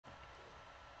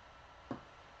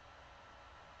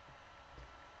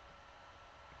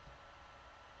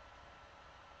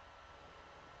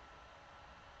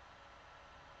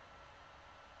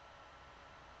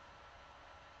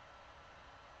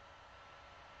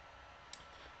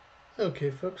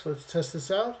Okay, folks, let's test this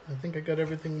out. I think I got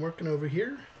everything working over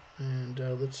here, and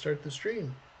let's start the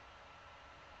stream.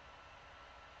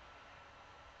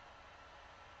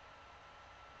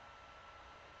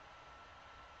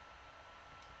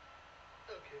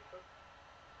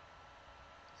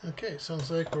 Okay, sounds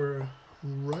like we're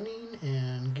running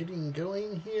and getting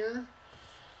going here.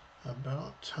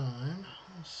 About time.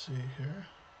 Let's see here.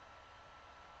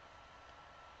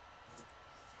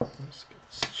 Let's get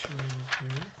this changed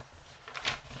here.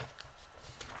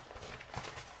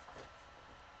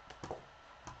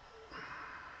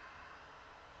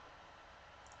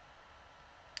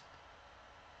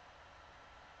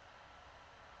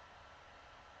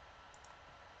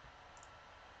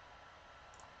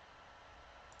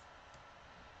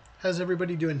 How's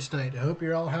everybody doing tonight? I hope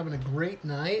you're all having a great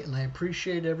night, and I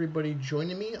appreciate everybody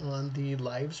joining me on the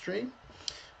live stream.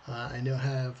 I know I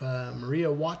have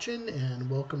Maria watching, and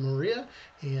welcome, Maria.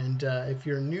 And if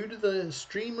you're new to the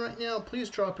stream right now,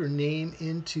 please drop your name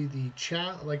into the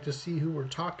chat. I'd like to see who we're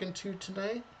talking to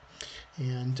tonight.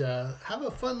 And have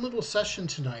a fun little session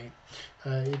tonight.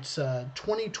 It's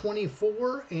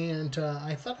 2024, and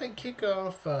I thought I'd kick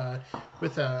off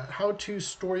with a how-to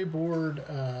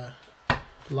storyboard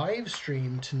live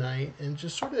stream tonight and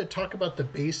just sort of talk about the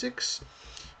basics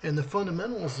and the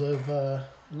fundamentals of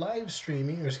live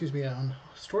streaming, or excuse me,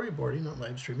 storyboarding, not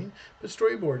live streaming, but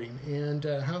storyboarding, and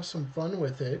have some fun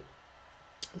with it.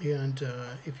 And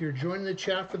if you're joining the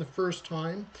chat for the first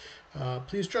time,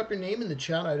 please drop your name in the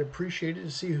chat. I'd appreciate it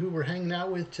to see who we're hanging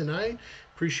out with tonight.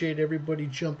 Appreciate everybody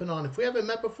jumping on. If we haven't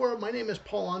met before, my name is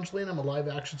Paul Angeli, and I'm a live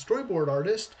action storyboard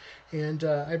artist. And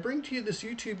I bring to you this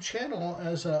YouTube channel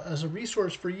as a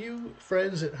resource for you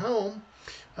friends at home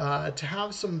to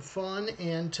have some fun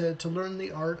and to learn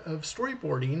the art of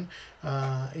storyboarding.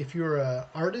 If you're an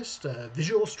artist, a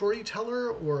visual storyteller,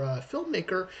 or a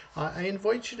filmmaker, I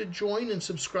invite you to join and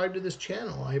subscribe to this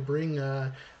channel. I bring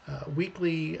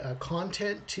weekly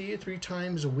content to you 3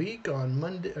 times a week on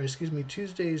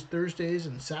Tuesdays, Thursdays,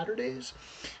 and Saturdays.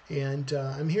 And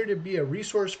I'm here to be a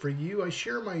resource for you. I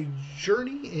share my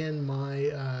journey and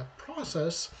my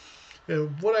process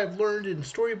of what I've learned in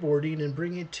storyboarding and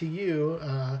bring it to you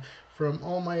from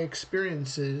all my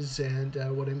experiences and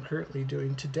what I'm currently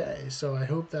doing today. So I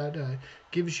hope that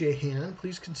gives you a hand.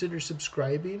 Please consider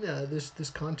subscribing. This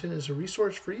content is a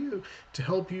resource for you to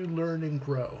help you learn and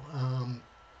grow.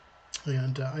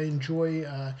 And I enjoy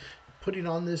putting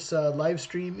on this live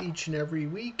stream each and every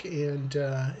week, and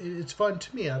it's fun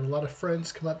to me. I have a lot of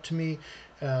friends come up to me,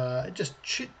 just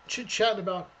chit-chat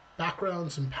about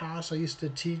backgrounds and past. I used to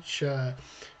teach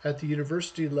at the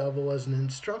university level as an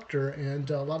instructor,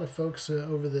 and a lot of folks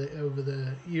over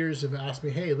the years have asked me,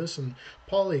 hey, listen,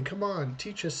 Paulie, come on,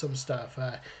 teach us some stuff.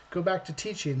 Go back to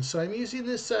teaching. So I'm using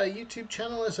this YouTube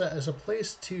channel as a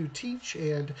place to teach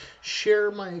and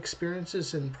share my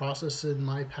experiences and process and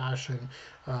my passion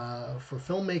for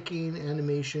filmmaking,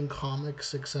 animation,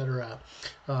 comics, etc.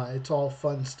 It's all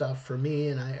fun stuff for me,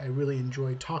 and I really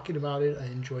enjoy talking about it. I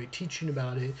enjoy teaching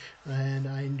about it, and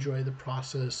I enjoy the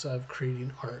process of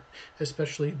creating art,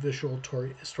 especially visual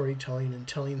storytelling and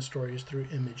telling stories through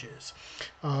images.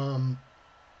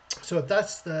 So if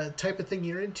that's the type of thing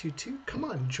you're into too, come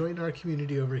on, join our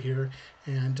community over here,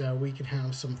 and we can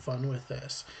have some fun with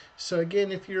this. So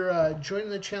again, if you're joining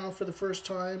the channel for the first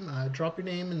time, drop your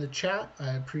name in the chat.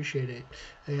 I appreciate it.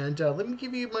 And let me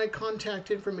give you my contact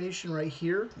information right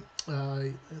here.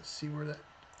 Let's see where that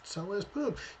cell is.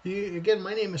 Boom. Again,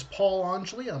 my name is Paul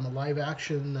Angeli. I'm a live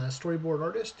action storyboard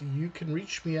artist. You can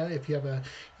reach me if you have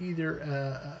either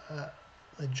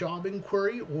a job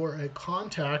inquiry or a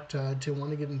contact to want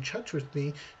to get in touch with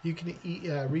me. You can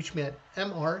reach me at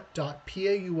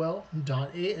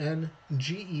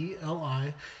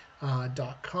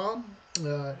mr.paul@angeli.com,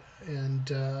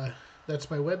 and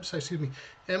that's my website, excuse me,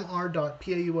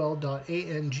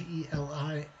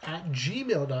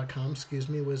 mr.paul.angeli@gmail.com, excuse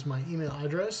me, was my email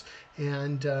address.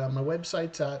 And my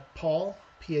website's at paulangeli.com.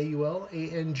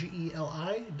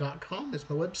 It's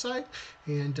my website.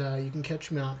 And you can catch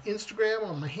me on Instagram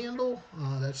on my handle.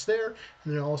 That's there.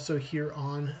 And then also here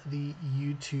on the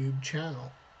YouTube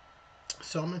channel.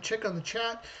 So I'm going to check on the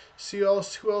chat, see who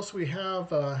else we have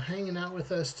hanging out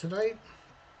with us tonight.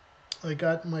 I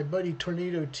got my buddy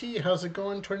Tornado T. How's it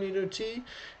going, Tornado T?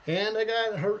 And I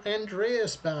got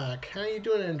Andreas back. How you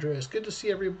doing, Andreas? Good to see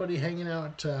everybody hanging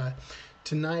out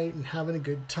tonight and having a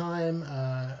good time.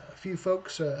 A few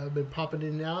folks have been popping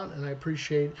in and out, and I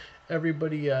appreciate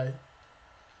everybody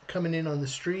coming in on the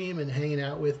stream and hanging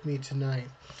out with me tonight.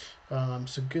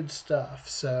 So good stuff.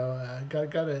 So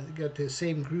got the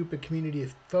same group of community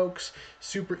of folks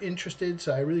super interested.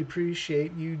 So I really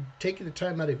appreciate you taking the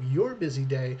time out of your busy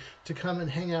day to come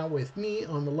and hang out with me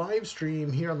on the live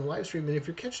stream here on the live stream. And if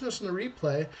you're catching us on the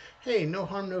replay, hey, no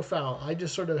harm, no foul. I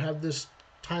just sort of have this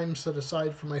time set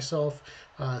aside for myself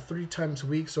 3 times a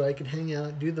week so I can hang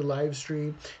out, do the live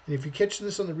stream. And if you're catching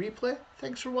this on the replay,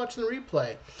 thanks for watching the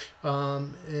replay.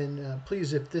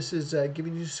 Please, if this is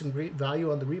giving you some great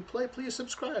value on the replay, please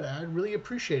subscribe. I'd really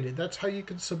appreciate it. That's how you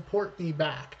can support me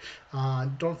back.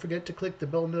 Don't forget to click the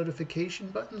bell notification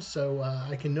button so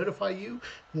I can notify you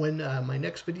when my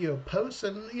next video posts.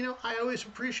 And, you know, I always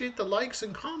appreciate the likes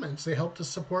and comments. They help to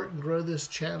support and grow this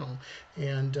channel.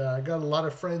 And I got a lot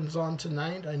of friends on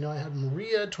tonight. I know I have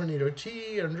Maria, Tornado T,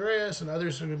 Andreas, and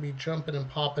others are going to be jumping and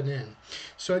popping in.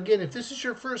 So again, if this is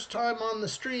your first time on the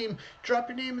stream, drop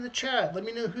your name in the chat. Let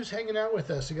me know who's hanging out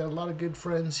with us. We got a lot of good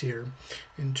friends here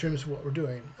in terms of what we're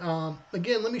doing.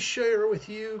 Again, let me share with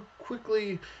you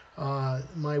quickly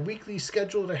my weekly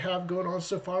schedule that I have going on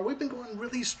so far. We've been going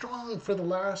really strong for the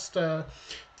last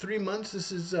 3 months.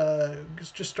 This is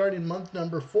just starting month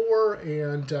number 4,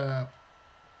 and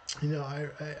you know,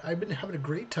 I've been having a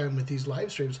great time with these live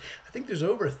streams. I think there's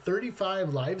over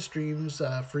 35 live streams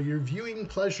for your viewing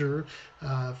pleasure,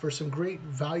 for some great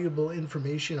valuable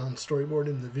information on storyboard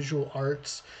and the visual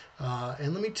arts.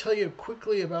 And let me tell you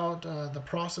quickly about the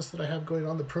process that I have going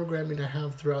on, the programming I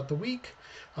have throughout the week.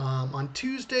 On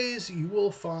Tuesdays, you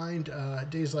will find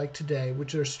days like today,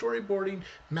 which are storyboarding,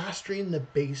 mastering the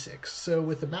basics. So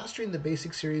with the Mastering the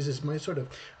Basics series is my sort of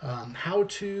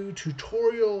how-to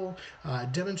tutorial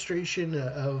demonstration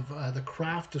of the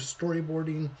craft of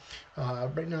storyboarding.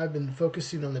 Right now I've been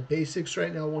focusing on the basics.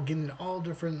 Right now we'll get into all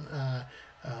different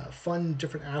fun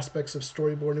different aspects of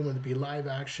storyboarding, whether it be live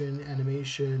action,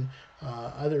 animation,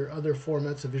 other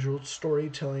formats of visual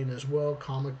storytelling as well,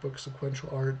 comic book, sequential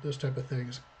art, those type of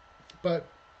things. But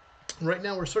right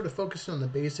now we're sort of focusing on the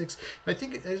basics. I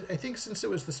think since it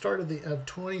was the start of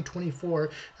 2024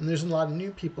 and there's a lot of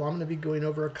new people, I'm going to be going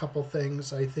over a couple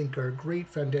things I think are great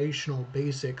foundational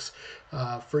basics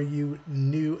for you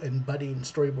new and budding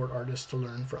storyboard artists to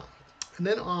learn from. And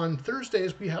then on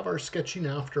Thursdays, we have our Sketching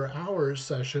After Hours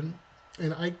session.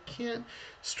 And I can't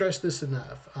stress this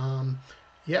enough.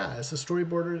 Yeah, as a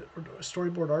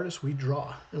storyboard artist, we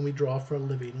draw, and we draw for a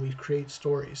living. We create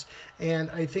stories.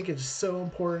 And I think it's so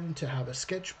important to have a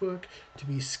sketchbook, to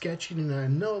be sketching. And I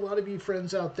know a lot of you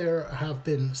friends out there have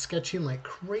been sketching like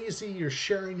crazy. You're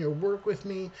sharing your work with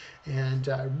me, and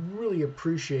I really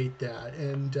appreciate that.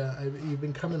 And you've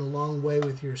been coming a long way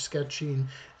with your sketching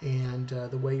and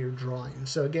the way you're drawing.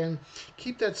 So again,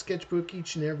 keep that sketchbook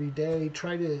each and every day.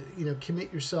 Try to, you know,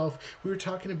 commit yourself. We were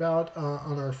talking about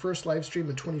on our first live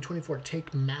stream in 2024,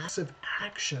 take massive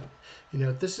action. You know,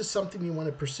 if this is something you want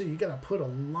to pursue, you got to put a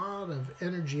lot of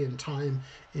energy and time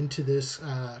into this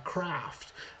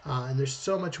craft. And there's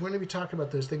so much. We're going to be talking about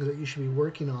those things that you should be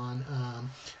working on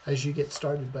as you get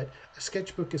started. But a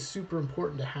sketchbook is super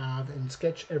important to have, and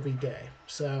sketch every day.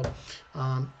 So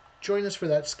join us for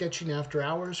that Sketching After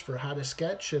Hours for how to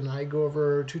sketch, and I go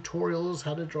over tutorials,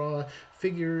 how to draw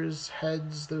figures,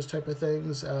 heads, those type of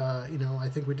things. You know, I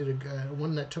think we did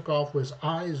one that took off was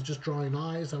eyes, just drawing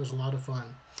eyes. That was a lot of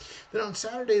fun. Then on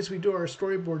Saturdays we do our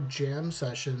storyboard jam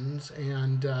sessions,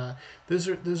 and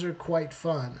those are quite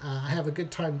fun. I have a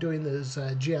good time doing those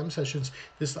jam sessions.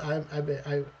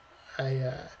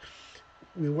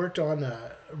 We worked on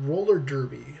roller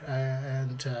derby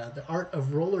and the art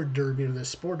of roller derby, or the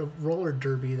sport of roller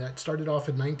derby, that started off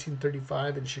in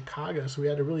 1935 in Chicago. So we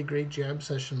had a really great jam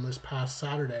session this past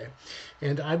Saturday,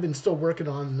 and I've been still working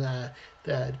on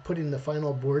putting the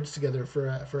final boards together for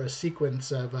a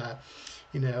sequence of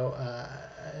you know,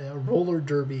 a roller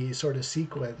derby sort of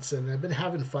sequence, and I've been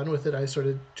having fun with it. I sort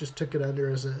of just took it under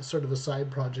as a sort of a side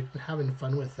project and having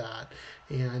fun with that.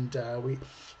 And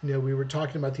we were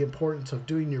talking about the importance of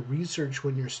doing your research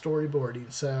when you're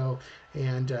storyboarding. So,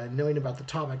 and knowing about the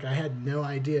topic, I had no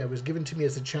idea. It was given to me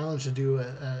as a challenge to do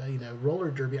a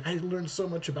roller derby. I learned so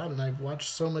much about it, and I've watched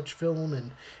so much film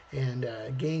and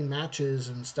game matches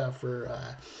and stuff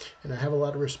and I have a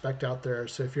lot of respect out there.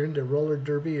 So if you're into roller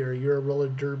derby, or you're a roller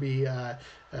derby, one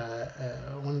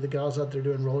of the gals out there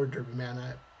doing roller derby, man,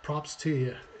 props to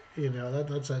you. You know,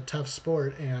 that's a tough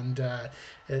sport, and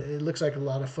it looks like a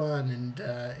lot of fun, and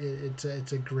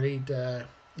it's a great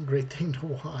thing to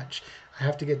watch. I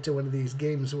have to get to one of these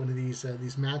games, one of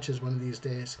these matches one of these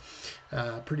days.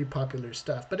 Pretty popular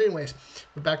stuff. But anyways,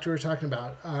 we're back to what we're talking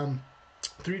about.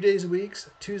 3 days a week,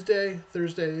 Tuesday,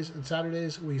 Thursdays, and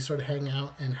Saturdays, we sort of hang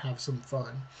out and have some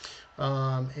fun.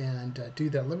 and do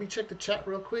that. Let me check the chat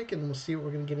real quick, and we'll see what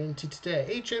we're going to get into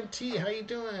today. HMT, how you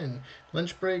doing?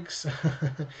 Lunch breaks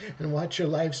and watch your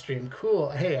live stream. Cool.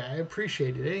 Hey, I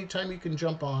appreciate it. Anytime you can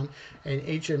jump on, and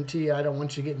HMT, I don't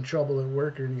want you to get in trouble at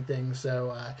work or anything,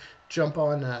 so jump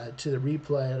on to the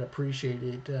replay. I'd appreciate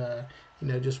it.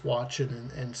 Just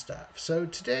watching and stuff. So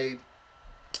today,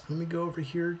 let me go over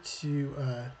here to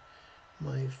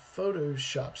my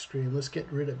Photoshop screen. Let's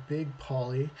get rid of Big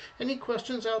Polly. Any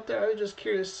questions out there? I was just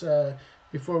curious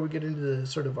before we get into the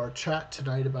sort of our chat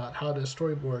tonight about how to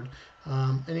storyboard.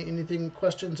 Anything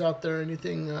questions out there?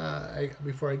 Anything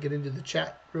before I get into the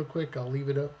chat real quick? I'll leave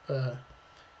it up.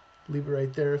 Leave it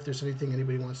right there. If there's anything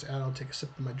anybody wants to add, I'll take a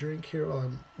sip of my drink here while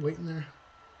I'm waiting there.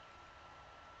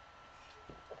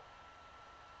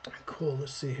 Cool.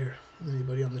 Let's see here.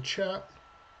 Anybody on the chat?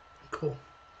 Cool.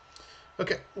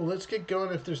 Okay, well, let's get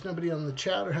going. If there's nobody on the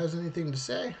chat or has anything to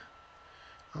say,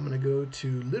 I'm going to go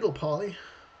to Little Polly.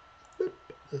 Boop,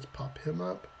 let's pop him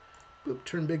up. Boop,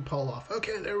 turn Big Paul off.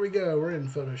 Okay, there we go. We're in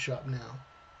Photoshop now.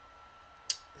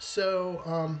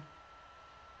 So,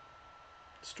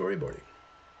 storyboarding.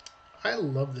 I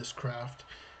love this craft.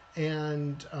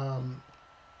 And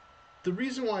the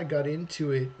reason why I got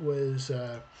into it was,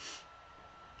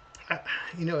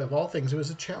 of all things, it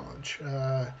was a challenge.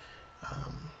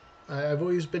 I've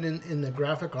always been in the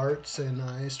graphic arts, and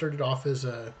I started off as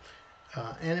a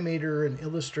animator and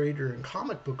illustrator and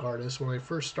comic book artist when I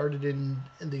first started in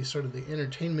the sort of the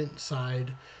entertainment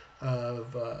side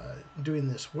of doing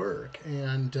this work.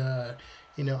 And I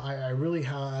really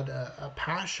had a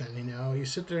passion. You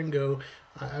sit there and go,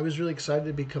 I was really excited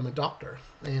to become a doctor.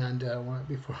 And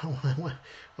when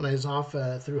I was off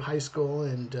through high school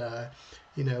and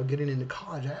getting into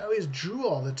college, I always drew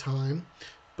all the time.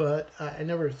 But I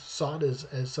never saw it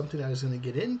as something I was going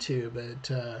to get into. But,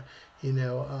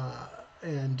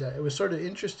 it was sort of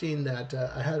interesting that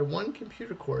I had one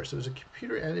computer course. It was a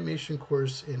computer animation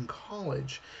course in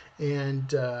college.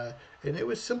 And it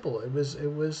was simple. It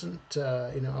wasn't,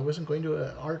 I wasn't going to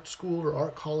an art school or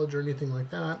art college or anything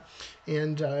like that.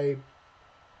 And I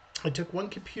took one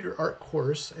computer art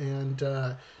course and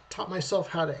taught myself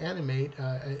how to animate.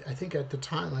 I think at the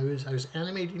time I was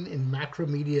animating in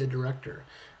Macromedia Director,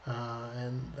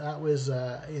 and that was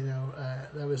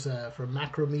from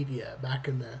Macromedia back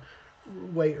in the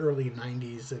way early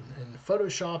 90s, and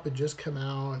Photoshop had just come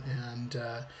out, and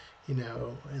in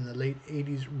the late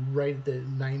 80s, right at the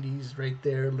 90s, right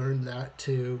there, learned that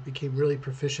too, became really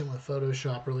proficient with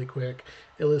Photoshop really quick,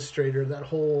 Illustrator, that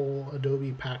whole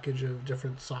Adobe package of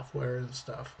different software and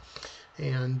stuff.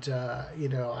 And,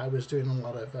 I was doing a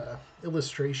lot of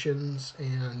illustrations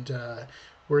and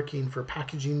working for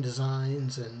packaging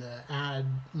designs and ad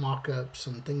mock-ups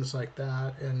and things like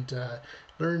that, and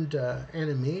learned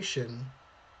animation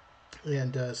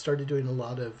and started doing a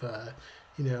lot of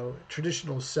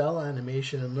traditional cell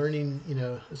animation and learning,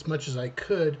 as much as I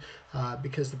could,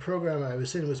 because the program I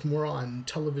was in was more on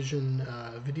television,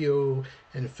 video,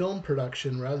 and film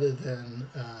production rather than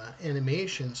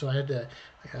animation. So I had to,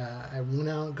 I went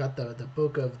out and got the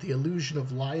book of The Illusion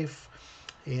of Life,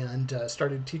 and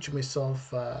started teaching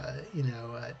myself,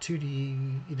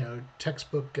 2D,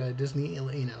 textbook Disney,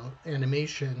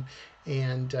 animation,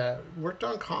 and worked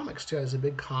on comics too. I was a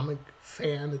big comic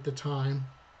fan at the time.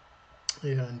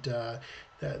 And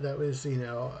that was,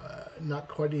 not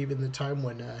quite even the time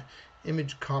when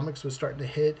Image Comics was starting to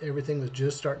hit. Everything was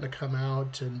just starting to come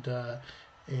out, and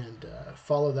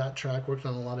follow that track. Worked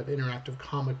on a lot of interactive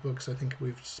comic books. I think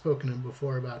we've spoken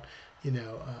before about,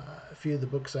 a few of the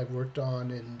books I've worked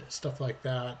on and stuff like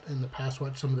that in the past.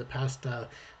 Watched some of the past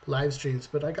live streams,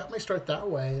 but I got my start that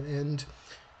way, and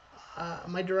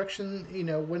my direction,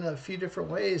 went a few different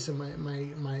ways. And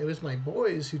it was my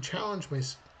boys who challenged me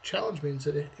and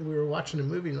said, we were watching a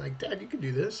movie, and like, Dad, you can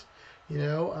do this.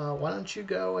 Why don't you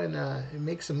go and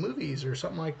make some movies or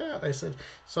something like that? I said,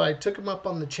 so I took him up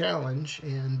on the challenge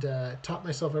and taught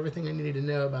myself everything I needed to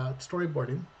know about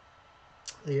storyboarding,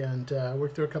 and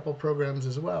worked through a couple programs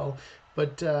as well.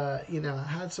 But, I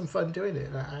had some fun doing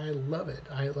it. I love it.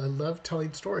 I love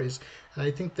telling stories. And I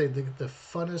think the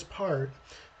funnest part,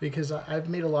 because I've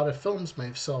made a lot of films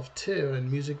myself too,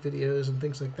 and music videos and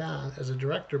things like that as a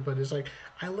director, but it's like,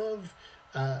 I love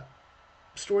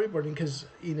storyboarding because,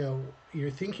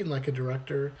 you're thinking like a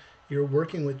director, you're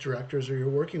working with directors or you're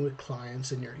working with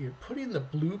clients, and you're putting the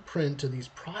blueprint of these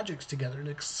projects together, and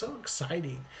it's so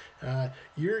exciting.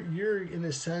 You're in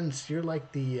a sense, you're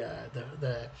like the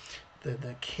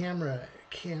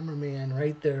cameraman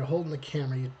right there holding the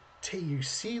camera. You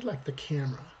see like the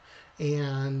camera,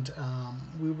 and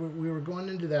we were going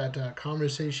into that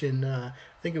conversation. I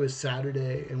think it was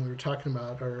Saturday, and we were talking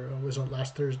about, or was it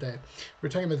last Thursday? We were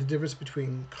talking about the difference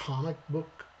between comic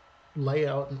book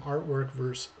layout and artwork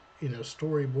versus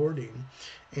storyboarding,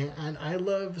 and I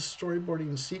love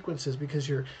storyboarding sequences because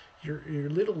you're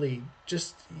literally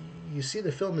just, you see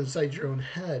the film inside your own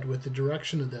head with the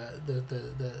direction of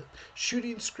the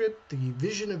shooting script, the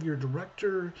vision of your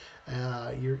director.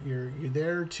 You're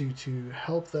there to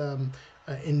help them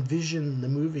envision the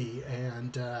movie,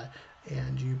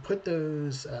 and you put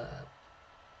those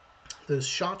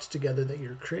shots together that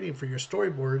you're creating for your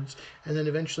storyboards, and then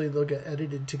eventually they'll get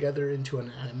edited together into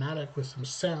an animatic with some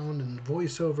sound and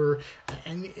voiceover,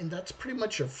 and that's pretty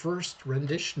much a first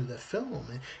rendition of the film.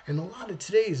 And a lot of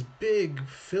today's big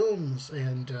films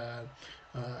and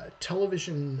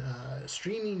television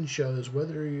streaming shows,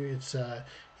 whether it's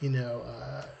you know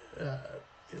uh,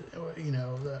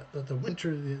 the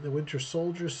Winter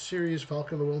Soldier series,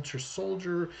 Falcon and the Winter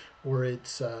Soldier, or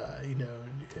it's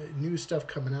new stuff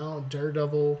coming out,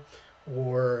 Daredevil,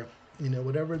 or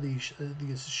whatever these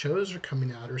shows are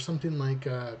coming out, or something like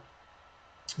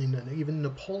even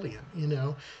Napoleon.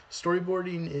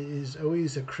 Storyboarding is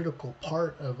always a critical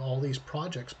part of all these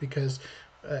projects because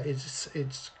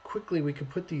it's quickly we can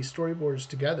put these storyboards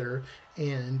together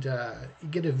and you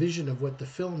get a vision of what the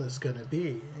film is going to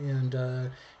be. And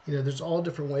there's all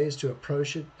different ways to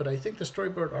approach it, but I think the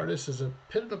storyboard artist is a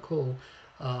pinnacle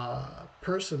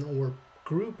person or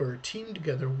group or team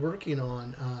together working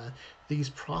on these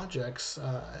projects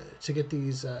to get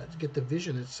the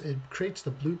vision. It creates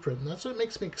the blueprint, and that's what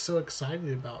makes me so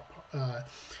excited about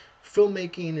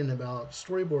filmmaking and about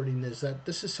storyboarding, is that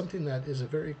this is something that is a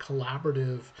very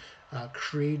collaborative,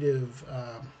 creative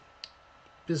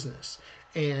business,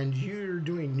 and you're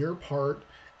doing your part,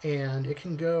 and it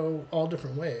can go all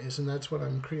different ways. And that's what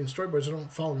I'm creating storyboards. I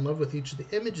don't fall in love with each of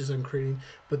the images I'm creating,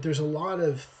 but there's a lot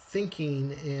of thinking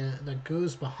that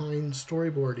goes behind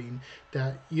storyboarding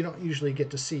that you don't usually get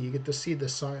to see. You get to see the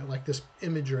sign, like this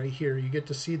image right here. You get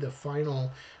to see the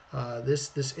final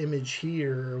this image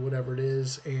here, or whatever it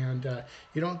is, and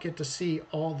you don't get to see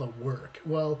all the work.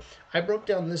 Well, I broke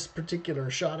down this particular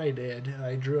shot I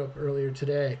drew up earlier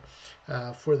today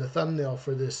for the thumbnail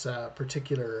for this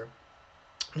particular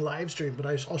live stream, but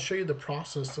I'll show you the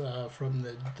process from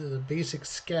the basic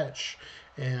sketch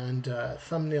and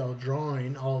thumbnail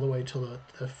drawing all the way to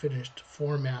the finished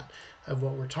format of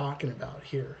what we're talking about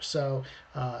here. So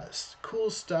cool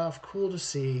stuff, cool to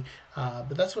see,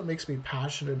 but that's what makes me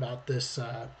passionate about this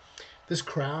this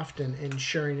craft and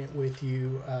sharing it with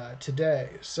you today.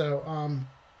 So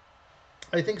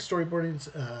I think storyboarding is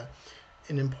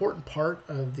an important part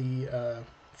of the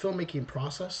filmmaking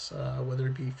process, whether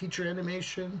it be feature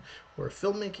animation or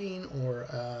filmmaking or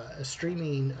a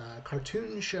streaming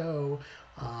cartoon show,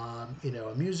 a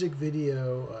music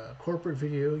video, a corporate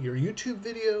video, your YouTube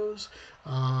videos,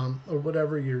 or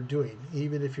whatever you're doing,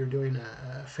 even if you're doing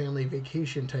a family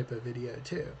vacation type of video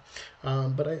too.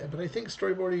 But I think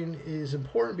storyboarding is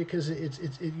important because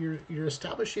you're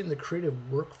establishing the creative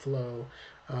workflow,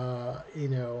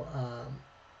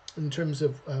 in terms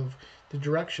of the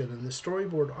direction, and the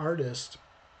storyboard artist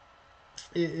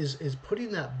is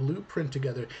putting that blueprint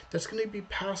together that's going to be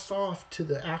passed off to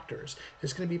the actors.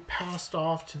 It's going to be passed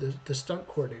off to the stunt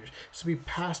coordinators. It's going to be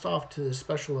passed off to the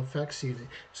special effects unit.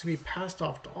 It's going to be passed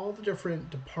off to all the different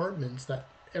departments that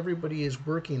everybody is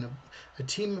working, a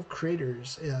team of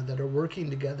creators that are working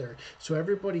together, so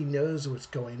everybody knows what's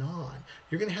going on.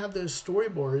 You're going to have those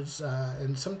storyboards,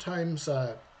 and sometimes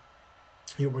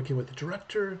you're working with the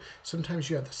director, sometimes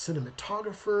you have the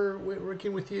cinematographer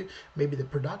working with you, maybe the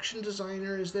production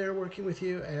designer is there working with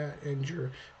you, and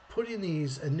you're putting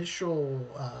these initial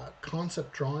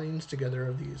concept drawings together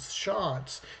of these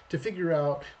shots to figure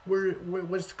out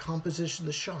what's the composition of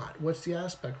the shot, what's the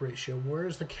aspect ratio, where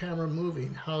is the camera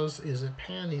moving, is it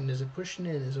panning, is it pushing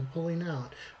in, is it pulling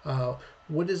out,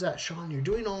 what is that shot? And you're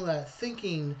doing all that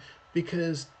thinking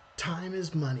because time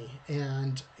is money,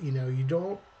 and you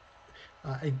don't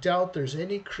I doubt there's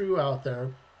any crew out there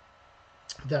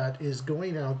that is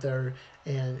going out there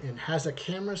and has a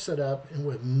camera set up and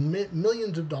with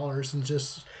millions of dollars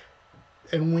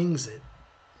and wings it.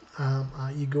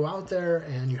 You go out there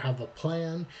and you have a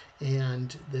plan,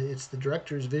 and it's the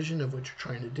director's vision of what you're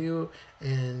trying to do.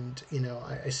 And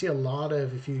I see a lot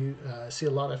of, if you see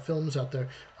a lot of films out there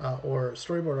or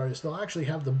storyboard artists, they'll actually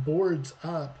have the boards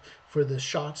up for the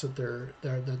shots that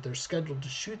they're scheduled to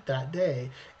shoot that day,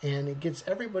 and it gets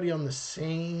everybody on the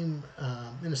same,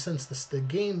 in a sense, the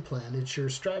game plan. It's your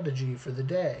strategy for the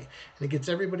day, and it gets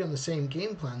everybody on the same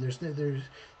game plan. There's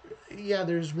yeah,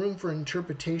 there's room for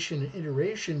interpretation and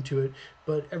iteration to it,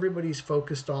 but everybody's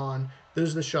focused on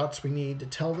those are the shots we need to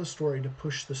tell the story, to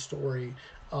push the story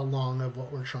along of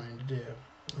what we're trying to do.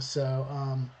 So,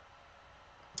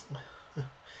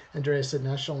 Andrea said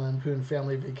National Lampoon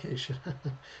Family Vacation.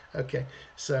 Okay,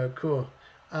 so cool.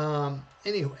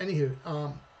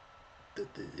 Anywho,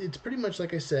 it's pretty much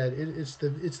like I said. It's the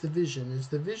vision. It's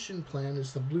the vision plan.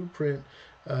 It's the blueprint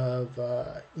of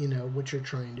what you're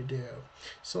trying to do.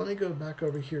 So let me go back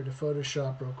over here to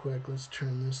Photoshop real quick. Let's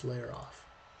turn this layer off,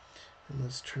 and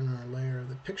let's turn our layer of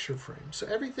the picture frame. So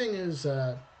everything is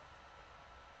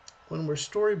when we're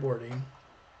storyboarding.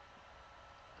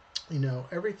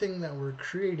 Everything that we're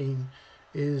creating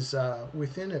is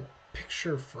within a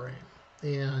picture frame,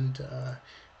 and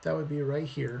that would be right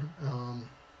here.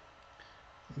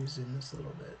 Let me zoom this a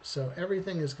little bit. So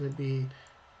everything is going to be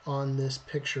on this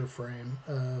picture frame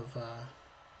of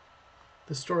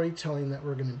the storytelling that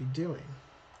we're going to be doing.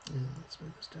 And let's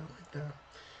move this down like that.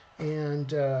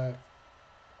 And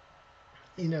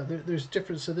there's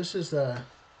different. So this is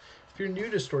if you're new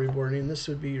to storyboarding, this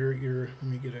would be your. Let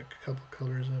me get a couple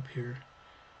colors up here.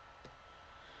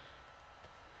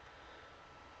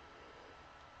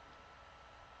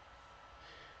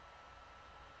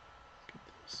 Get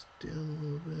this down a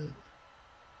little bit.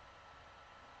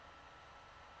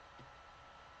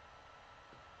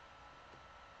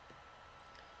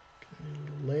 Okay, a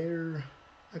little layer.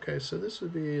 Okay, so this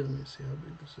would be. Let me see how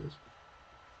big this is.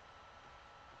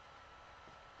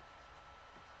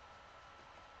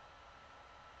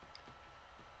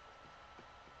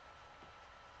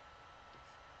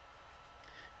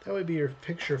 That would be your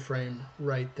picture frame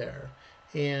right there.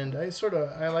 And I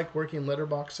like working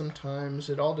letterbox sometimes.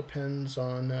 It all depends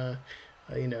on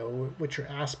what your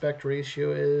aspect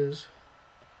ratio is.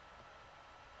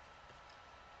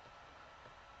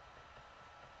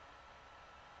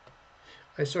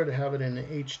 I sort of have it in an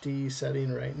HD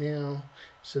setting right now.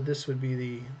 So this would be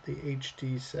the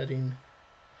HD setting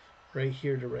right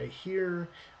here to right here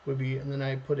would be, and then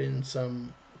I put in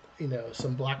some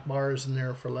black bars in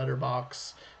there for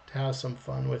letterbox to have some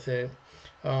fun with it.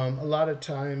 A lot of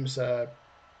times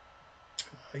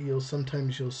you'll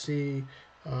see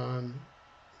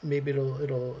maybe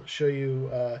it'll show you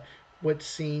what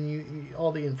scene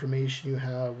all the information you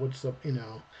have, what's up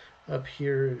up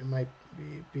here. It might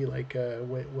be like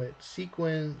what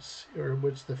sequence, or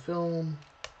what's the film.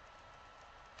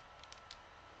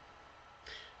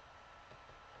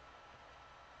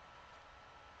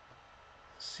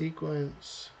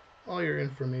 Sequence, all your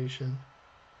information,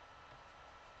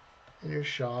 and your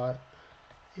shot.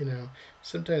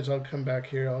 Sometimes I'll come back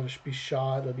here, I'll just be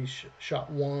shot, it'll be shot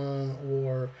 1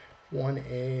 or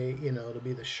 1A, it'll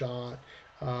be the shot.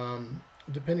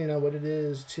 Depending on what it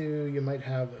is too, you might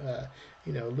have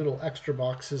little extra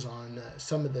boxes on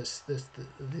some of the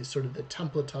sort of the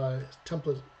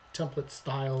template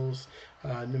styles.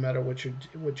 No matter what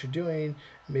you're doing,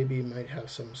 maybe you might have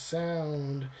some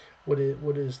sound. What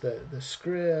is the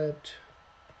script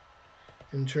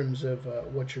in terms of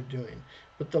what you're doing.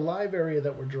 But the live area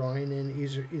that we're drawing in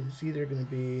is either going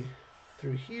to be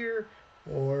through here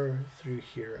or through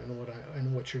here,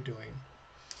 and what you're doing.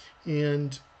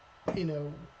 And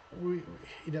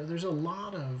there's a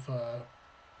lot of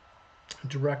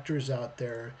directors out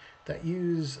there that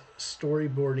use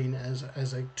storyboarding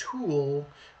as a tool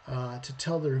to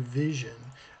tell their vision.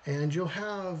 And you'll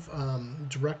have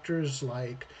directors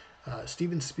like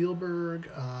Steven Spielberg,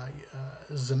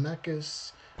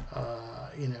 Zemeckis,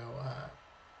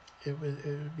 it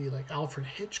would be like Alfred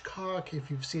Hitchcock, if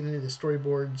you've seen any of the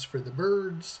storyboards for The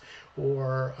Birds,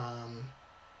 or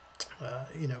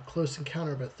Close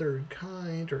Encounter of a Third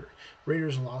Kind, or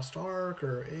Raiders of the Lost Ark,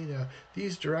 or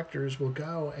these directors will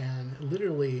go and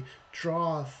literally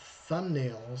draw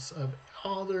thumbnails of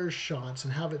all their shots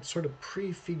and have it sort of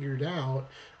pre-figured out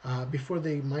before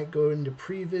they might go into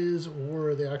previs,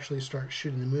 or they actually start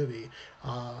shooting the movie.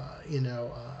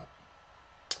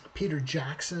 Peter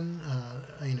Jackson,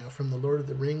 from the Lord of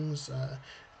the Rings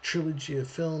trilogy of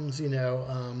films,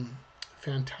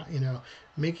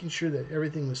 making sure that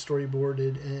everything was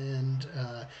storyboarded. And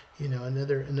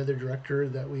another director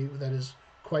that is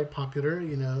quite popular,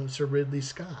 Sir Ridley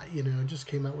Scott, just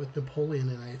came out with Napoleon,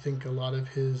 and I think a lot of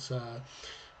his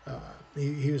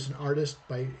he was an artist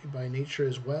by nature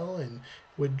as well, and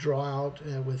would draw out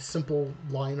with simple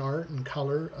line art and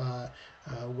color,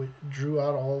 drew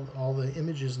out all the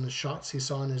images and the shots he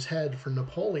saw in his head for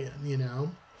Napoleon.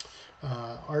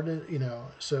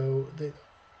 So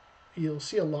you'll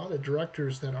see a lot of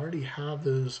directors that already have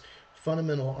those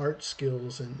fundamental art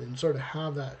skills and sort of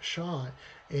have that shot,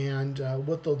 and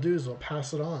what they'll do is they'll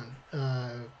pass it on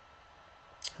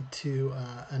to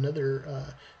another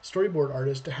storyboard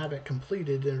artist to have it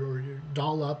completed, or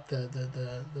doll up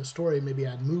the story, maybe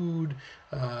add mood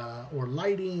or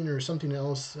lighting or something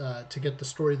else to get the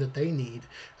story that they need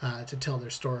to tell their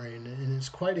story. And it's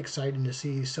quite exciting to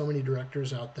see so many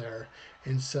directors out there.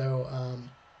 And so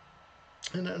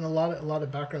and a lot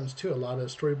of backgrounds too. A lot of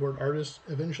storyboard artists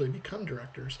eventually become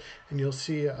directors, and you'll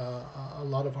see a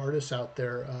lot of artists out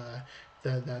there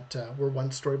that were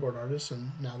once storyboard artists,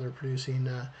 and now they're producing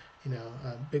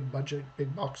big budget,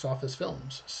 big box office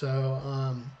films.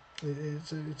 So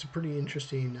it's a pretty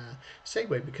interesting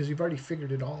segue, because you've already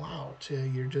figured it all out.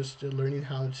 You're just learning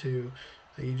how to.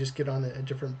 You just get on a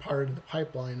different part of the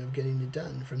pipeline of getting it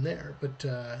done from there. But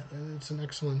it's an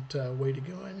excellent way to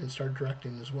go in and start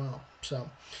directing as well. So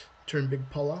turn Big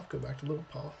Paul off, go back to Little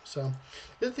Paul. So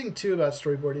the other thing too about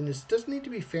storyboarding is it doesn't need to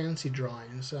be fancy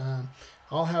drawings.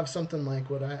 I'll have something like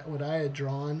what I had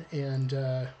drawn, and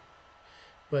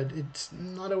but it's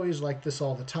not always like this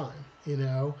all the time, you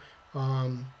know.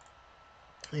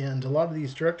 And a lot of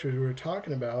these directors we were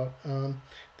talking about,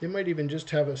 they might even just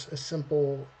have a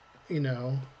simple,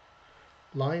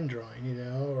 line drawing,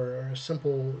 or a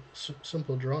simple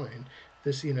drawing.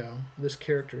 This, this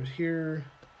character here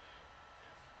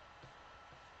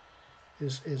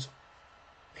is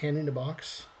handing a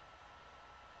box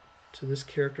to this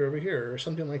character over here, or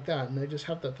something like that, and they just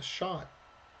have the shot,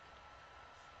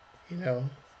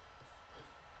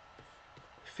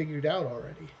 figured out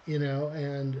already,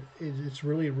 and it's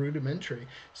really rudimentary.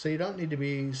 So you don't need to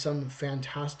be some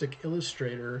fantastic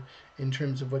illustrator in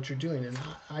terms of what you're doing. And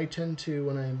I tend to,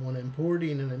 when I'm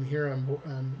boarding and I'm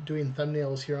doing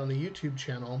thumbnails here on the YouTube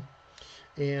channel,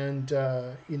 and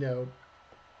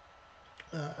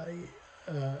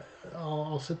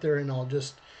I'll sit there and I'll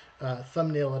just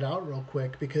thumbnail it out real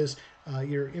quick, because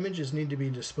your images need to be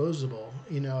disposable.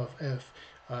 If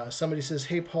somebody says,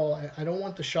 "Hey, Paul, I don't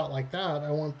want the shot like that.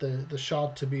 I want the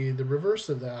shot to be the reverse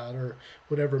of that," or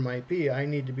whatever it might be. I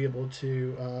need to be able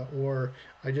to, or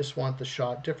I just want the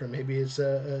shot different. Maybe it's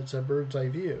a bird's eye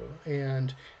view,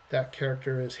 and that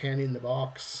character is handing the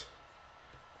box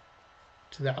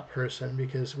to that person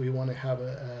because we want to have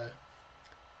a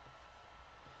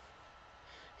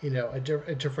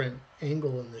different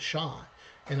angle in the shot.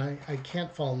 And I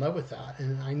can't fall in love with that.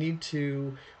 And I need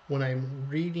to, when I'm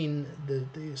reading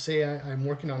say I'm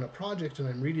working on a project and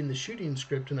I'm reading the shooting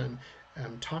script, and I'm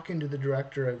talking to the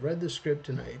director, I've read the script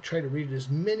and I try to read it as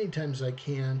many times as I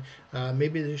can.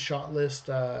 Maybe the shot list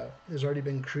has already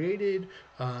been created.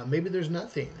 Maybe there's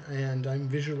nothing, and I'm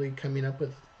visually coming up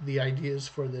with the ideas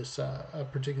for this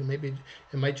particular. Maybe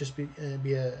it might just be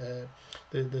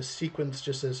the sequence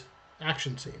just says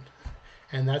action scene,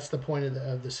 and that's the point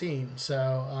of the scene.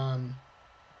 So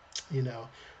you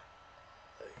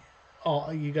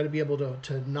got to be able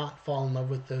to not fall in love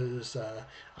with those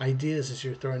ideas as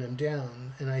you're throwing them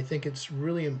down. And I think it's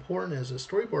really important as a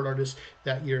storyboard artist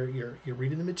that you're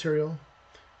reading the material,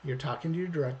 you're talking to your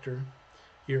director,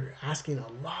 you're asking a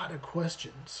lot of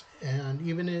questions, and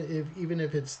even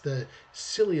if it's the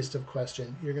silliest of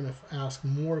questions, you're going to ask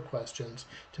more questions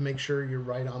to make sure you're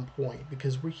right on point,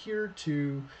 because we're here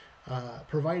to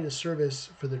provide a service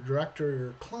for the director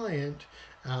or client.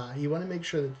 You want to make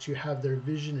sure that you have their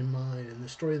vision in mind and the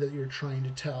story that you're trying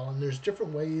to tell. And there's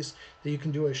different ways that you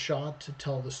can do a shot to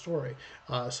tell the story.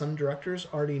 Some directors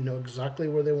already know exactly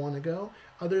where they want to go.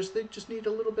 Others, they just need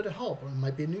a little bit of help. Or it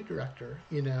might be a new director,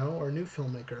 or a new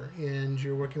filmmaker, and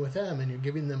you're working with them and you're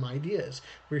giving them ideas.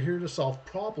 We're here to solve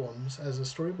problems as a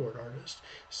storyboard artist.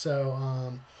 So,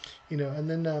 and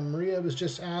then Maria was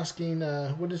just asking,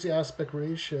 what is the aspect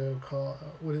ratio called?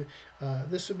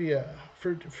 This would be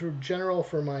for general,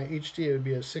 for my HD, it would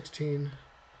be a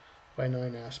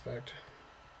 16:9 aspect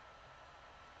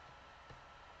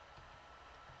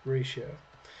ratio.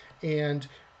 And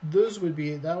that would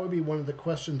be one of the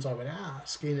questions I would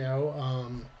ask,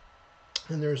 and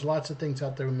there's lots of things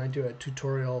out there. We might do a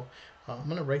tutorial. I'm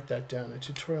going to write that down, a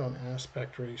tutorial on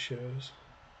aspect ratios.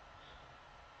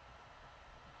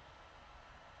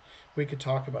 We could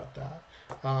talk about that.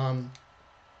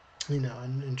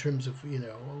 In terms of,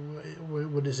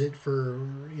 what is it for,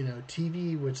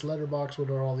 TV, what's letterbox,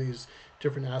 what are all these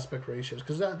different aspect ratios?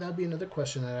 Because that'd be another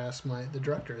question I'd ask the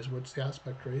director is, what's the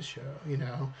aspect ratio?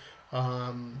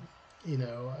 Are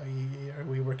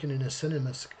we working in a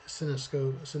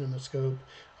cinemascope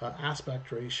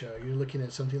aspect ratio? You're looking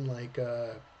at something like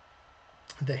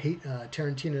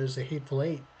Tarantino's The Hateful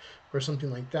Eight, or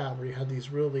something like that, where you have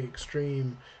these really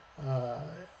extreme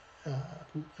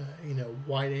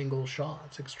wide angle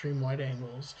shots, extreme wide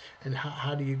angles, and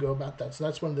how do you go about that? So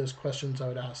that's one of those questions I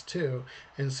would ask too.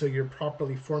 And so you're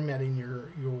properly formatting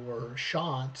your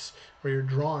shots or your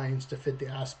drawings to fit the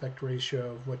aspect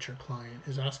ratio of what your client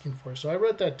is asking for. So I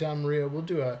wrote that down, Maria. We'll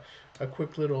do a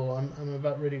quick little, I'm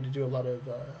about ready to do a lot of,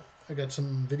 I got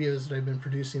some videos that I've been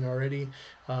producing already,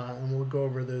 and we'll go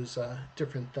over those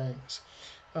different things.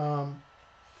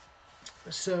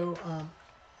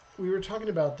 We were talking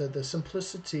about the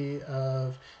simplicity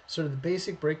of sort of the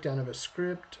basic breakdown of a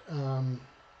script,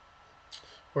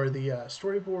 or the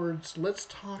storyboards. Let's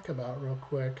talk about real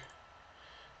quick.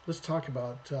 Let's talk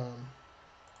about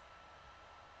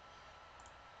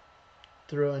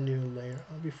throw a new layer.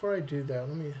 Before I do that,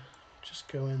 let me just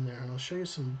go in there and I'll show you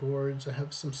some boards. I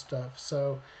have some stuff.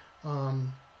 So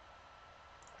when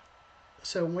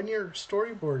you're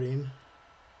storyboarding,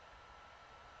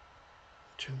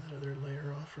 turn that other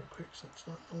layer off real quick so it's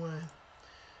not in the way.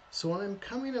 So when I'm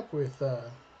coming up with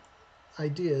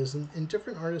ideas, and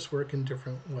different artists work in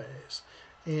different ways,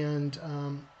 and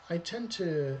I tend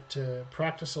to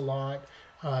practice a lot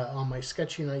on my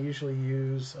sketching. I usually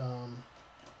use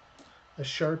a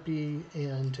Sharpie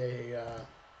and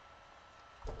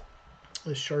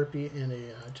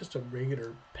just a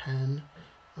regular pen.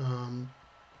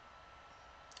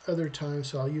 Other times,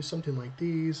 so I'll use something like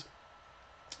these.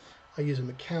 I use a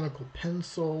mechanical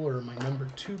pencil or my number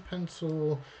 2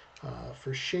 pencil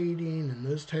for shading and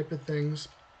those type of things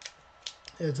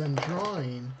as I'm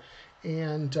drawing.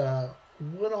 And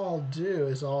what I'll do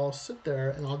is I'll sit there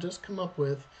and I'll just come up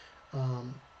with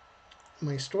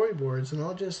my storyboards, and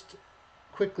I'll just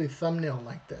quickly thumbnail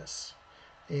like this.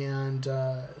 And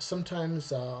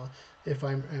sometimes if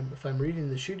I'm reading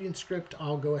the shooting script,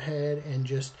 I'll go ahead and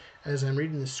just, as I'm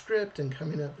reading the script and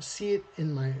coming up, see it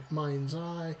in my mind's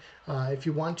eye. If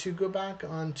you want to, go back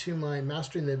onto my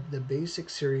Mastering the Basic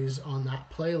series on that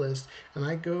playlist, and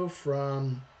I go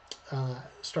from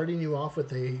starting you off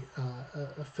with a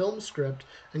film script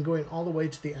and going all the way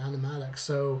to the animatics.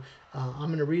 So I'm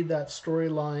going to read that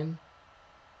storyline.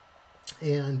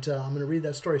 And I'm going to read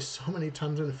that story so many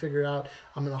times I'm going to figure out,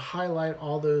 I'm going to highlight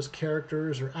all those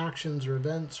characters or actions or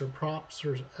events or props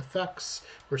or effects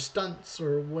or stunts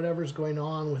or whatever's going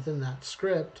on within that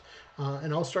script,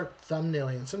 and I'll start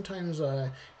thumbnailing. And sometimes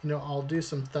I'll do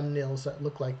some thumbnails that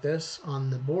look like this on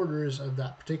the borders of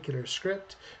that particular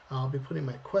script. I'll be putting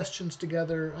my questions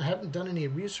together. I haven't done any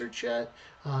research yet.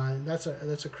 That's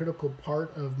a critical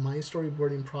part of my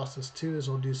storyboarding process too, is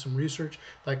I'll do some research.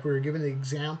 Like we were given the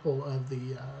example of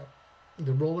the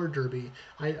roller derby.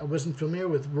 I wasn't familiar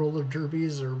with roller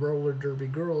derbies or roller derby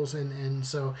girls, and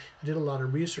so I did a lot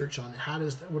of research on how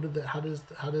does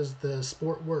the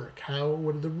sport work?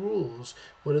 What are the rules?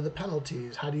 What are the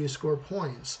penalties? How do you score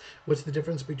points? What's the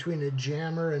difference between a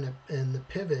jammer and the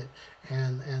pivot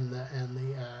and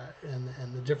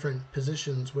the different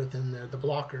positions within the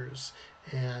blockers?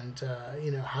 And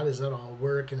how does that all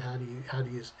work, and how do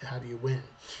you win?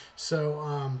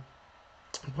 So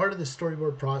part of the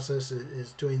storyboard process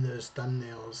is doing those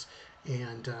thumbnails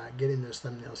and getting those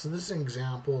thumbnails. So this is an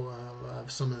example of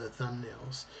some of the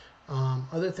thumbnails.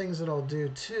 Other things that I'll do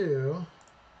too,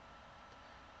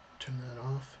 turn that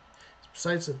off.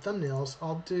 Besides the thumbnails,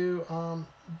 I'll do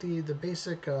the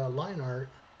basic line art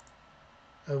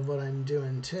of what I'm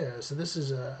doing too. So this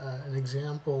is an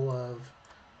example of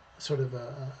sort of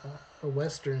a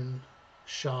Western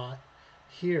shot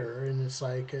here, and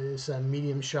it's a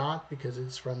medium shot because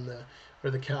it's from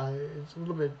it's a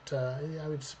little bit I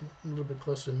would a little bit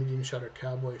close to a medium shot or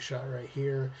cowboy shot right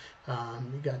here.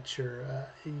 You got you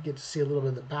get to see a little bit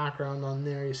of the background on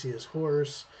there. You see his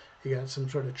horse. You got some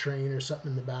sort of train or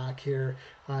something in the back here,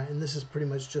 and this is pretty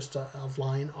much just a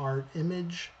line art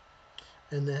image.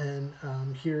 And then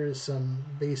here is some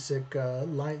basic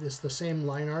it's the same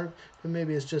line art, but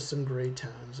maybe it's just some gray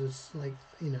tones. It's like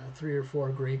 3 or 4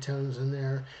 gray tones in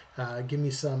there. Give me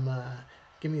some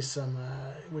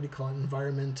what do you call it,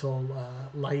 environmental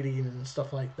lighting and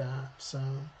stuff like that. So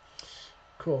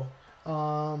cool.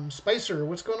 Spicer,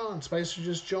 what's going on? Spicer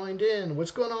just joined in.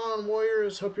 What's going on,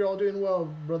 Warriors? Hope you're all doing well,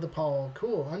 Brother Paul.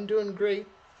 Cool. I'm doing great.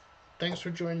 Thanks for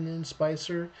joining in,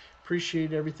 Spicer.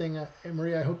 Appreciate everything.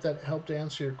 Maria, I hope that helped to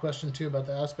answer your question too about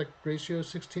the aspect ratio,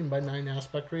 16:9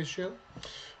 aspect ratio.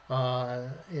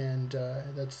 And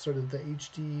that's sort of the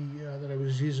HD that I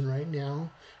was using right now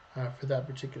for that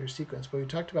particular sequence. But we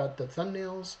talked about the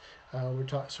thumbnails. We're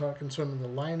talking sort of the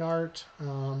line art.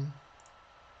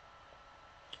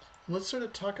 Let's sort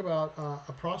of talk about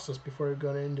a process before we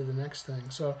go into the next thing.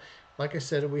 So, like I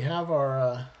said, we have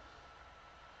our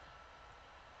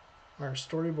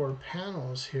storyboard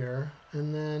panels here,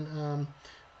 and then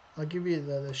I'll give you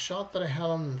the shot that I had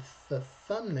on the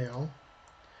thumbnail.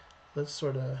 Let's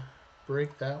sort of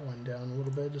break that one down a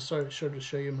little bit to sort of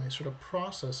show you my sort of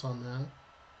process on that.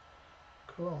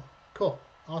 Cool, cool,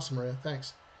 awesome, Maria,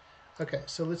 thanks. Okay,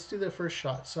 so let's do the first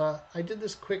shot. So I did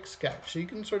this quick sketch. So you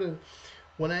can sort of,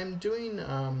 when I'm doing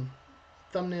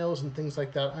thumbnails and things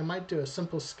like that, I might do a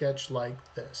simple sketch like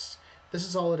this. This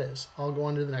is all it is. I'll go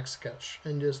on to the next sketch,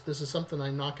 and just this is something I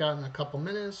knock out in a couple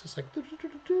minutes. It's like,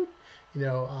 you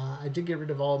know, I did get rid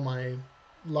of all my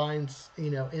lines, you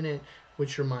know, in it,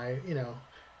 which are my, you know,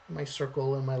 my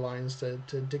circle and my lines to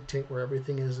dictate where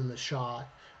everything is in the shot.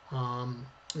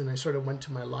 And I sort of went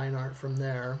to my line art from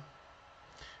there.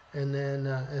 And then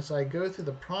as I go through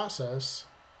the process,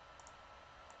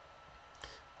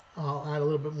 I'll add a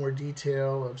little bit more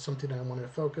detail of something I want to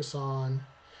focus on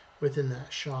within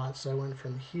that shot. So I went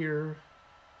from here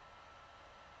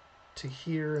to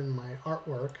here in my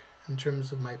artwork in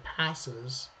terms of my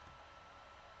passes.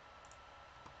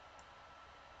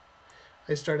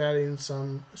 I start adding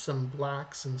some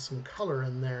blacks and some color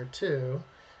in there too,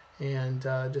 and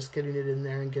just getting it in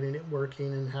there and getting it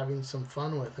working and having some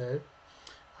fun with it.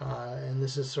 And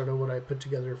this is sort of what I put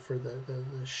together for the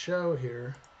show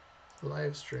here, the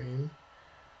live stream.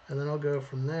 And then I'll go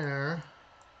from there.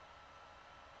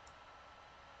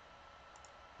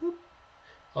 Boop.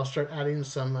 I'll start adding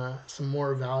some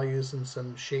more values and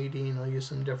some shading. I'll use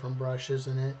some different brushes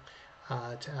in it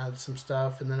to add some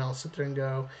stuff. And then I'll sit there and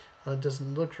go, oh, it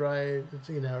doesn't look right,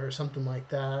 you know, or something like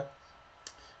that.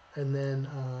 And then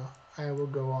I will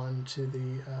go on to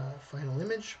the final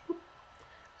image. Boop.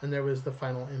 And there was the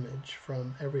final image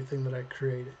from everything that I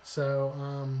created. So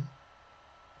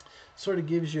sort of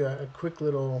gives you a quick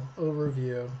little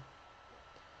overview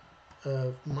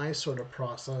of my sort of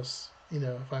process. You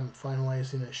know, if I'm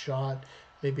finalizing a shot,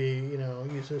 maybe, you know,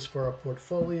 use this for a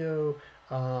portfolio.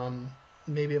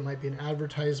 Maybe it might be an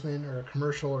advertisement or a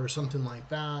commercial or something like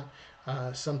that.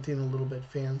 Something a little bit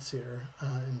fancier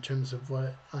in terms of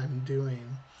what I'm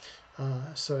doing.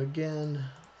 So again,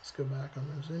 let's go back on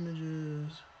those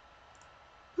images.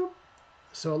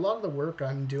 So a lot of the work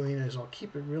I'm doing is I'll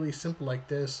keep it really simple like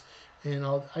this, and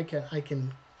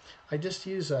I just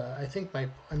use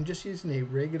I'm just using a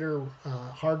regular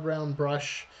hard round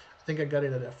brush. I think I got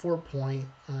it at a 4-point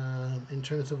in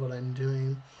terms of what I'm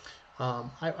doing.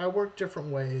 I work different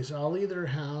ways. I'll either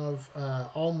have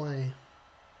all my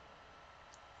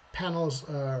panels,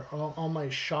 all my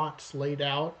shots laid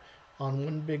out on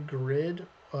one big grid,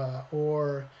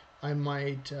 or I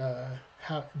might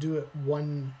do it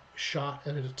one shot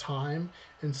at a time,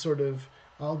 and sort of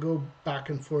I'll go back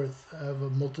and forth of a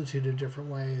multitude of different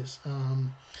ways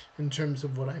in terms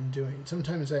of what I'm doing.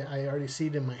 Sometimes I already see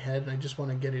it in my head and I just want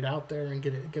to get it out there and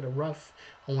get a rough.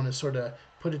 I want to sort of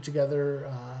put it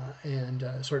together and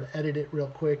sort of edit it real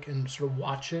quick and sort of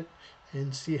watch it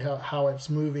and see how it's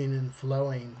moving and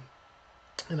flowing.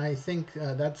 And I think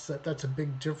that's a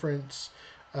big difference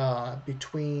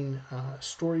between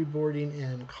storyboarding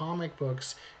and comic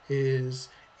books. Is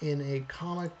in a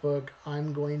comic book,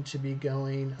 I'm going to be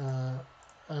going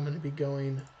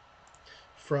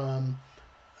from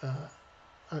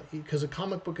because a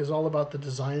comic book is all about the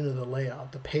design of the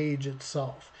layout, the page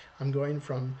itself. I'm going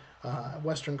from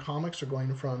Western comics are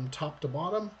going from top to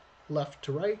bottom, left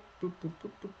to right, boop, boop,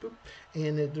 boop, boop, boop.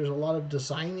 And there's a lot of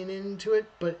designing into it,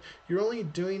 but you're only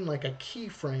doing like a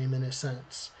keyframe in a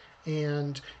sense,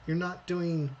 and you're not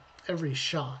doing every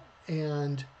shot.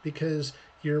 And because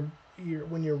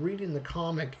when you're reading the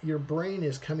comic, your brain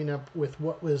is coming up with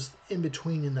what was in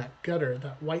between in that gutter,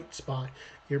 that white spot.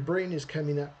 Your brain is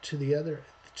coming up to the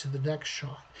next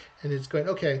shot, and it's going,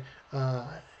 okay,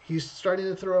 he's starting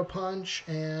to throw a punch,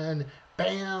 and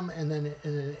bam, and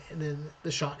then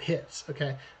the shot hits.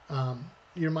 Okay,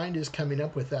 your mind is coming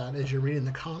up with that as you're reading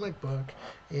the comic book.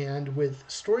 And with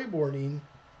storyboarding,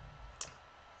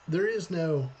 there is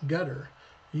no gutter.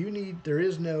 There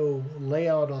is no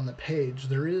layout on the page.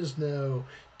 There is no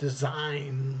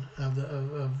design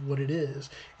of what it is.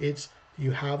 It's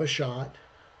you have a shot,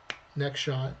 next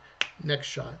shot, next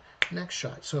shot, next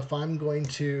shot. So if I'm going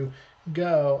to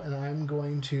go and I'm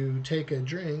going to take a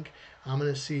drink, I'm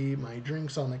going to see my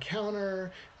drinks on the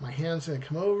counter. My hand's going to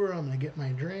come over. I'm going to get my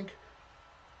drink,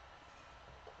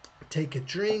 take a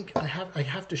drink. I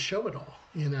have to show it all,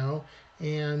 you know,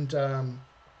 and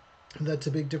that's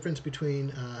a big difference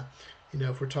between, you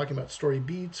know, if we're talking about story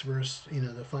beats versus, you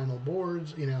know, the final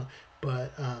boards, you know,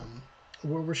 but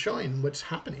where we're showing what's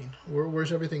happening,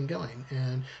 where's everything going,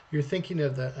 and you're thinking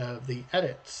of the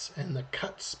edits and the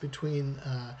cuts between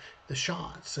the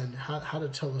shots and how to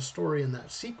tell the story in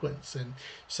that sequence. And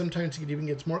sometimes it even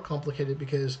gets more complicated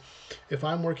because if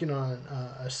I'm working on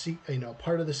a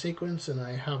part of the sequence and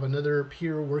I have another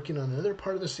peer working on another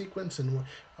part of the sequence, and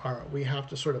we have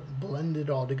to sort of blend it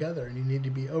all together, and you need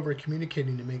to be over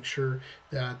communicating to make sure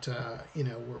that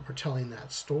we're telling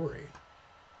that story.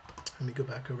 Let me go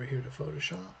back over here to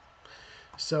Photoshop.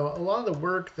 So a lot of the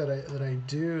work that I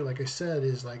do, like I said,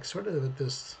 is like sort of at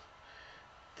this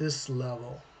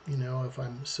level. If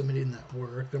I'm submitting that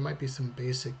work, there might be some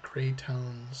basic gray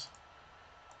tones,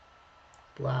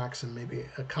 blacks, and maybe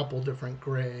a couple different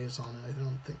grays on it. I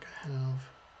don't think I have.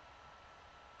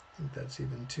 I think that's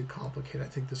even too complicated. I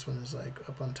think this one is like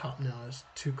up on top now is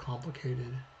too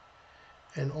complicated.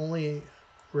 And only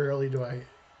rarely do I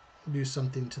do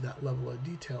something to that level of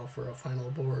detail for a final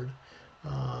board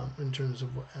in terms of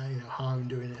how I'm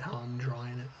doing it, how I'm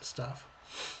drawing it and stuff.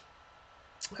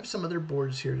 I have some other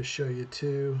boards here to show you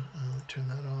too. Turn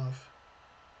that off.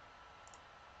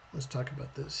 Let's talk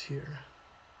about this here.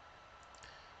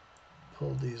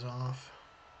 Pull these off.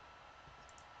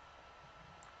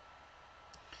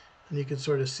 And you can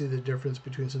sort of see the difference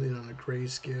between something on a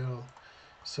grayscale.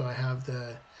 So I have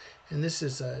and this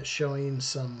is showing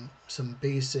some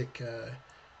basic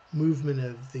movement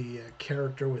of the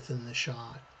character within the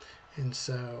shot. And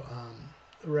so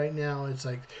right now it's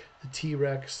like the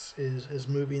T-Rex is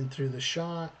moving through the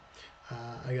shot.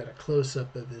 I got a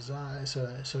close-up of his eye, so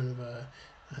sort of a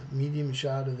medium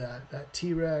shot of that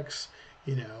T-Rex.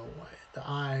 The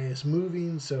eye is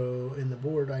moving, so in the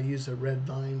board I use a red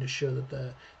line to show that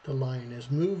the line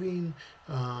is moving,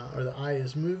 or the eye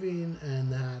is moving,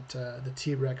 and that the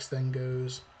T-Rex then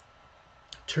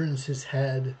turns his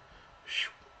head,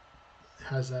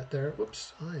 has that there.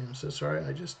 Whoops, I am so sorry.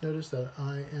 I just noticed that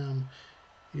I am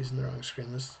using the wrong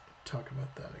screen. Let's talk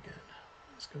about that again.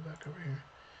 Let's go back over here.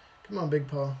 Come on, big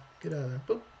paw. Get out of there.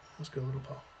 Boop. Let's go, little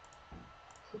paw.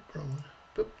 Boop, wrong one.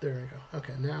 Boop, there we go.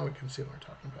 Okay, now we can see what we're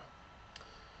talking about.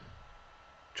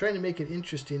 Trying to make it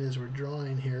interesting as we're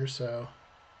drawing here, so.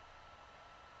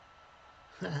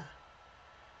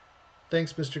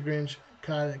 Thanks, Mr. Grinch.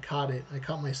 Caught it. I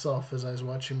caught myself as I was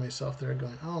watching myself there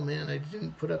going, oh man, I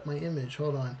didn't put up my image.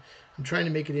 Hold on. I'm trying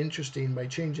to make it interesting by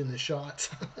changing the shots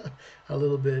a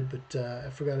little bit, but I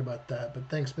forgot about that. But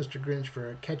thanks, Mr. Grinch,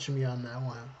 for catching me on that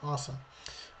one. Awesome.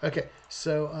 Okay,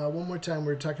 so one more time,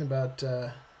 we're talking about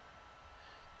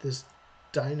this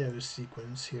dino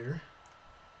sequence here.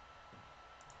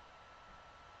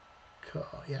 Cool.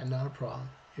 Yeah, not a problem.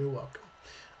 You're welcome.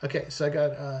 Okay, so I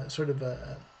got sort of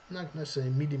a, not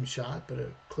necessarily a medium shot, but a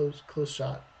close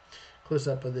shot, close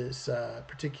up of this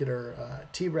particular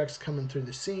T-Rex coming through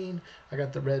the scene. I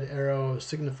got the red arrow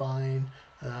signifying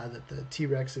that the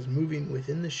T-Rex is moving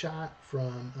within the shot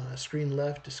from screen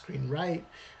left to screen right.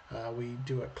 We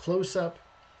do a close-up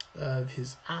of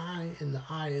his eye, and the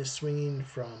eye is swinging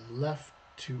from left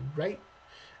to right.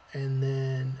 And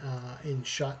then in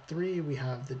shot 3, we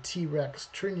have the T-Rex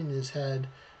turning his head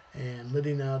and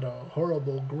letting out a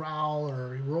horrible growl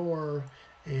or roar.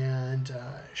 And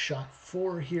shot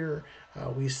 4 here,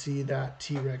 we see that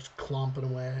T-Rex clomping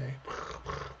away,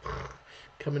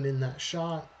 coming in that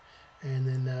shot. And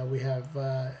then we have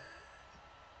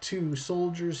 2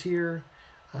 soldiers here,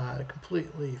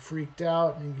 completely freaked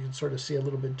out. And you can sort of see a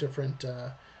little bit different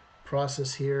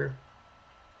process here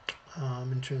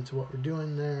in terms of what we're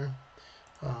doing there.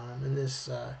 And this,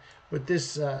 with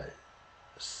this,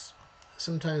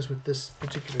 sometimes with this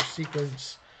particular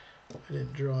sequence, I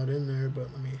didn't draw it in there,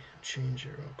 but let me change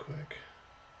it real quick.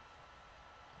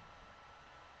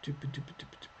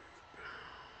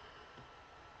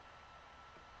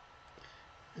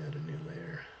 Add a new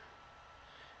layer.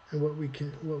 And what we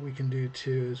can do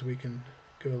too is we can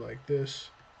go like this.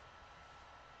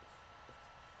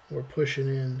 We're pushing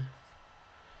in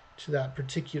to that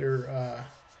particular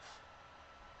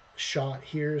shot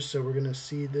here, so we're going to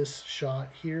see this shot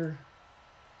here.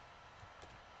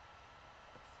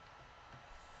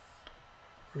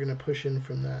 We're going to push in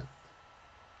from that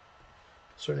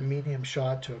sort of medium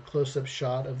shot to a close-up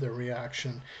shot of the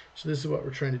reaction. So this is what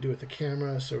we're trying to do with the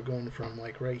camera. So we're going from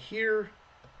like right here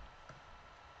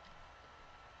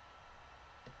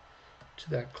to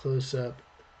that close-up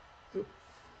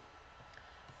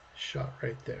shot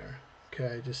right there.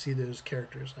 Okay, to see those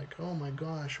characters like, oh my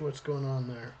gosh, what's going on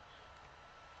there?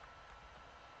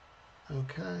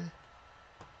 Okay.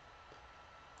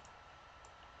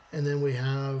 And then we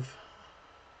have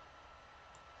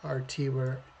our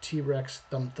T-Rex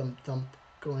thump, thump, thump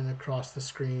going across the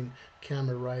screen,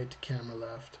 camera right to camera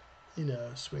left. you know,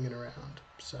 swinging around.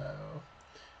 So,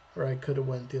 or I could have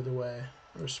went the other way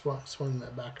or swung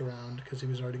that back around because he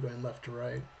was already going left to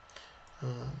right.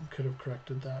 Could have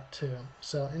corrected that too.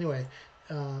 So anyway,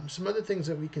 some other things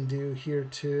that we can do here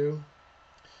too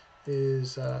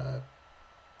is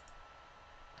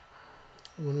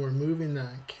when we're moving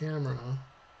that camera,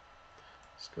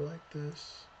 let's go like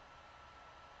this.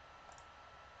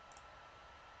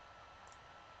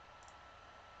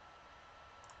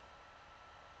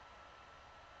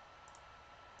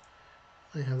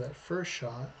 I have that first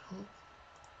shot. Oh.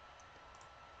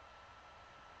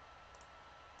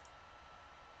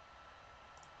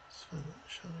 Let's find that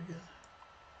shot again.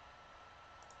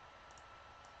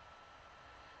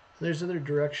 And there's other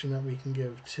direction that we can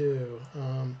give too.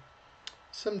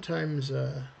 Sometimes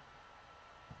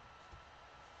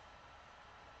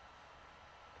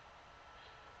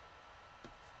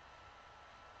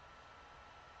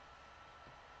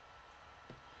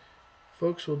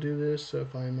folks will do this. So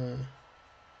if I'm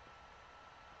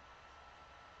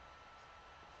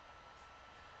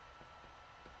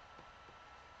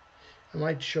I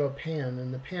might show a pan,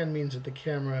 and the pan means that the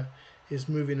camera is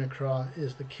moving across,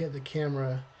 the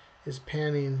camera is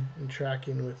panning and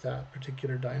tracking with that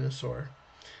particular dinosaur.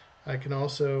 I can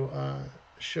also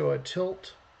show a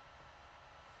tilt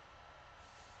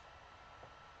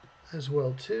as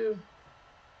well too.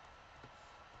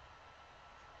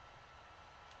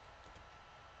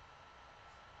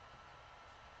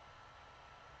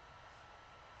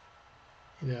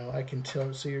 You know, I can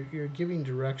tell, so you're giving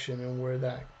direction on where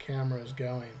that camera is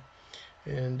going.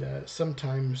 And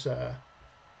sometimes,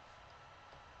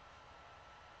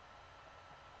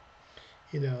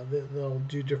 you know, they'll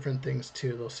do different things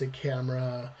too. They'll say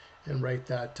camera and write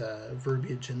that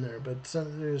verbiage in there. But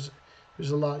there's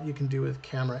a lot you can do with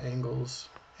camera angles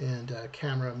and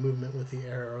camera movement with the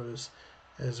arrows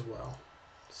as well.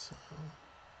 So.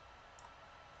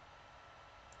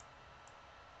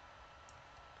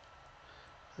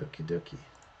 Okie dokie.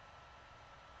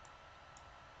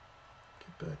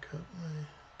 Get back up my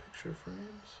picture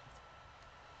frames.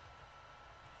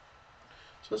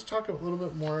 So let's talk a little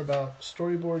bit more about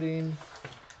storyboarding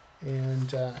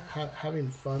and having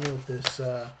fun with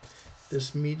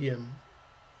this medium.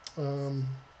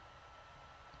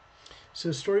 So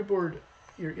storyboard,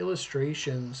 your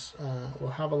illustrations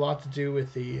will have a lot to do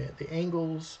with the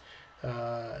angles. You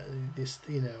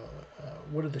know,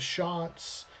 what are the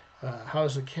shots? How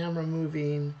is the camera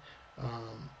moving?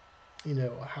 You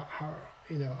know,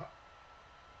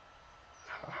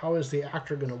 how is the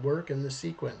actor going to work in the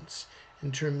sequence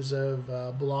in terms of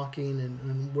blocking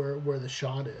and where the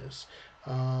shot is,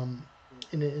 and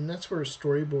that's where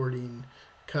storyboarding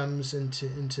comes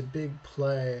into big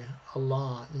play a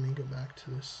lot. Let me go back to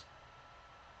this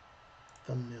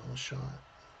thumbnail shot.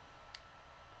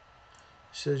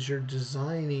 So as you're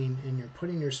designing and you're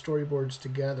putting your storyboards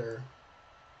together,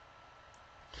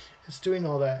 it's doing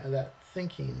all that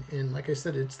thinking, and like I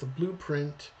said, it's the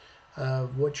blueprint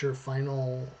of what your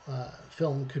final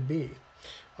film could be.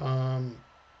 And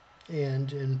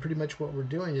pretty much what we're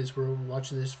doing is we're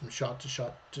watching this from shot to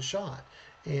shot to shot,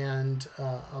 and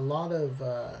a lot of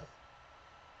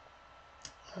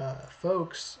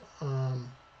folks, and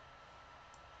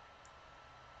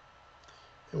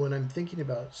when I'm thinking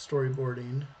about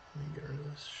storyboarding, let me get rid of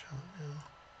this shot now,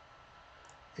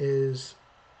 is,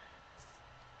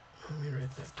 let me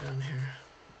write that down here.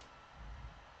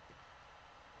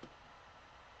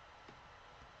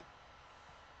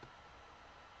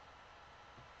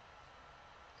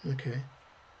 Okay.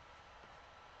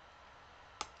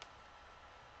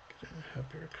 Get a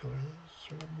happier color,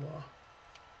 sort of blah.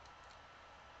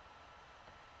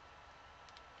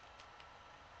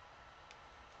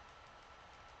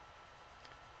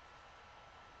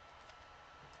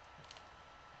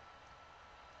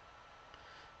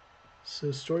 So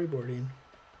storyboarding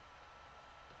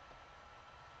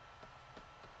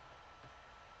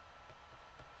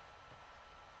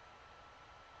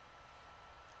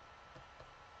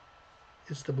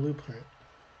is the blueprint.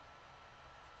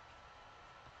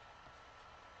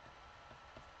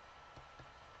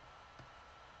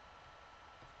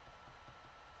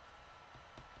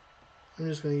 I'm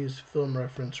just going to use film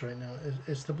reference right now.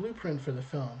 It's the blueprint for the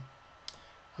film.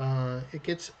 It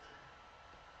gets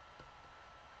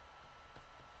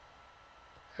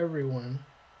everyone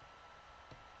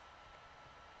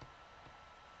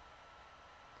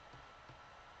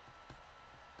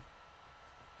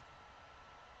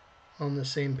on the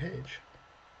same page.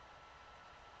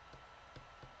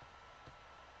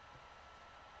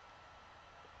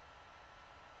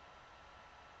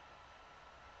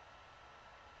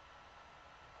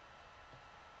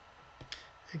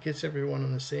 It gets everyone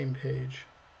on the same page.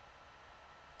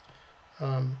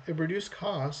 It reduced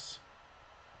costs.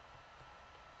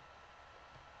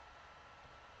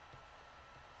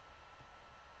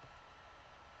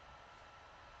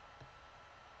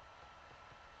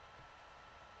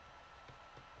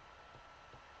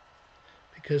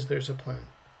 Because there's a plan.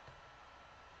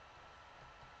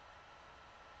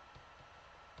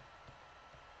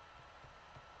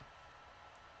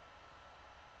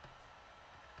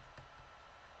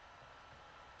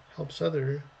 Helps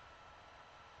other.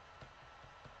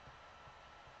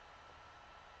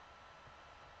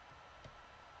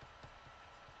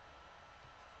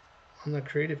 On the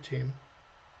creative team.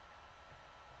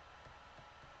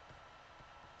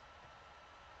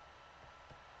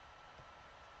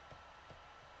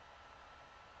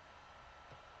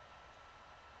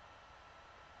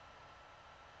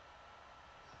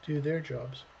 Do their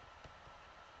jobs.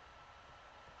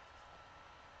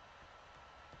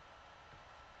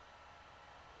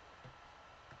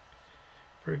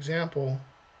 For example,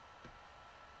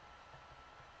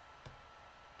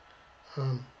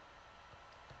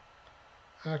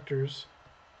 actors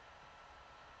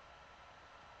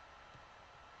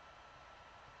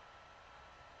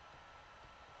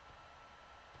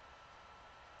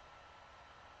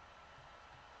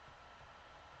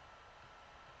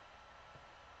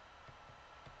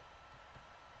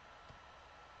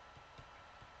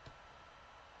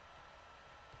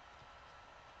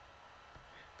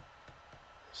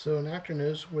So an actor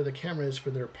knows where the camera is for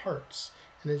their parts,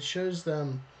 and it shows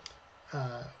them.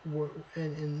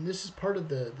 And this is part of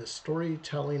the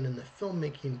storytelling and the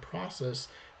filmmaking process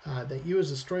that you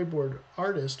as a storyboard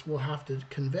artist will have to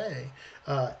convey.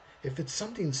 If it's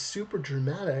something super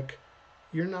dramatic,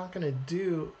 you're not going to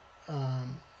do.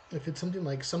 If it's something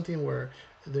like something where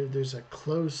there's a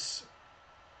close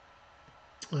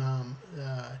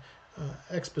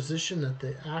exposition that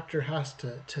the actor has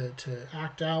to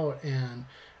act out and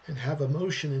have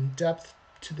emotion and depth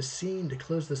to the scene to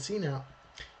close the scene out,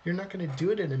 you're not going to do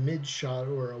it in a mid shot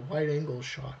or a wide angle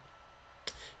shot.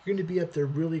 You're going to be up there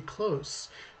really close,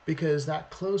 because that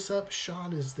close up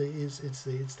shot is the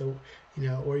you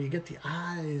know, or you get the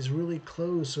eyes really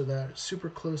close, or that super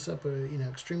close up, or you know,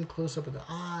 extreme close up of the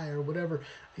eye, or whatever.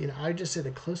 You know, I just say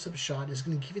the close up shot is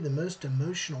going to give you the most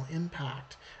emotional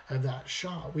impact of that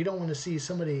shot. We don't want to see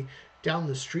somebody down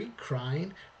the street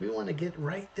crying. We want to get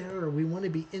right there, or we want to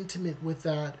be intimate with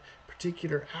that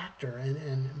particular actor,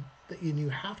 and you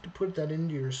have to put that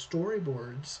into your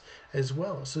storyboards as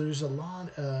well. So there's a lot,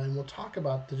 and we'll talk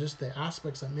about just the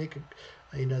aspects that make it,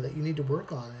 you know, that you need to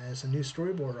work on as a new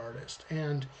storyboard artist.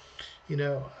 And you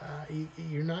know,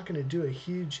 you're not going to do a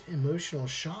huge emotional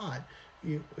shot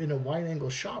in a wide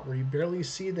angle shot where you barely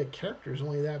see the characters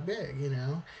only that big. You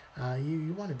know,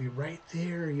 you want to be right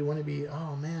there. You want to be,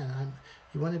 oh man,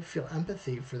 you want to feel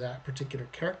empathy for that particular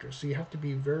character. So you have to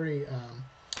be very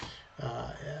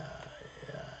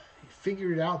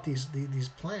figured out these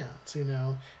plans, you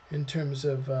know, in terms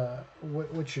of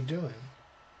what you're doing.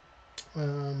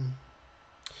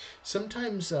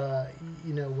 Sometimes,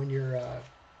 you know, when you're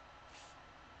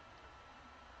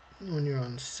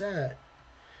on set,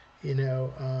 you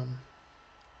know,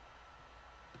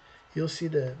 you'll see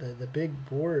the big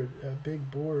board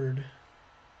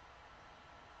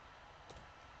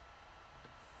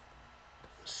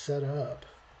set up,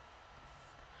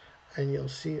 and you'll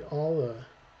see all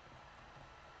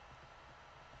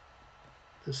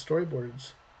the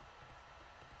storyboards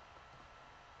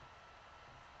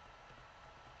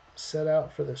set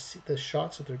out for the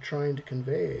shots that they're trying to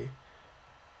convey.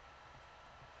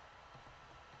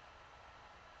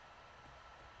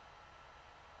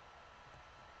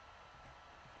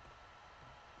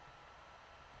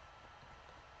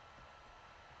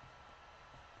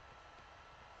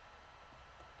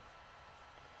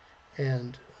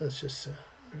 And let's just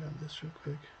grab this real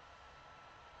quick.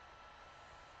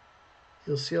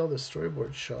 You'll see all the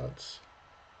storyboard shots.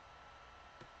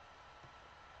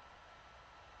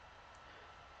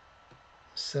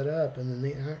 Set up, and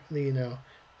then you know,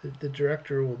 the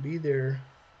director will be there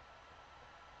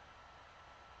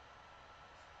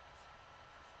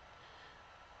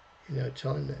you know,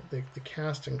 telling the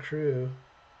cast and crew,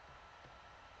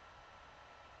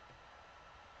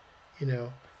 you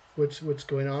know, what's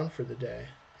going on for the day,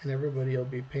 and everybody will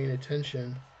be paying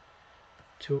attention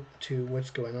to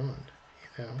what's going on,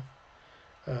 you know.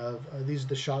 These are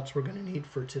the shots we're going to need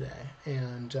for today,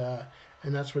 and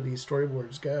that's where these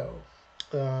storyboards go.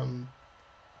 The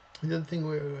other thing,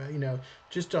 you know,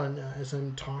 just on as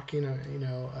I'm talking, you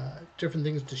know, different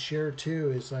things to share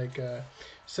too is like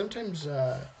sometimes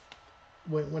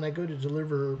when I go to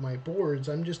deliver my boards,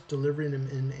 I'm just delivering them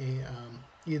in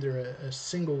either a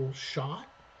single shot,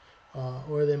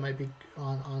 or they might be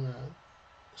on a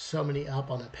so many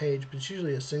up on a page, but it's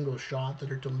usually a single shot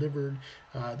that are delivered.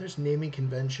 There's naming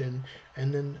convention,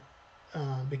 and then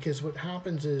because what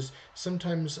happens is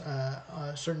sometimes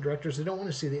certain directors, they don't want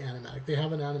to see the animatic. They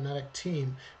have an animatic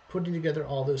team putting together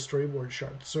all those storyboard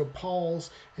shots. So Paul's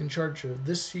in charge of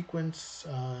this sequence,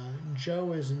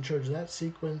 Joe is in charge of that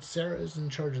sequence, Sarah is in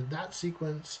charge of that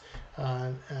sequence,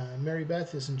 Mary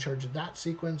Beth is in charge of that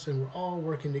sequence, and we're all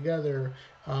working together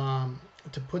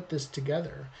to put this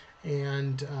together.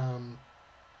 And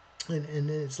then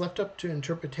it's left up to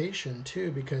interpretation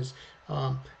too, because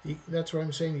that's what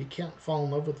I'm saying. You can't fall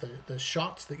in love with the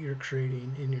shots that you're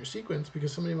creating in your sequence,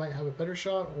 because somebody might have a better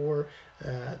shot, or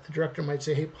the director might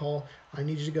say, hey Paul, I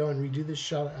need you to go and redo this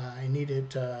shot. I needed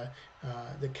the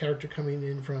character coming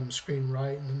in from screen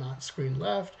right and not screen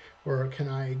left, or can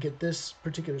I get this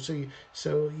particular?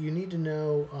 So you need to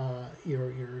know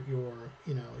your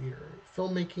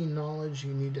filmmaking knowledge.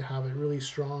 You need to have it really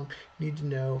strong. You need to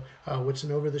know what's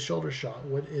an over-the-shoulder shot,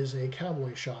 what is a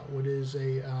cowboy shot, what is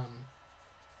a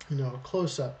a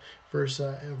close-up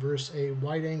versus a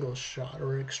wide-angle shot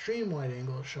or extreme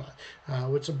wide-angle shot.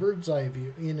 What's a bird's eye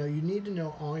view? You need to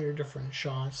know all your different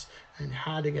shots and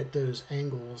how to get those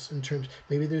angles in terms.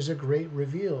 Maybe there's a great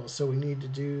reveal, so we need to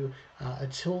do a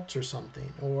tilt or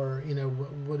something, or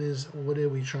what are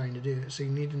we trying to do? So you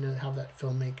need to have that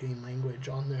filmmaking language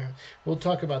on there. We'll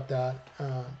talk about that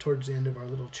towards the end of our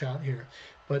little chat here.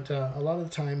 But a lot of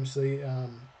the times the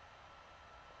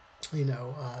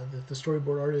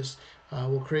storyboard artist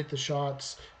will create the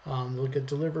shots, they'll get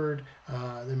delivered,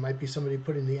 there might be somebody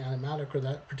putting the animatic, or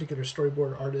that particular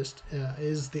storyboard artist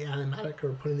is the animatic,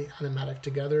 or putting the animatic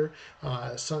together,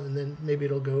 and then maybe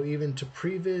it'll go even to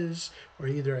previs, or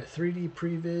either a 3D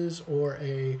previs, or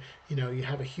you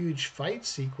have a huge fight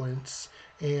sequence,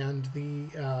 and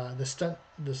the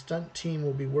stunt team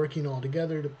will be working all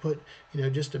together to put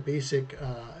just a basic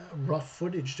rough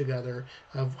footage together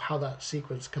of how that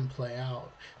sequence can play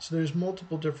out. So there's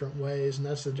multiple different ways, and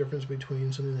that's the difference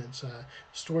between something that's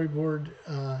storyboard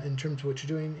in terms of what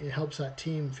you're doing. It helps that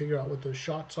team figure out what those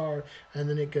shots are, and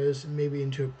then it goes maybe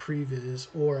into a previs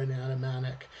or an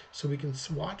animatic, so we can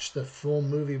watch the full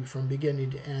movie from beginning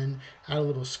to end, add a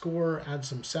little score, add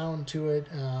some sound to it,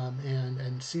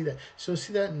 and see that. So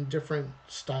see that in different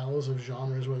styles of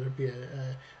genres, whether it be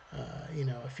a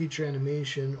feature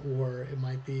animation, or it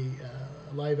might be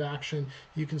live action.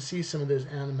 You can see some of those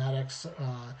animatics,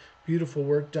 beautiful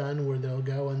work done, where they'll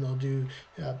go and they'll do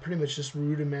pretty much just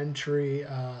rudimentary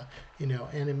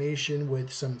animation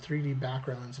with some 3D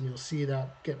backgrounds, and you'll see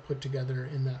that get put together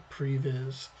in that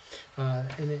previs.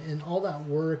 And all that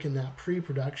work in that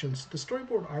pre-production. So the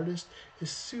storyboard artist is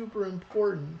super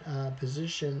important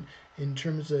position in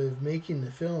terms of making the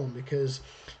film, because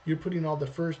you're putting all the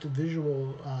first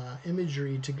visual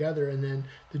imagery together, and then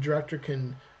the director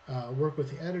can work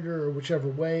with the editor or whichever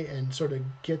way, and sort of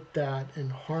get that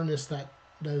and harness that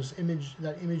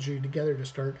imagery together to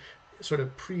start sort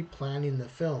of pre-planning the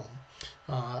film.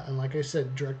 And like I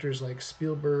said, directors like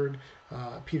Spielberg,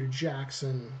 Peter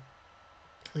Jackson,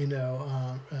 and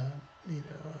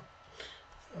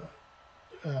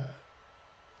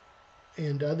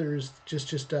others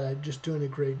just doing a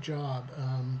great job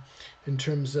in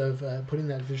terms of putting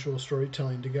that visual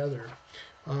storytelling together.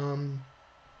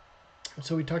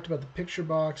 So we talked about the picture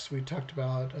box, we talked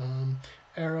about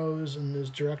arrows and those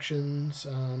directions,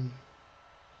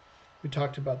 we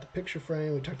talked about the picture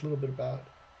frame, we talked a little bit about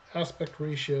aspect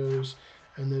ratios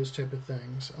and those type of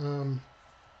things.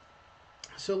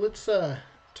 So let's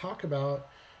talk about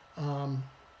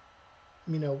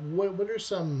what are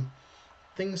some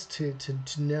things to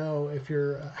know if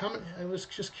you're I was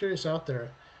just curious out there.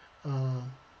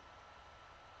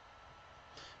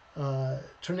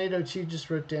 Tornado T just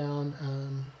wrote down,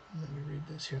 let me read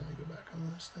this here, let me go back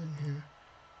on this thing here.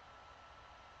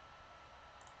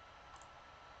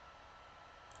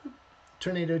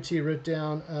 Tornado T wrote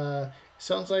down,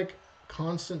 sounds like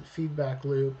constant feedback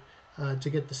loop to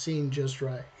get the scene just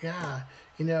right. Yeah,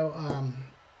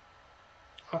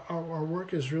 our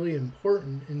work is really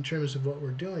important in terms of what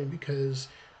we're doing, because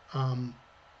I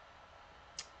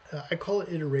call it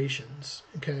iterations,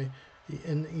 okay?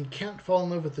 And you can't fall in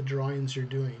love with the drawings you're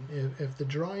doing. If the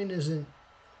drawing isn't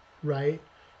right,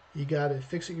 you got to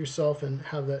fix it yourself and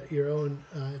have that your own.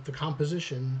 If the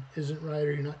composition isn't right,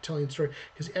 or you're not telling a story,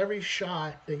 because every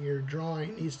shot that you're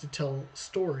drawing needs to tell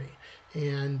story,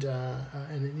 and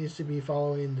it needs to be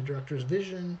following the director's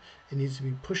vision. It needs to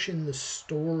be pushing the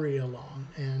story along,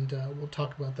 and we'll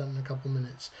talk about that in a couple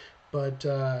minutes. But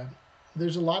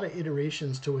there's a lot of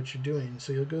iterations to what you're doing.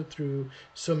 So you'll go through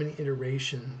so many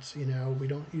iterations. You know, we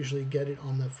don't usually get it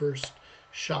on the first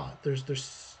shot.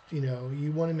 There's you know,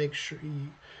 you want to make sure you,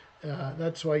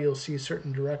 that's why you'll see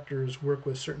certain directors work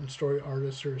with certain story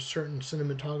artists or certain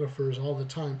cinematographers all the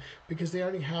time, because they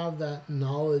already have that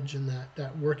knowledge and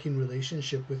that working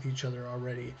relationship with each other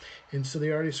already, and so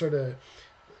they already sort of,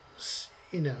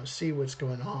 you know, see what's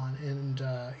going on, and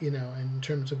you know, in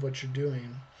terms of what you're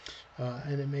doing,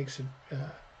 and it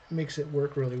makes it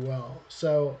work really well.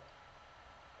 So,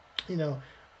 you know,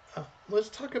 let's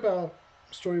talk about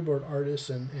storyboard artists,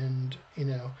 and you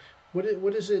know, what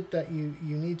is it that you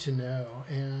need to know,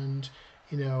 and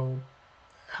you know,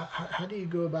 how do you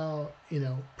go about, you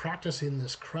know, practicing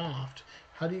this craft?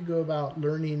 How do you go about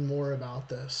learning more about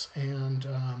this? And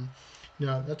you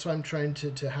know, that's why I'm trying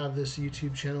to have this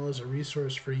YouTube channel as a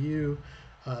resource for you,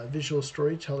 visual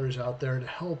storytellers out there, to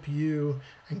help you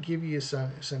and give you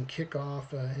some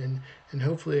kickoff, and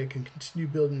hopefully I can continue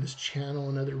building this channel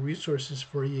and other resources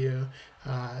for you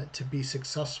to be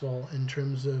successful in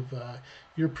terms of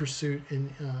your pursuit in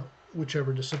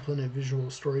whichever discipline of visual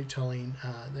storytelling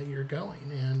that you're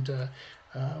going. And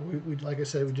we, like I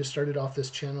said, we just started off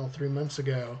this channel 3 months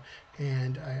ago,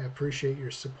 and I appreciate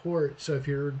your support. So if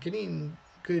you're getting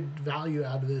good value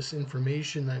out of this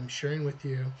information that I'm sharing with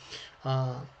you,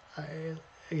 I,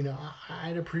 you know,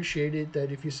 I'd appreciate it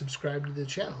that if you subscribe to the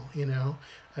channel. You know,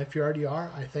 if you already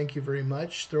are, I thank you very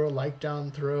much. Throw a like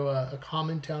down, throw a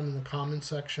comment down in the comment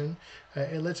section.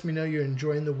 It lets me know you're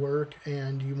enjoying the work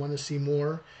and you want to see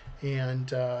more,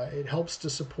 and it helps to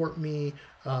support me,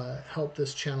 help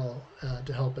this channel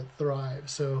to help it thrive.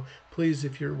 So please,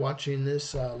 if you're watching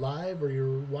this live, or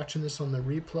you're watching this on the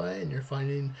replay and you're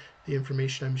finding the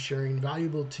information I'm sharing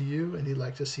valuable to you and you'd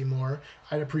like to see more,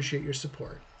 I'd appreciate your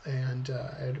support. And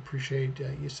I'd appreciate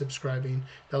you subscribing.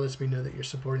 That lets me know that you're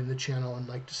supporting the channel and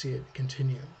like to see it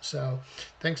continue. So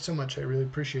thanks so much. I really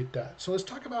appreciate that. So let's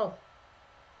talk about,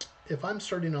 if I'm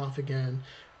starting off again,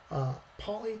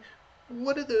 Polly,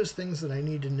 what are those things that I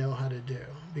need to know how to do?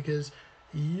 Because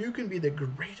you can be the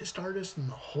greatest artist in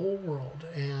the whole world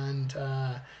and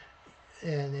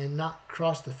not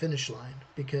cross the finish line,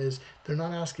 because they're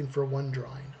not asking for one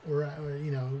drawing.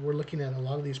 You know, we're looking at a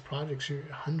lot of these projects here,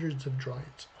 hundreds of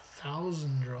drawings,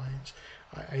 1,000 drawings.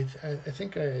 I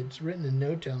think I had written a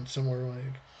note down somewhere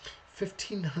like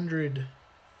 1,500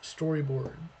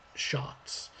 storyboard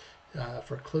shots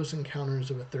for Close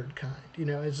Encounters of a Third Kind. You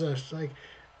know, it's just like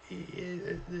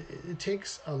it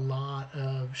takes a lot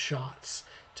of shots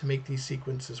to make these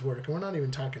sequences work. And we're not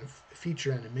even talking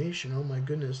feature animation. Oh my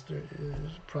goodness,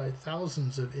 there's probably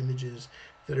thousands of images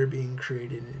that are being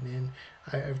created. And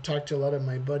I've talked to a lot of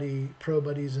my pro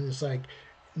buddies, and it's like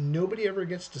nobody ever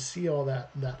gets to see all that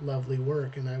lovely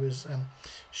work. And I was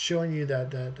showing you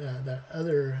that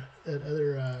other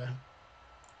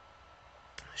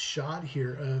shot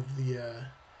here of the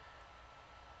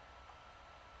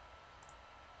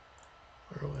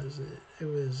where was it? It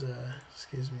was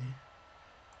excuse me.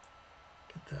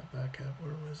 Get that back up.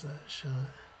 Where was that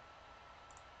shot?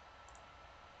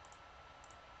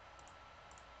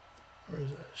 Where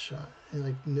is that shot? And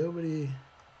like nobody.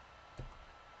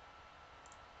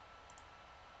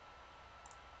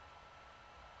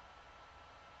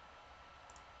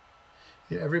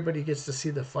 You know, everybody gets to see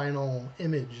the final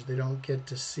image. They don't get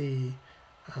to see.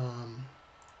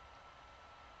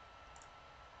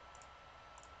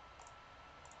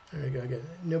 There we go. Again,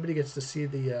 nobody gets to see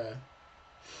the.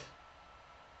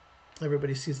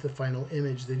 Everybody sees the final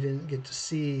image. They didn't get to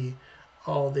see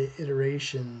all the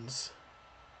iterations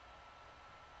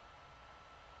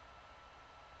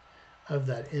of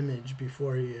that image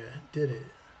before you did it.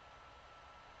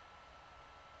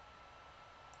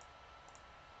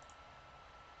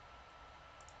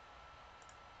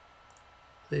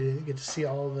 They didn't get to see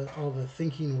all the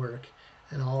thinking work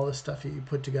and all the stuff that you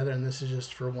put together, and this is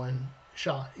just for one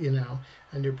shot, you know,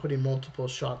 and you're putting multiple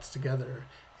shots together.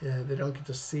 Yeah, they don't get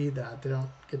to see that. They don't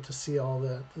get to see all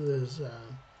those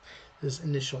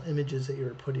initial images that you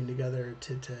were putting together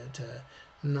to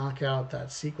knock out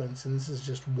that sequence. And this is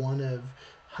just one of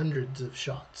hundreds of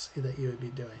shots that you would be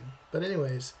doing. But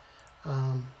anyways,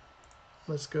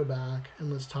 let's go back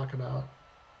and let's talk about,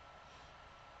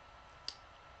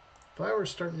 if I were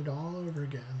starting it all over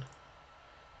again,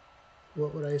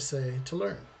 what would I say to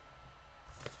learn?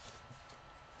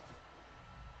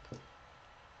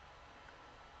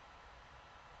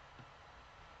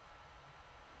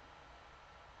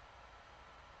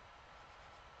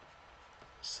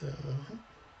 So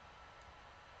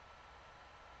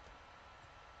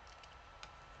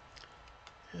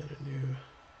add a new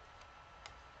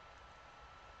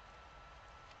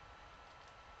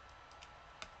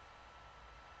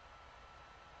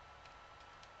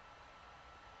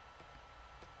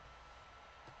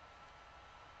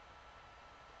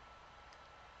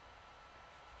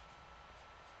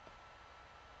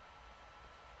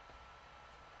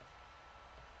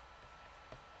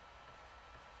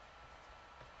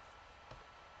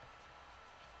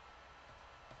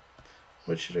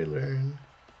What should I learn?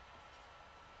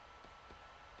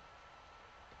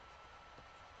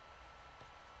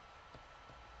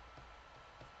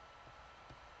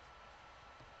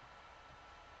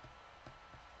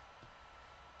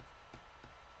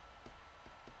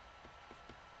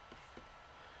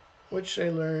 What should I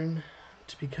learn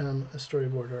to become a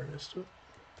storyboard artist?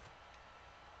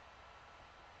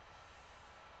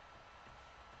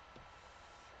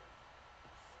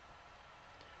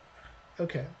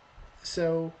 Okay,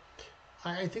 so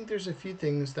I think there's a few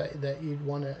things that you'd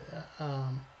want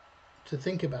to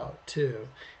think about too,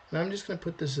 and I'm just going to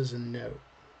put this as a note.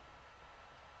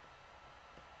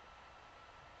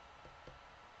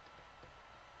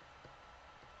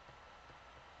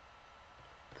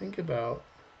 Think about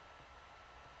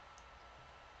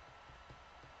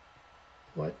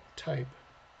what type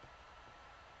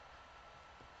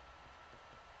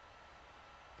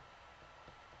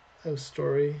of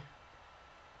storyboard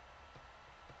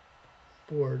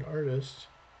artist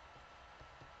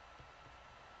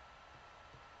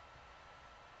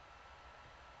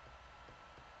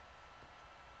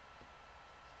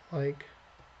like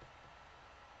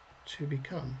to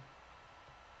become.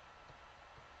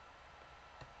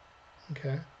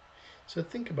 Okay, so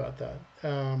think about that.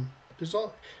 There's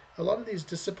a lot of these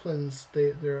disciplines.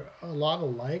 They're a lot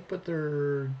alike, but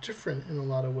they're different in a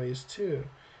lot of ways too.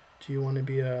 Do you want to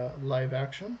be a live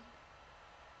action?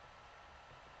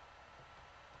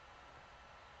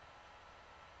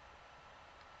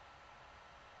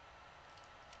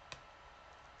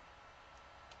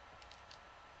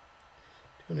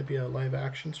 Do you want to be a live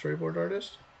action storyboard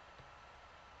artist?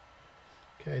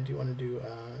 Okay, do you want to do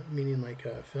meaning like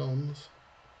films,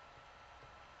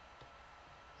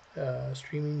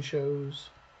 streaming shows?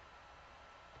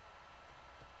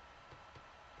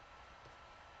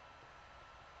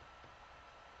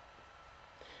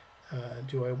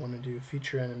 Do I want to do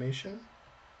feature animation?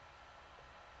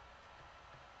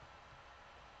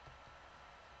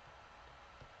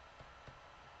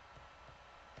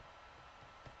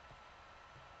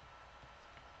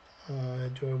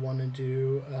 Do I want to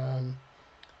do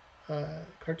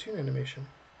cartoon animation?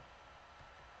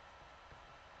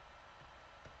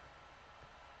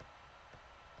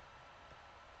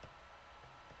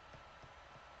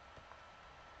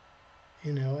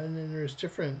 You know, and then there's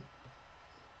different,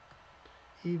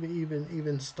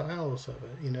 even styles of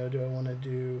it. You know, do I want to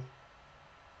do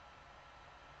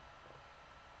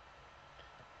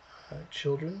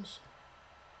children's?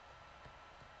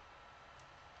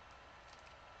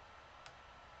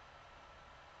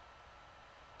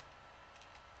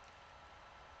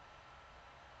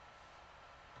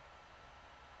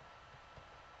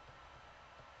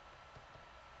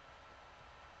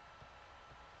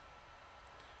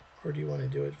 Or do you want to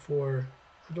do it for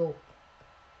adult?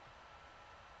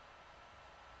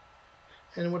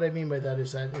 And what I mean by that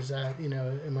is that you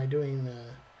know, am I doing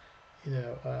you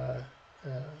know,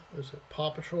 was it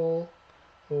Paw Patrol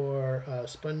or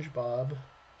SpongeBob?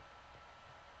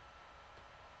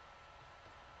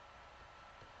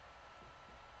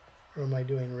 Or am I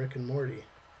doing Rick and Morty?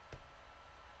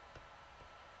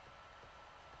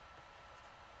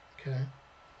 Okay.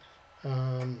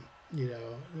 You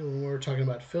know, when we're talking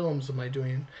about films, am I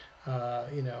doing,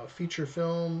 you know, a feature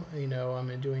film? You know, am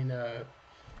I doing a,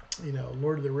 you know,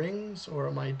 Lord of the Rings, or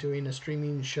am I doing a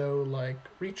streaming show like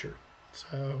Reacher?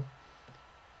 So,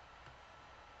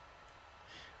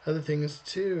 other things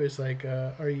too is like,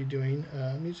 are you doing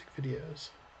music videos?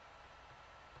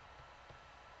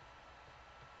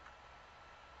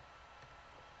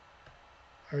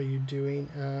 Are you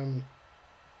doing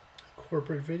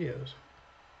corporate videos?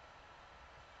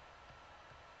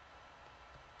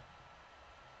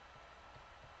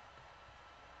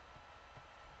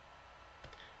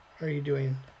 Are you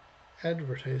doing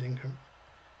advertising?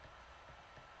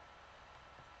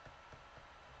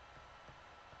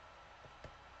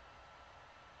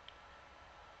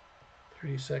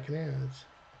 30-second ads.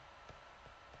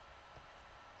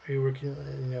 Are you working,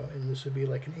 you know, and this would be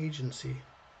like an agency.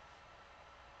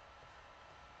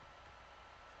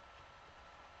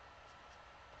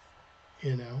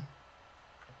 You know,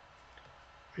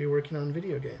 are you working on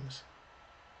video games?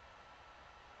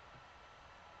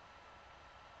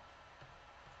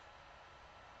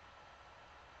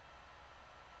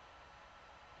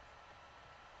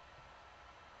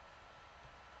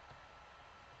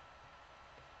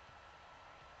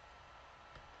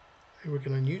 Are you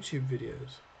working on YouTube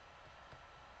videos?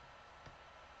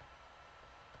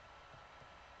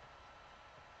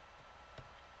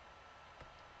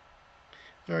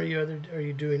 Are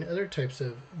you doing other types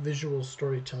of visual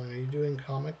storytelling? Are you doing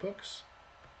comic books?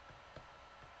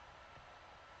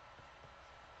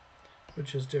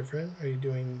 which is different. Are you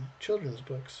doing children's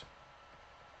books?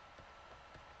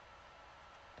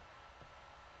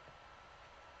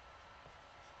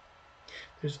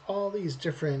 There's all these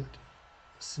different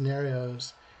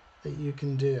scenarios that you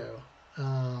can do.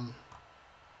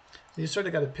 You sort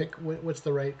of got to pick what's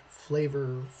the right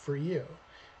flavor for you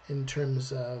in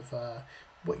terms of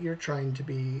what you're trying to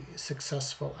be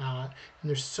successful at. And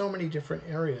there's so many different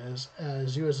areas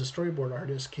as you as a storyboard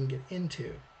artist can get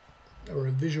into, or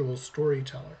a visual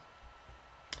storyteller.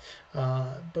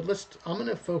 But I'm going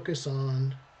to focus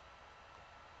on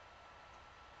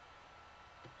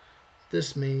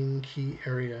this main key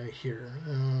area here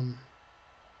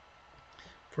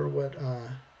for what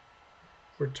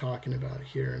we're talking about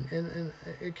here, and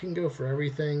it can go for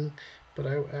everything, but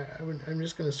I'm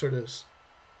just going to sort of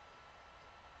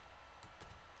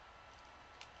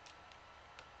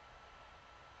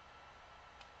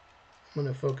I'm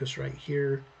going to focus right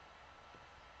here,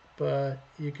 but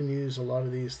you can use a lot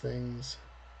of these things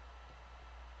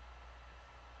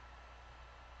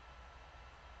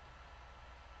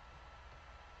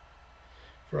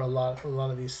for a lot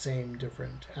of these same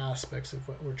different aspects of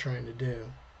what we're trying to do.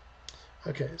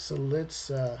 Okay, so let's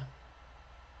duplicate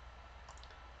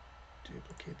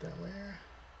that layer.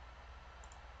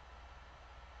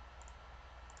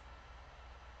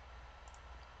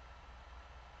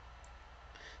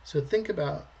 So think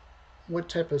about what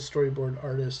type of storyboard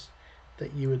artist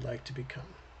that you would like to become.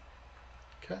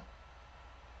 Okay.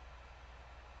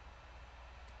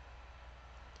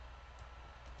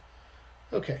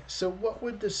 Okay, so what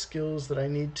would the skills that I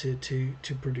need to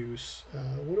produce,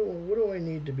 what do I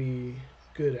need to be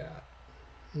good at?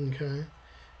 Okay,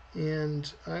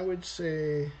 and I would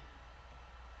say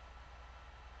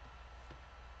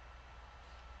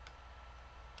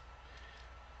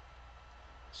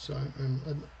so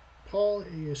I'm Paul,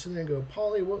 you're sitting there and go,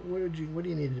 Paulie, what do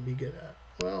you need to be good at?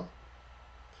 Well,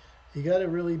 you got to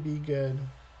really be good.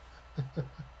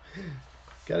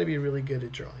 Got to be really good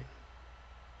at drawing.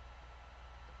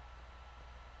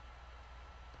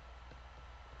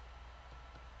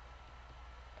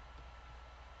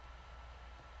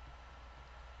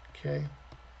 Okay.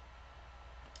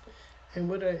 And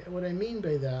what I mean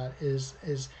by that is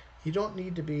you don't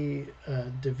need to be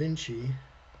Da Vinci.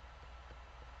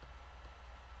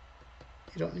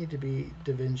 You don't need to be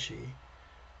Da Vinci,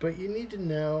 but you need to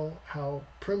know how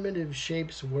primitive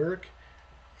shapes work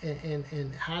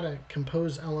and how to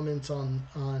compose elements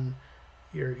on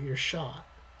your shot.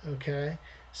 Okay,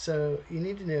 so you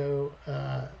need to know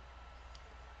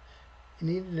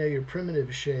your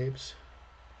primitive shapes.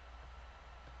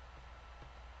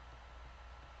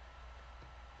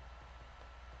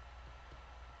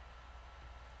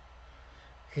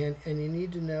 And you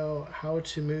need to know how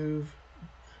to move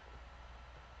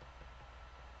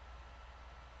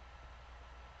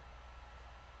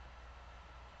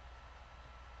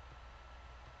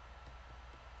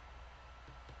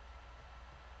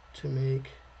to make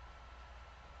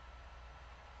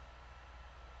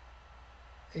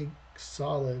a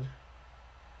solid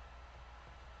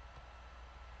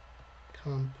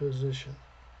composition.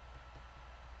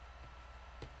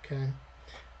 Okay,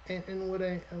 and what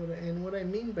I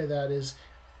mean by that is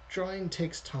drawing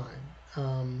takes time.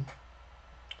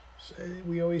 So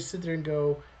we always sit there and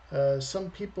go, some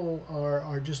people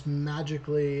are just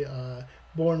magically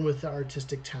born with the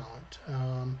artistic talent.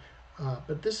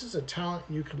 But this is a talent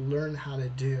you can learn how to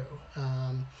do.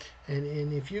 And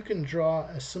if you can draw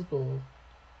a simple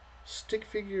stick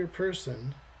figure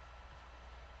person,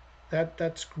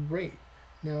 that's great.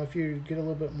 Now, if you get a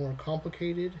little bit more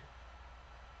complicated,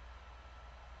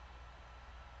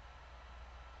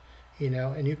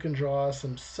 and you can draw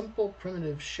some simple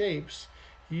primitive shapes,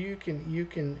 you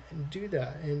can do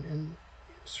that. And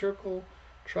circle,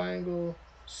 triangle,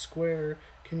 square,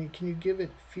 can you give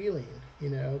it feeling?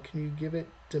 Can you give it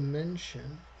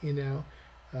dimension?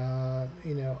 I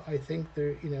think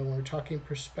there, when we're talking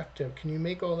perspective, can you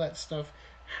make all that stuff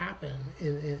happen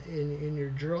in your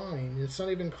drawing? It's not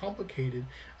even complicated.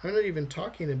 I'm not even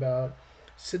talking about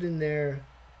sitting there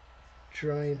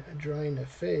drawing a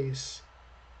face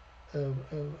of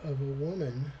a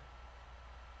woman.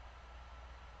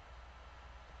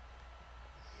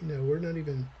 We're not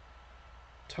even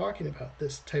talking about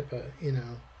this type of,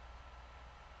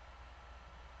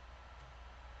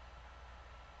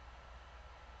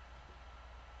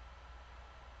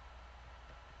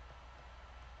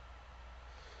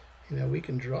 we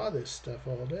can draw this stuff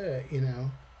all day,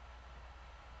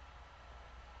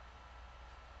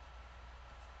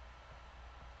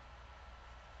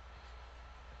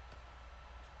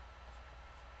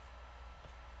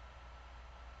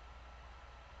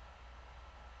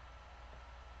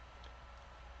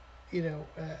 you know,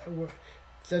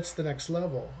 that's the next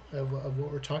level of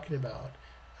what we're talking about,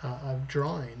 of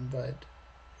drawing. But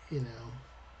you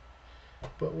know,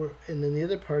 but we're, and then the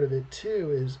other part of it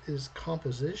too is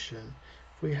composition.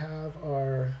 If we have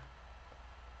our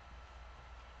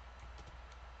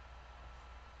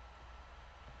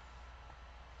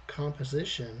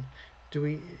composition, do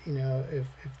we, you know, if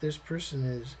this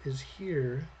person is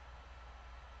here,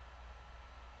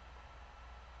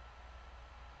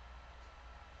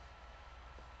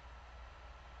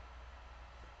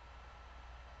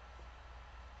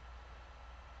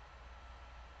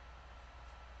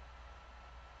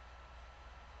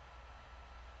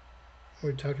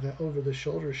 we're talking over the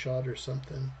shoulder shot or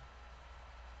something,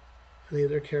 and the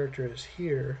other character is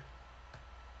here.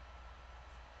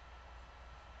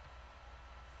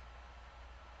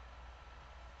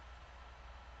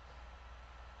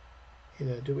 You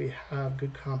know, do we have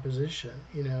good composition?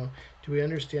 You know, do we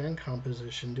understand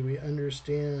composition? Do we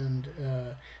understand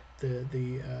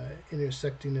the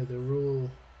intersecting of the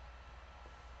rule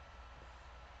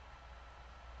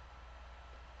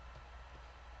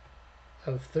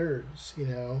of thirds? You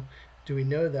know, do we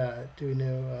know that? Do we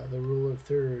know the rule of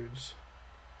thirds?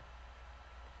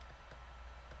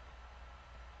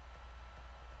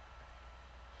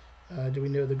 Do we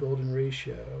know the golden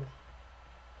ratio?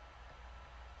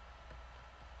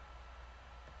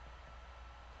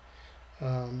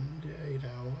 You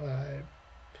know,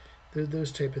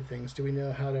 those type of things. Do we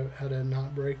know how to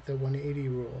not break the 180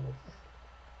 rule?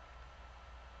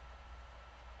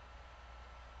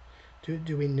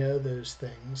 Do we know those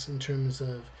things in terms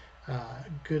of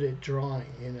good at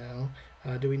drawing? You know,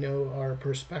 do we know our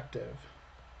perspective?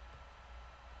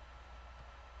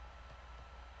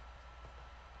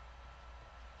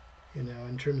 You know,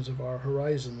 in terms of our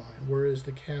horizon line, where is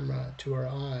the camera to our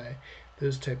eye?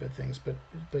 Those type of things. But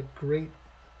great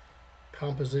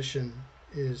composition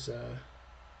is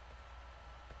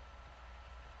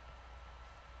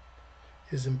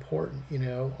important. You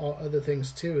know, all other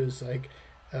things too is like,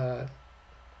 and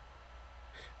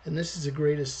this is a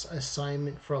great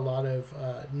assignment for a lot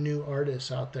of new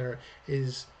artists out there,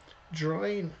 is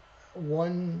drawing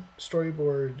one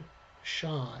storyboard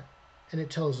shot and it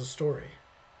tells a story.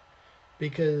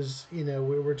 Because you know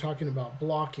we're talking about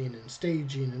blocking and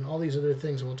staging and all these other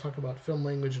things, and we'll talk about film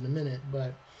language in a minute.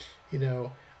 But you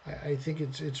know, I think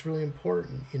it's really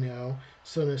important. You know,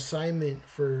 so an assignment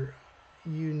for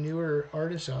you newer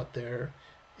artists out there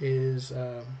is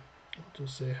I'll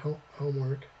just say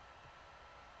homework.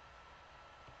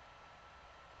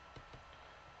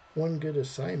 One good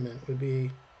assignment would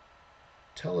be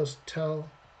tell a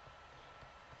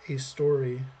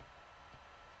story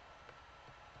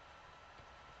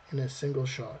in a single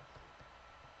shot.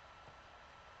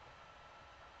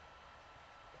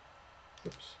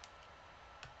 Oops.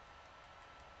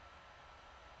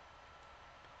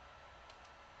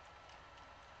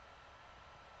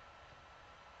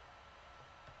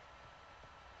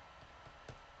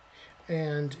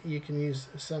 And you can use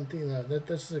something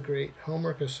that's a great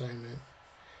homework assignment.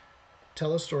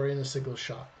 Tell a story in a single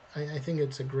shot. I think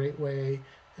it's a great way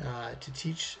to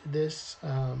teach this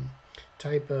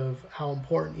type of how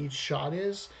important each shot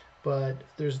is. But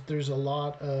there's a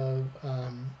lot of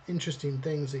interesting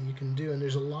things that you can do, and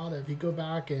there's a lot of, if you go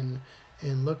back and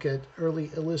look at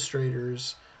early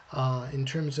illustrators in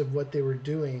terms of what they were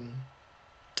doing,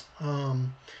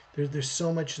 there's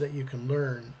so much that you can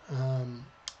learn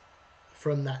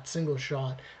from that single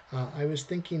shot. I was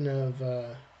thinking of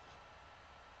the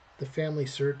Family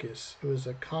Circus. It was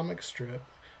a comic strip.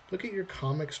 Look at your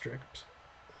comic strips.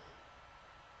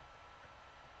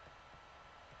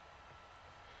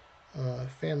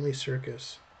 Family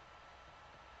Circus.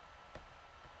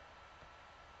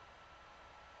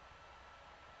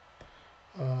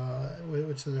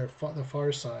 What's in there? The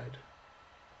Far Side.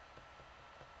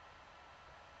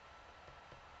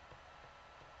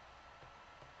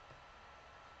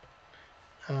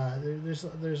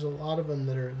 There's a lot of them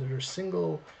that are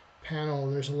single panel,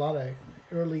 and there's a lot of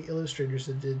early illustrators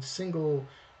that did single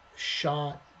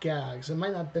shot gags. It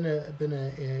might not have been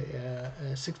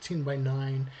a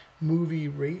 16:9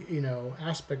 movie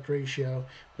aspect ratio,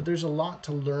 but there's a lot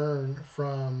to learn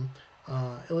from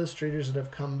illustrators that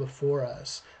have come before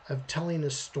us of telling a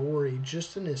story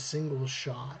just in a single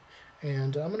shot.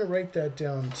 And I'm going to write that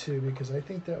down too, because I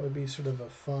think that would be sort of a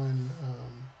fun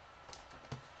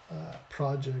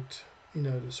project, you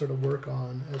know, to sort of work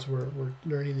on as we're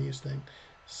learning these things.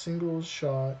 Single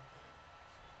shot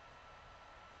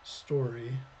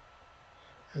story,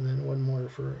 and then one more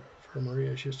for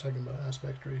Maria. She was talking about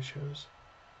aspect ratios.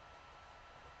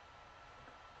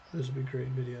 those would be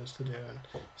great videos to do, and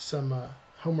some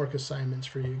homework assignments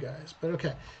for you guys. But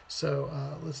okay, so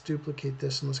let's duplicate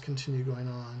this and let's continue going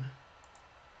on.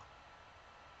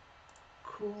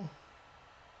 Cool.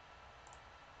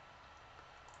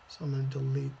 So I'm going to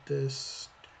delete this.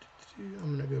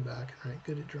 I'm going to go back and write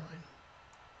good at drawing.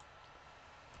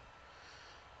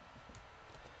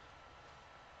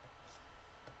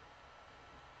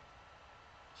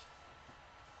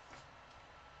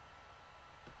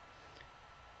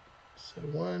 So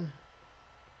 1.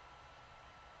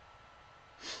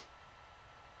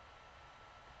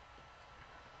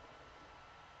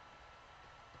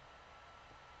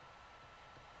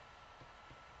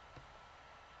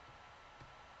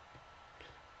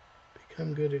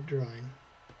 Become good at drawing.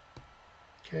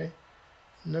 Okay.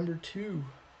 Number 2.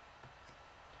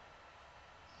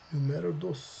 Numero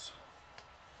dos.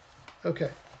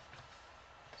 Okay.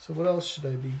 So what else should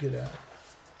I be good at?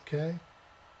 Okay.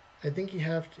 I think you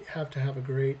have to have a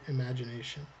great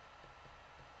imagination.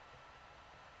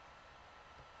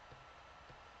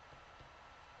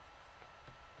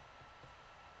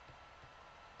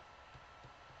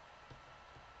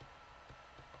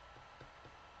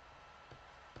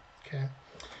 Okay.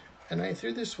 And I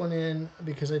threw this one in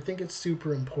because I think it's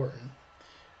super important.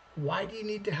 Why do you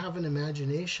need to have an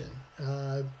imagination?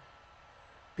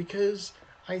 Because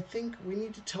I think we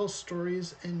need to tell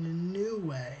stories in a new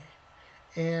way.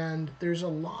 And there's a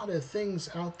lot of things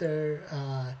out there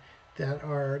that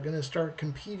are going to start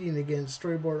competing against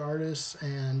storyboard artists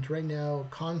and right now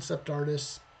concept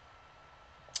artists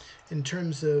in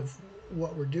terms of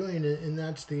what we're doing, and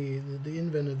that's the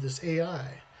invent of this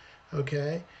AI.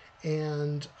 Okay,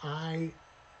 and I've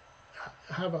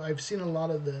seen a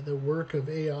lot of the work of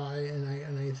AI,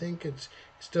 and I think it's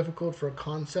difficult for a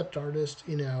concept artist,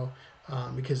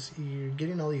 because you're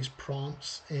getting all these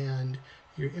prompts and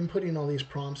you're inputting all these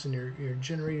prompts and you're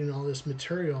generating all this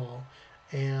material,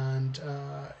 and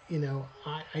I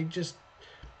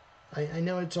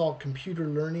know it's all computer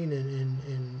learning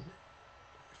and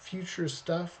future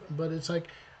stuff, but it's like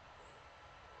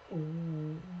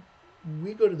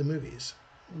we go to the movies,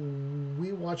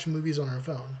 we watch movies on our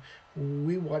phone,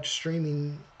 we watch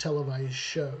streaming televised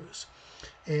shows,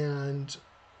 and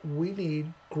we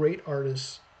need great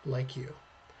artists like you.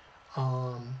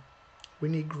 We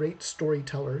need great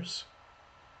storytellers,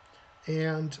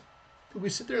 and we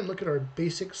sit there and look at our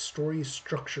basic story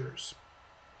structures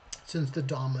since the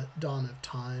dawn of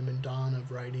time and dawn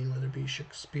of writing, whether it be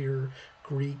Shakespeare,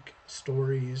 Greek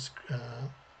stories,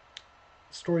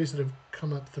 stories that have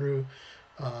come up through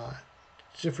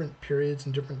different periods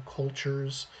and different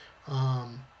cultures,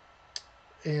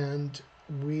 and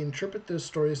we interpret those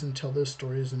stories and tell those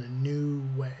stories in a new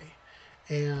way.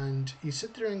 And you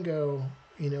sit there and go,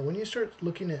 when you start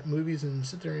looking at movies and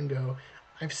sit there and go,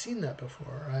 I've seen that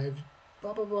before, I've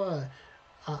blah blah blah,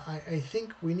 I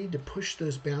think we need to push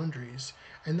those boundaries,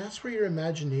 and that's where your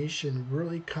imagination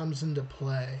really comes into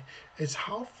play. It's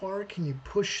how far can you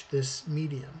push this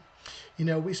medium.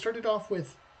 We started off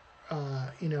with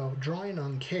drawing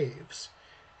on caves.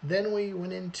 Then we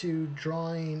went into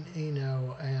drawing,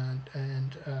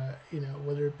 and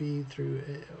whether it be through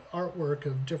artwork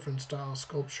of different styles,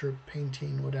 sculpture,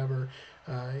 painting, whatever,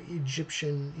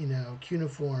 Egyptian,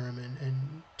 cuneiform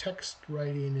and text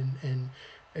writing,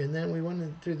 and then we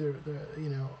went through the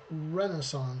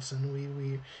Renaissance, and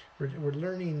we're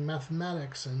learning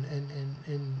mathematics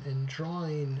and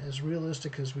drawing as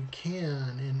realistic as we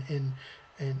can,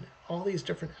 and all these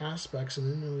different aspects,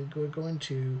 and then we go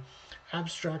into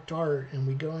abstract art, and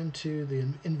we go into the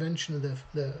invention of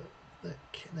the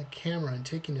camera and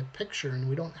taking a picture, and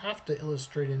we don't have to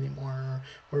illustrate anymore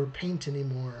or paint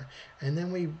anymore, and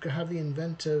then we have the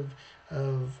inventive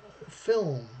of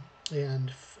film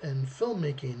and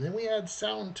filmmaking. Then we add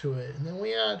sound to it, and then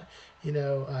we add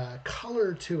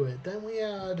color to it. Then we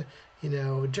add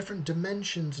different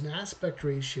dimensions and aspect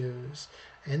ratios,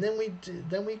 and then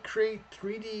we create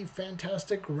 3D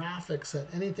fantastic graphics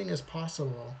that anything is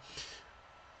possible.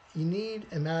 You need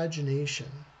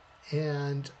imagination,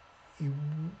 and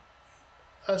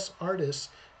us artists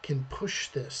can push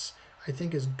this. I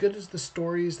think as good as the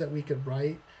stories that we could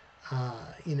write,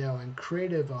 and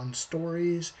creative on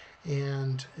stories,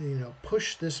 and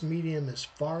push this medium as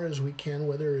far as we can.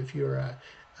 Whether if you're a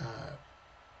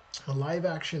live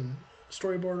action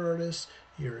storyboard artist,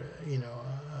 you're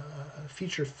a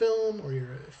feature film, or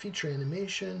you're a feature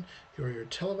animation, or you're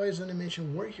televised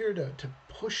animation, we're here to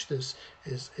push this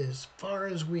as far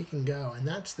as we can go. And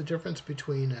that's the difference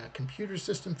between a computer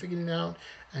system figuring it out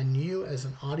and you as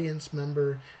an audience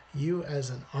member, you as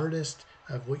an artist,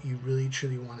 of what you really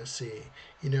truly want to see.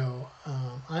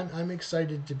 I'm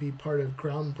excited to be part of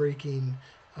groundbreaking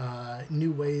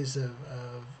new ways of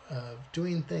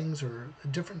doing things, or a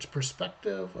different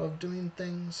perspective of doing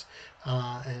things,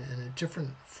 and a different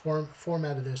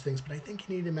format of those things. But I think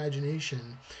you need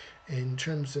imagination in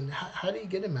terms of how do you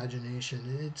get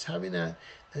imagination? It's having that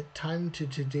time to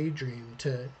daydream,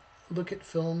 to look at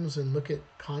films and look at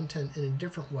content in a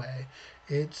different way.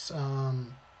 It's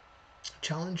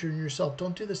challenging yourself.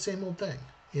 Don't do the same old thing.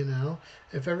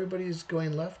 If everybody's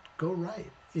going left, go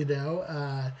right.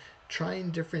 Trying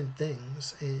different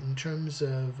things in terms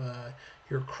of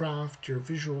your craft, your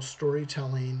visual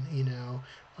storytelling.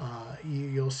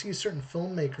 You'll see certain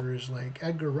filmmakers like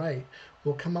Edgar Wright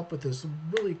will come up with this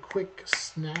really quick,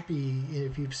 snappy.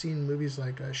 If you've seen movies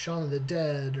like Shaun of the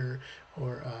Dead or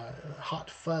Hot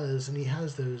Fuzz, and he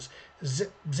has those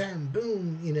zip, zam,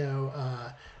 boom,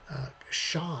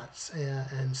 shots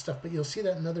and stuff. But you'll see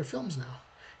that in other films now.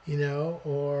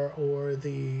 Or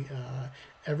the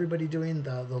everybody doing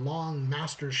the long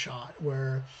master shot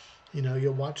where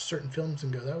you'll watch certain films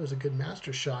and go, that was a good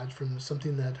master shot from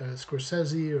something that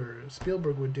Scorsese or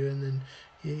Spielberg would do, and then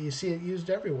you see it used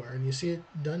everywhere, and you see it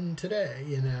done today,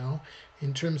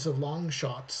 in terms of long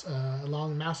shots,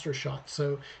 long master shots,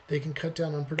 so they can cut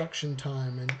down on production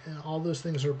time, and all those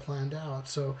things are planned out.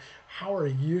 So how are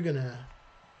you going to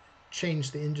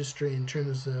change the industry in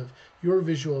terms of your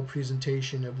visual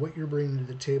presentation of what you're bringing to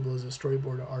the table as a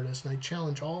storyboard artist? And I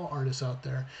challenge all artists out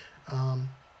there,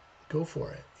 go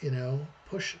for it.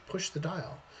 Push the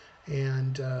dial,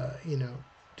 and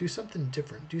do something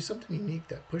different, do something unique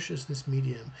that pushes this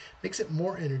medium, makes it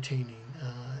more entertaining,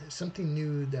 something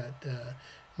new that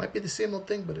might be the same old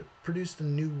thing, but it produced a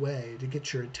new way to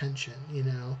get your attention.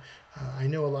 I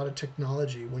know a lot of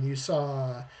technology. When you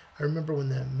saw, I remember when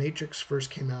the Matrix first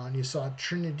came out, and you saw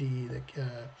Trinity, the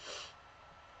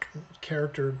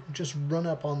character, just run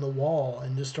up on the wall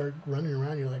and just start running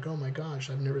around. You're like, oh my gosh,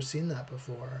 I've never seen that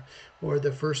before. Or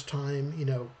the first time,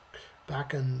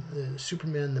 back in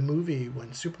Superman, the movie,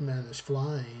 when Superman is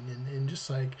flying, and just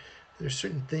like, there's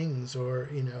certain things, or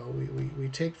we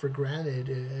take for granted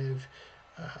if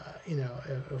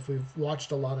we've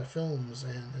watched a lot of films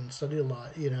and studied a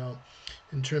lot,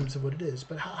 in terms of what it is.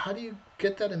 But how do you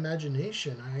get that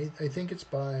imagination? I think it's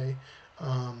by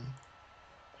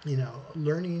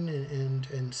learning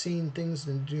and seeing things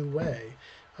in a new way.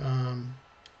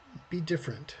 Be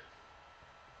different.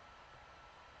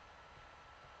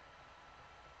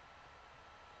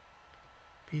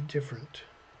 Be different.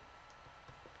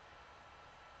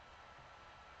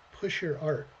 Push your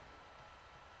art.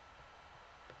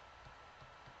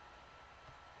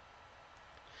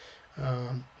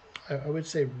 I would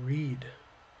say read.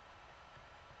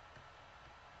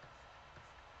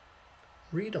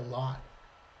 Read a lot.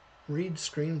 Read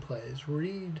screenplays.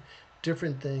 Read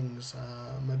different things.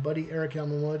 My buddy Eric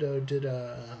Yamamoto did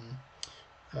a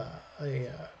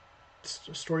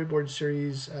storyboard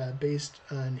series based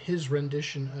on his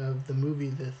rendition of the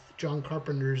movie, John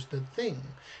Carpenter's The Thing,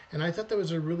 and I thought that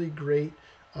was a really great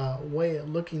way at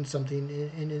looking something,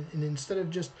 and instead of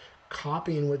just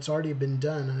copying what's already been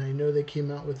done, and I know they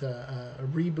came out with a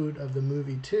reboot of the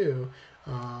movie too,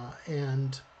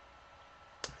 and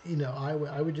I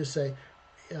would just say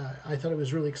I thought it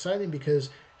was really exciting because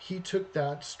he took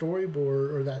that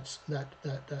storyboard, or that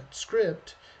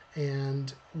script,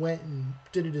 and went and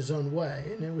did it his own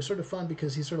way. And it was sort of fun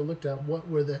because he sort of looked at what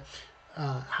were the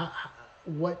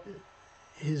what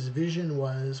his vision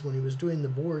was when he was doing the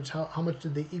boards, how much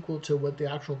did they equal to what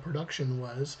the actual production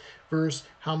was, versus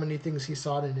how many things he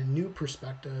saw it in a new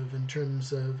perspective in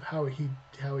terms of how he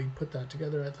put that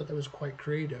together. I thought that was quite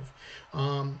creative.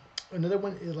 Another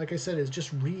one, like I said, is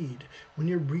just read. When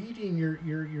you're reading,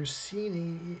 you're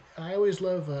seeing. I always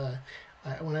love.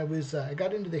 When I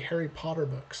got into the Harry Potter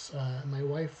books, my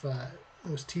wife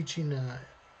was teaching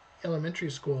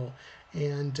elementary school,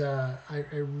 and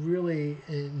I really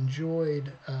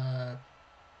enjoyed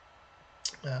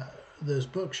those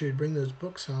books. She would bring those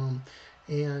books home,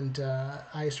 and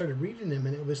I started reading them,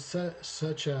 and it was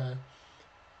such a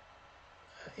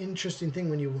interesting thing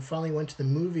when you finally went to the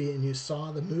movie and you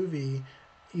saw the movie.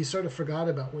 You sort of forgot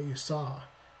about what you saw,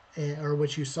 or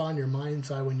what you saw in your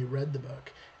mind's eye when you read the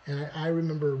book. And I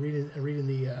remember reading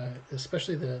the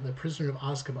especially the Prisoner of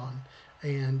Azkaban,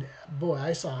 and boy,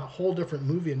 I saw a whole different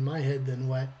movie in my head than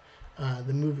what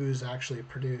the movie was actually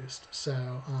produced.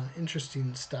 So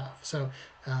interesting stuff. So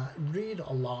read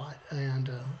a lot.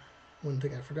 And one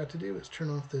thing I forgot to do is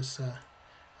turn off this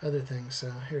other thing.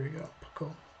 So here we go.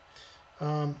 Cool.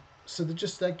 So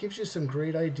that gives you some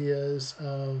great ideas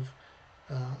of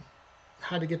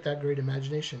how to get that great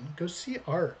imagination. Go see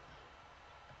art.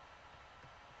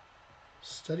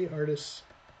 Study artists.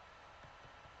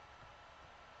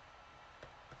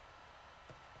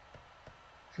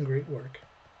 And great work.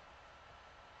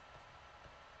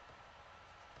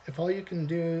 If all you can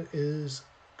do is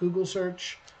Google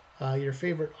search your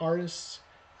favorite artists,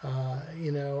 or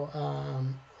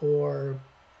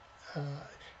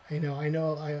I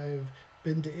know I've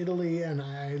been to Italy and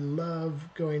I love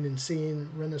going and seeing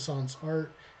Renaissance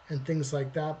art and things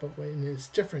like that. But when it's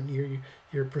different,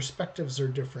 your perspectives are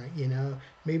different.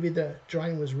 Maybe the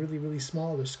drawing was really, really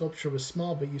small, the sculpture was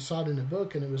small, but you saw it in a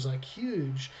book and it was like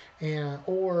huge,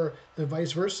 or the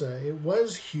vice versa. It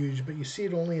was huge, but you see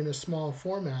it only in a small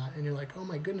format, and you're like, oh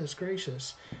my goodness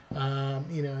gracious.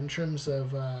 In terms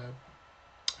of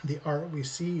the art we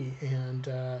see, and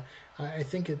I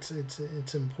think it's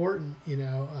important.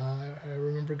 I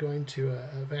remember going to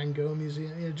a Van Gogh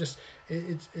museum.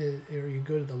 Or you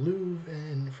go to the Louvre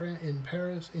in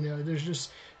Paris. There's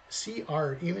just see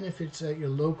art, even if it's at your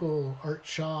local art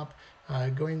shop,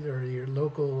 going or your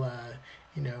local,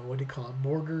 what do you call it,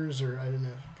 Borders, or I don't know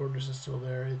if Borders is still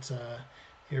there. It's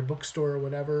your bookstore or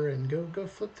whatever, and go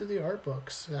flip through the art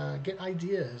books, get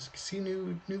ideas, see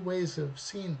new ways of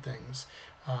seeing things.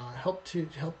 Help to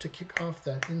kick off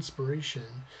that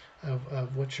inspiration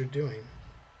of what you're doing.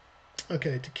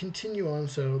 Okay, to continue on,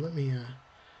 so let me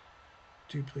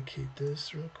duplicate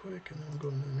this real quick, and then we'll go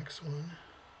on to the next one.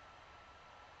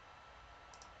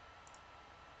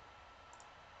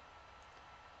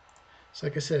 So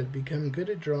like I said, become good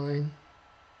at drawing,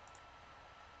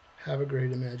 have a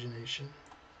great imagination.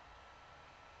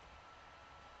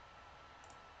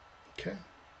 Okay.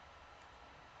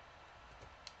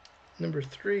 Number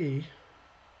 3,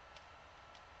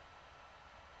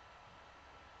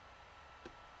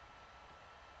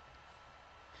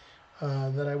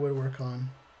 that I would work on.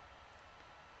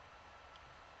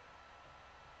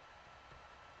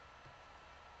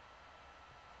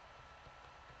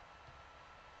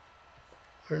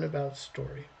 Learn about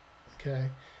story.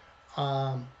 Okay.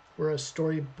 We're a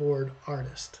storyboard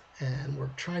artist, and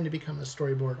we're trying to become a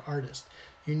storyboard artist.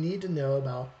 You need to know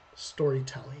about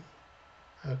storytelling.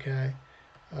 Okay.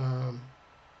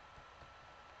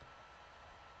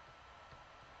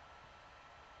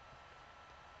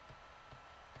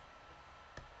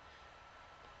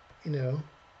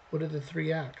 What are the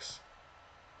 3 acts?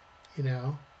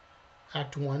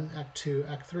 Act 1, Act 2,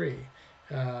 Act 3.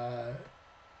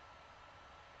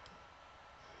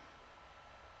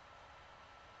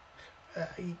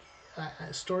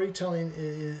 Storytelling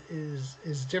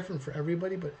is different for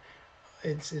everybody, but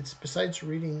it's besides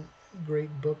reading great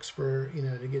books for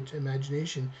to get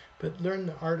imagination, but learn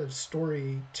the art of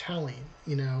storytelling.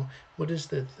 What is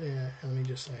the let me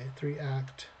just say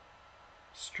 3-act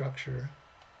structure.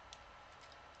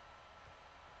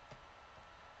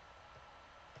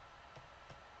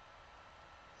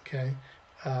 Okay,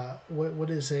 what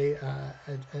is a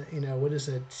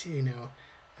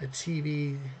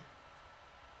TV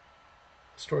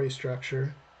story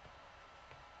structure?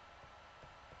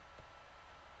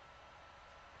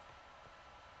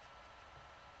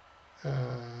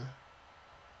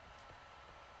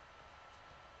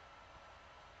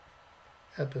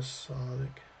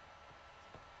 Episodic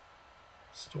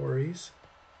stories.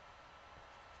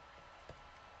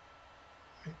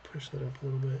 Let me push that up a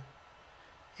little bit.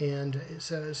 And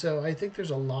so I think there's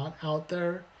a lot out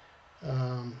there.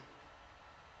 I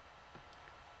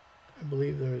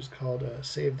believe there was called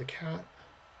Save the Cat.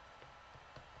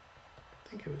 I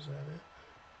think it was that it.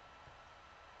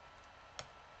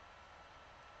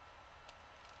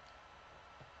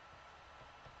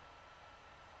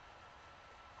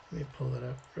 Let me pull that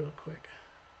up real quick.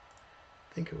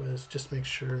 I think it was, just make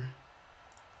sure.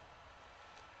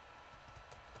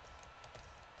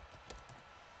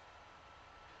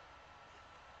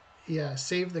 Yeah,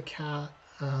 Save the Cat.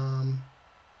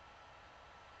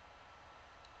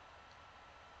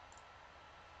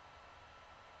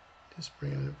 Just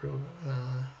bringing it real,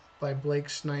 by Blake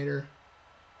Snyder.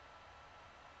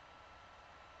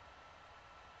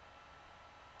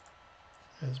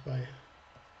 As by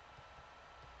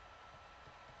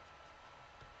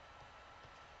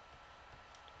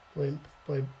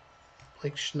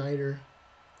Blake Schneider.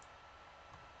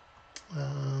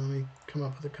 Let me come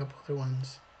up with a couple other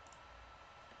ones.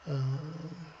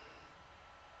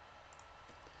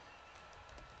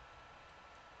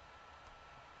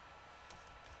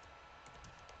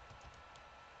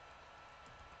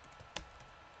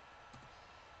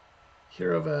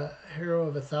 Hero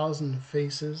of a Thousand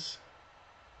Faces.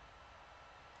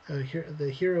 The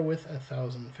Hero with a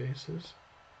Thousand Faces.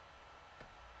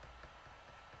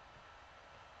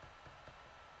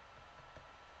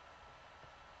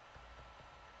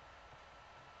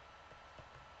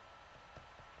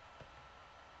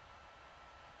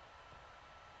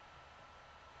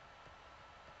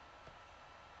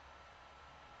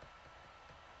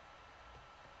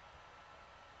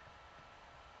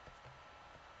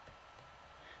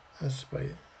 That's by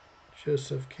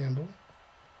Joseph Campbell.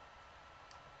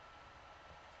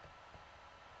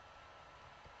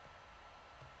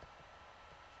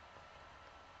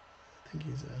 I think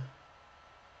he's a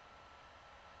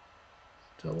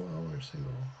double L or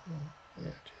single. Oh,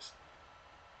 yeah, just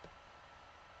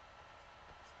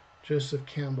Joseph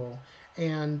Campbell.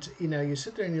 And you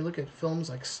sit there and you look at films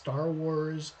like Star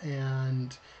Wars,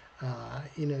 and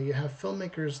you have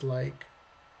filmmakers like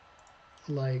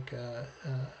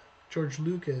George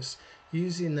Lucas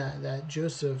using that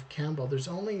Joseph Campbell. There's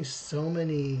only so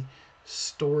many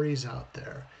stories out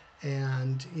there,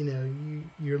 and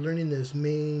you're learning those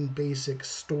main basic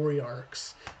story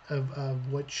arcs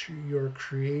of what you're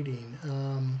creating.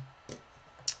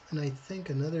 And I think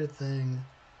another thing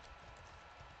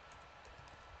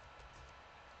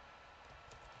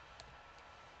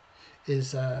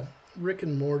is Rick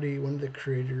and Morty, one of the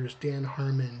creators, Dan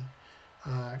Harmon,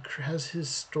 has his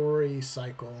story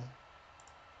cycle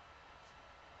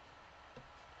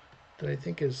that I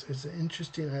think is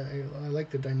interesting. I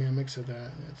like the dynamics of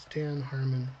that. It's Dan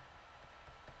Harmon.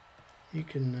 You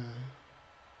can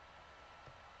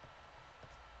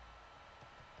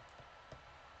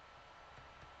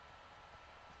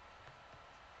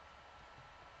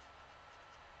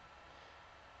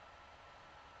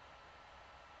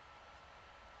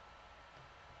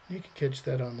catch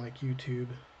that on like YouTube.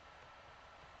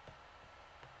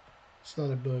 It's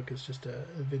not a book, it's just a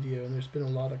video, and there's been a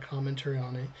lot of commentary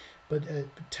on it, but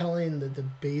telling the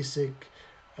basic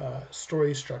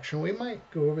story structure. And we might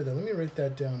go over that. Let me write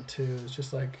that down too. It's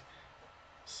just like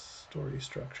story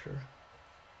structure.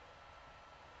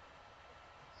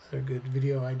 They're good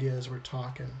video ideas we're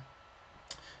talking.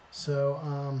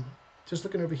 So just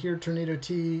looking over here, Tornado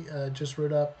T just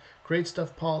wrote up, great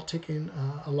stuff, Paul, taking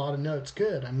a lot of notes.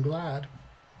 Good, I'm glad.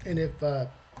 And if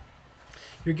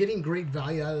you're getting great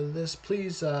value out of this,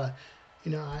 please, I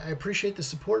appreciate the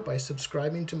support by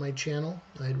subscribing to my channel.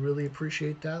 I'd really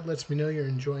appreciate that. Lets me know you're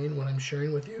enjoying what I'm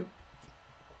sharing with you.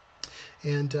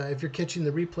 And if you're catching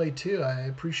the replay too, I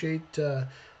appreciate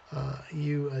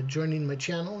you joining my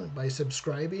channel by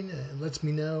subscribing. It lets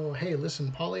me know, hey,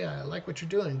 listen, Paulie, I like what you're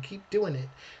doing. Keep doing it.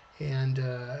 And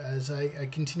as I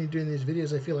continue doing these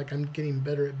videos, I feel like I'm getting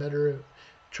better at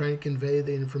trying to convey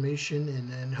the information,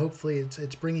 and hopefully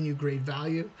it's bringing you great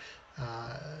value.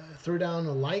 Throw down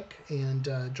a like and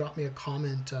drop me a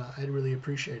comment. I'd really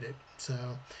appreciate it. So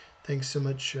thanks so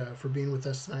much for being with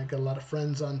us tonight. Got a lot of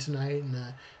friends on tonight, and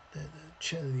the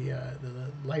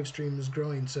live stream is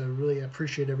growing, so really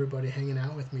appreciate everybody hanging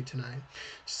out with me tonight.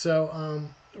 So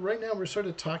right now we're sort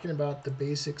of talking about the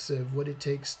basics of what it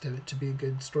takes to be a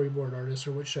good storyboard artist,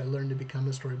 or what should I learn to become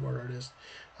a storyboard artist.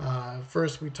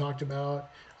 First we talked about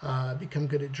become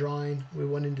good at drawing. We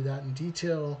went into that in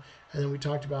detail, and then we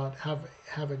talked about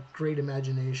have a great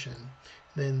imagination.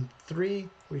 Then 3,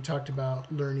 we talked about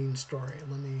learning story.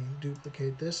 Let me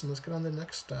duplicate this and let's get on the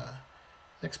next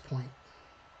point.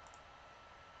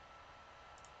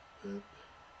 Boop,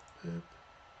 boop.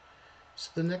 So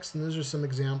the next, and those are some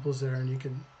examples there, and you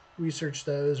can research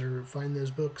those or find those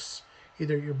books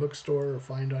either at your bookstore or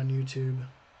find on YouTube.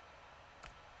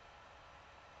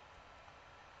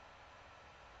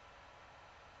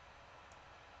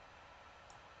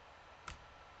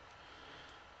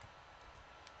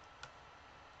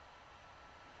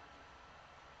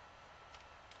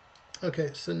 Okay,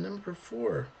 so number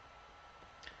 4.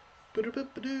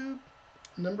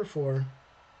 Number 4.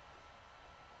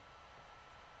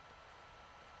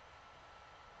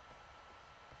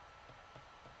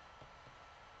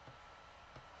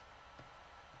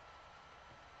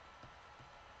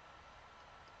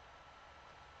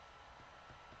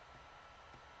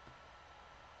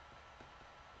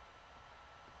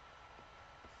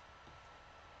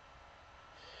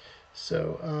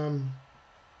 So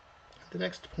the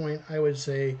next point, I would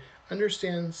say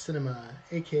understand cinema,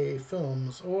 aka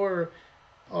films, or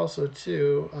also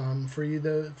too for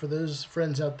you for those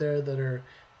friends out there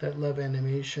that love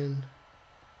animation,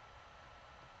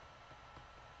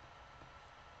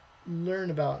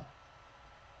 learn about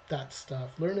that stuff.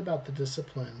 Learn about the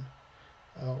discipline,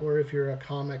 or if you're a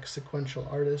comic sequential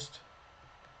artist.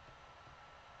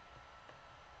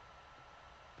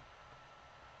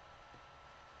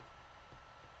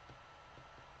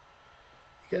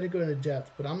 You got to go into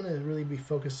depth, but I'm going to really be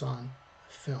focused on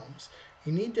films.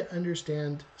 You need to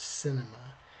understand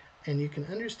cinema, and you can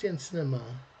understand cinema.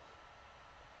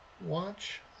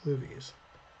 Watch movies.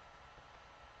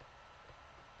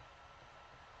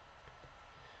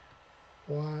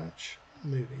 Watch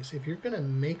movies. If you're going to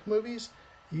make movies,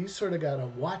 you sort of got to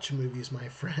watch movies, my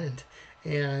friend.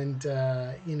 And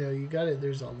you got to.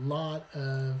 There's a lot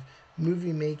of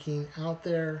movie making out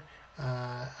there.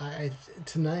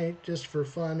 Tonight, just for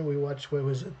fun, we watched, what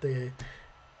was it,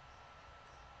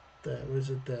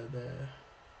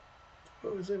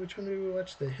 what was it? Which one did we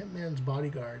watch? The Hitman's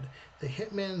Bodyguard. The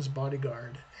Hitman's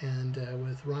Bodyguard, and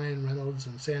with Ryan Reynolds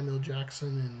and Samuel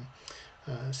Jackson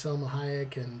and Selma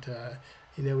Hayek, and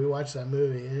we watched that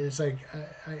movie, and it's like,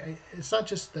 it's not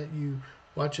just that you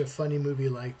watch a funny movie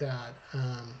like that.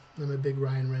 I'm a big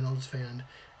Ryan Reynolds fan,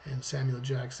 and Samuel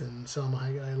Jackson, Selma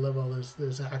Hayek. I love all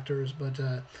those actors, but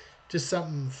just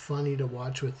something funny to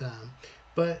watch with them.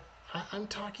 But I'm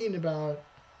talking about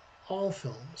all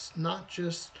films, not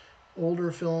just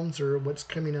older films or what's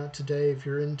coming out today. If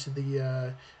you're into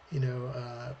the,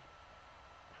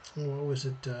 what was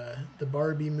it, the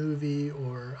Barbie movie,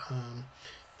 or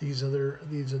these other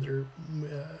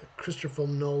Christopher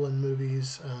Nolan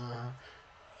movies,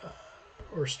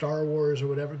 or Star Wars or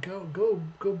whatever, go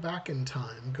back in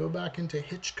time. Go back into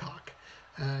Hitchcock.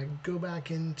 Go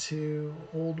back into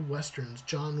old westerns,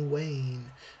 John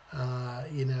Wayne.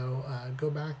 Go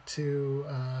back to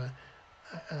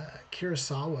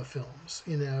Kurosawa films.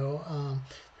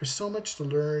 There's so much to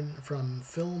learn from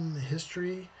film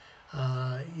history.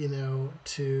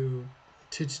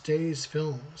 To today's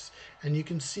films, and you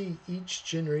can see each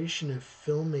generation of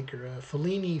filmmaker, a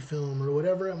Fellini film or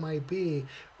whatever it might be,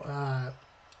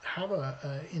 have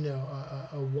a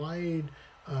wide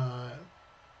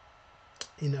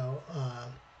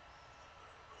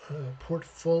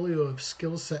portfolio of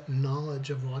skill set and knowledge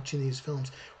of watching these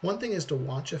films. One thing is to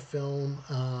watch a film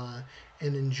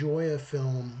and enjoy a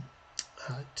film,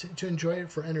 to enjoy it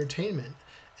for entertainment.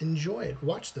 Enjoy it.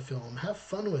 Watch the film. Have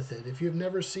fun with it. If you've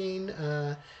never seen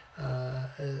a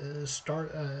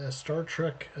Star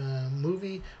Trek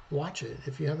movie, watch it.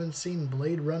 If you haven't seen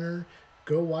Blade Runner,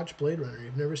 go watch Blade Runner. If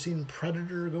you've never seen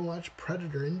Predator, go watch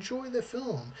Predator. Enjoy the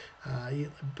film.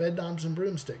 Bed Knobs and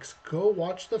Broomsticks. Go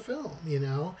watch the film,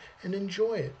 and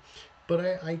enjoy it.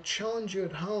 But I challenge you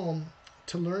at home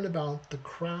to learn about the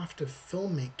craft of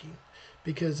filmmaking.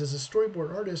 Because as a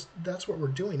storyboard artist, that's what we're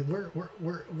doing.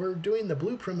 We're doing the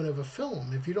blueprint of a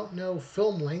film. If you don't know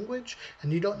film language,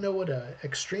 and you don't know what a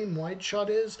extreme wide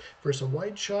shot is versus a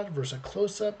wide shot versus a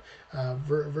close up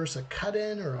versus a cut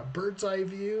in or a bird's eye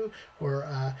view, or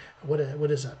what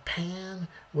is a pan,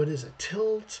 what is a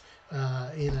tilt, what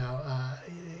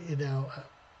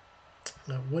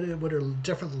are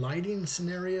different lighting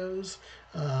scenarios,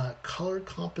 color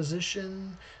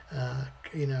composition,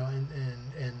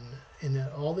 and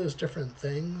all those different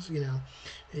things.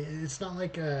 It's not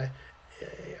like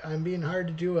I'm being hired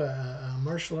to do a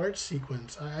martial arts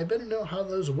sequence. I better know how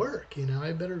those work.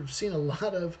 I better have seen a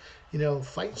lot of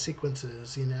fight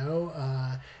sequences. And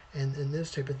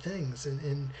those type of things.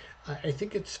 And I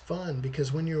think it's fun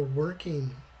because when you're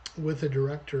working with a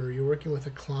director, you're working with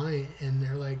a client, and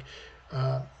they're like,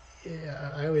 I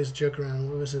always joke around.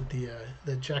 What was it?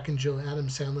 The Jack and Jill, Adam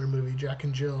Sandler movie, Jack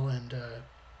and Jill, and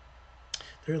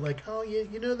they're like, oh,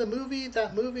 you know that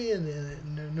movie,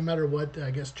 and no matter what,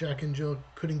 I guess Jack and Jill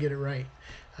couldn't get it right.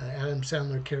 Adam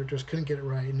Sandler characters couldn't get it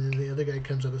right, and then the other guy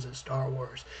comes up as a Star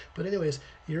Wars. But anyways,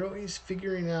 you're always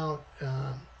figuring out.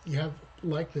 You have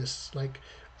likeness, like.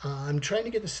 I'm trying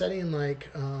to get the setting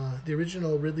like the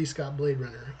original Ridley Scott Blade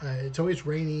Runner. It's always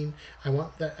raining. I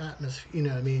want that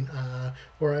atmosphere,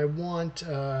 or I want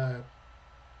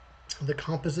the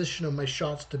composition of my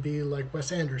shots to be like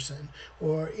Wes Anderson.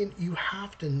 You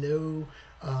have to know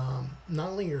not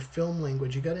only your film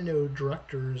language, you got to know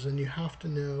directors, and you have to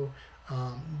know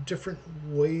different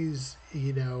ways,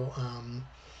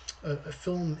 a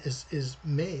film is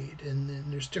made, and then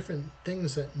there's different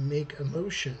things that make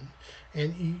emotion,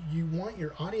 and you want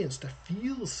your audience to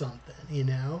feel something.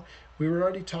 We were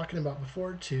already talking about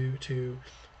before to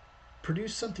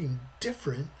produce something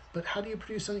different, but how do you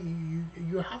produce something?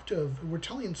 You have to have, we're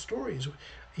telling stories.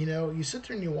 You sit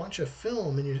there and you watch a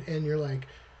film, and you're like,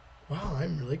 wow,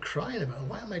 I'm really crying about it.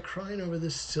 Why am I crying over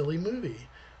this silly movie?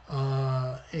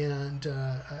 I'm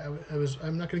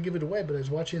not going to give it away, but I was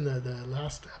watching the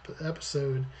last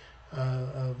episode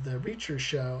of the Reacher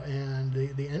show, and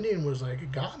the ending was like,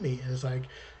 it got me. It's like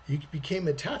you became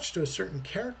attached to a certain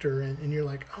character, and you're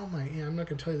like, oh my, I'm not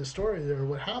going to tell you the story or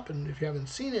what happened if you haven't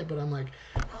seen it, but I'm like,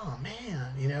 oh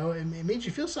man, it made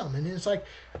you feel something. And it's like,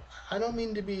 I don't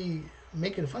mean to be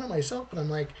making fun of myself, but I'm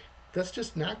like, that's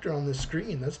just an actor on the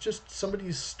screen. That's just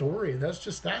somebody's story. That's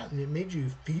just that, and it made you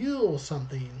feel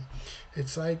something.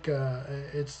 It's like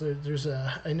there's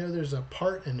a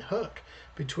part in Hook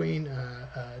between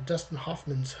Dustin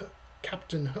Hoffman's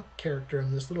Captain Hook character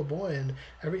and this little boy, and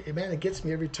it gets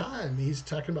me every time. He's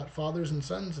talking about fathers and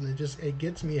sons, and it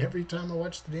gets me every time I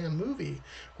watch the damn movie.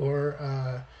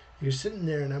 Or you're sitting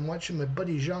there, and I'm watching my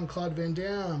buddy Jean-Claude Van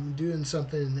Damme doing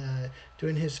something,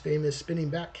 doing his famous spinning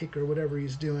back kick or whatever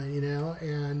he's doing, you know,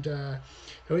 and it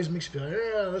always makes you feel like,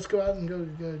 yeah, let's go out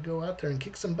and go out there and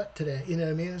kick some butt today. You know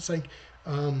what I mean? It's like,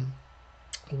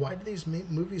 why do these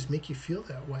movies make you feel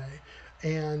that way?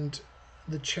 And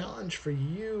the challenge for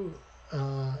you,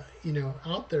 you know,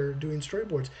 out there doing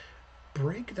storyboards,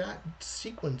 break that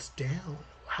sequence down.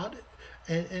 How did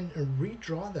and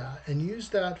redraw that and use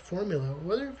that formula,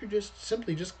 whether if you're just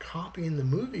simply just copying the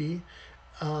movie,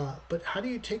 but how do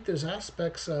you take those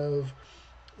aspects of,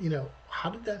 you know, how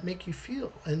did that make you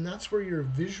feel? And that's where your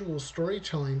visual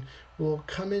storytelling will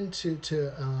come into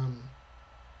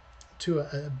to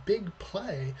a big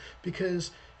play,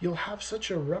 because you'll have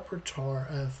such a repertoire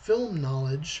of film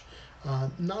knowledge,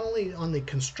 not only on the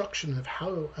construction of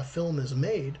how a film is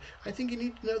made. I think you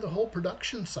need to know the whole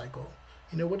production cycle.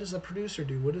 You know, what does the producer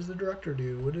do? What does the director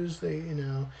do? What does the, you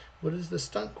know, what does the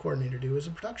stunt coordinator do? What does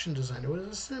the production designer? What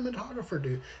does the cinematographer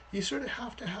do? You sort of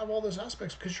have to have all those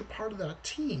aspects because you're part of that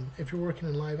team if you're working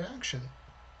in live action.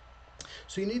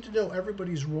 So you need to know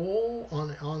everybody's role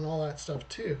on all that stuff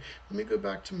too. Let me go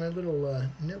back to my little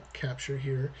note capture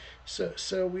here. So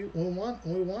we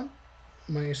want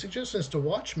my suggestion is to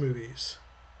watch movies.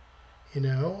 You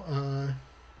know,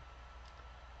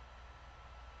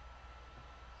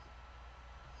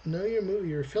 know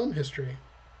your film history.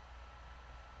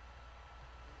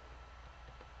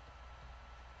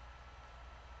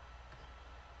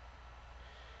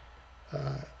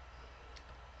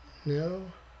 Know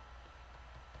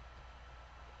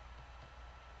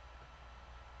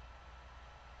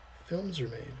films are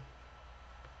made.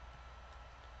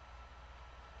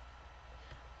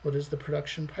 What is the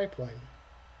production pipeline?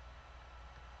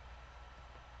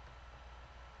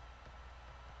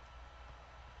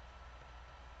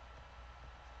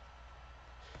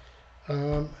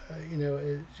 You know,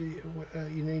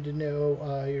 you need to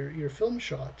know your film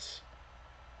shots.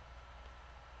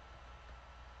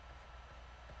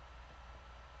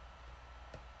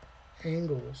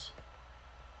 Angles.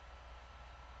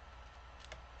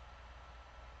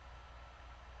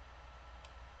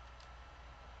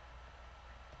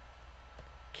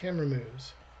 Camera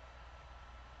moves.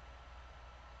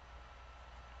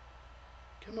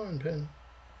 Come on, pen.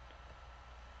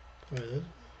 Wait, I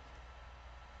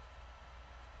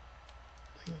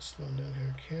think it's slowing down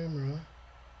here. Camera.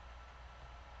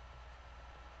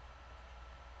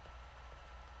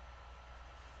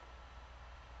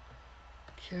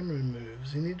 Camera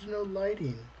moves. You need to know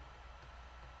lighting.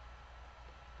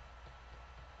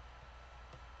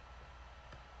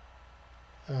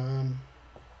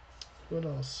 What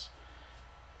else?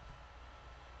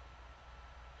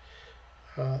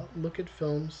 Look at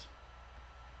films.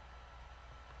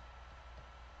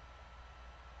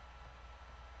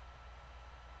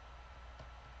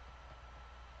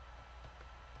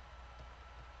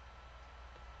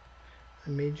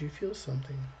 That made you feel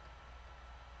something.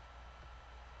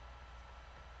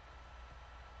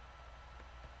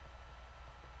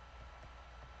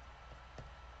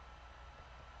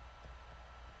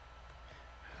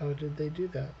 How did they do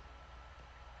that?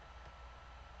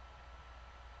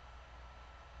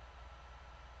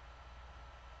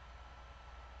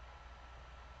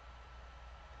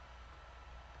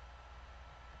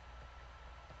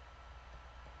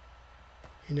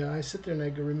 You know, I sit there and I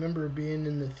remember being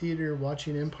in the theater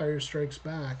watching Empire Strikes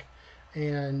Back,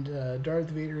 and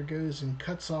Darth Vader goes and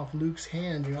cuts off Luke's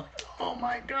hand. You're like, oh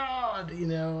my God! You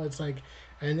know, it's like,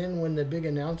 and then when the big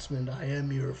announcement, I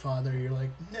am your father, you're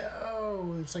like,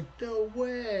 no! It's like, no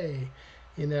way!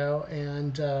 You know,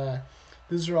 and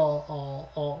these are all.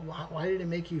 Why did it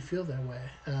make you feel that way?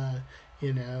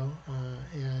 You know,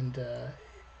 and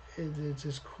it's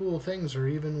just cool things. Or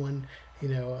even when, you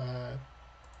know,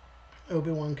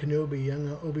 Obi-Wan Kenobi,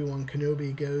 young Obi-Wan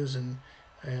Kenobi goes and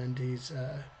he's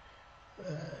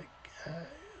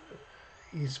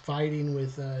fighting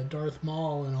with Darth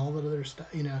Maul and all that other stuff,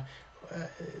 you know,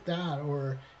 that,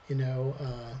 or, you know,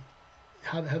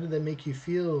 how did that make you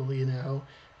feel, you know,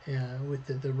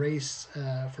 with the race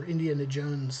for Indiana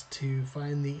Jones to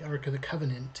find the Ark of the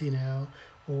Covenant, you know,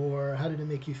 or how did it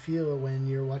make you feel when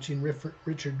you're watching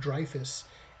Richard Dreyfuss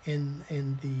in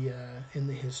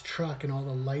his truck, and all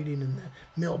the lighting and the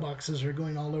mailboxes are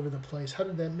going all over the place? How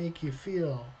did that make you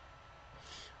feel?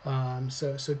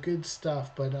 So good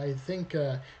stuff. But I think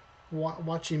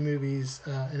watching movies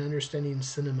and understanding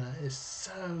cinema is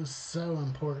so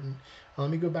important.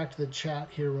 Let me go back to the chat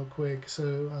here real quick.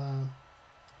 So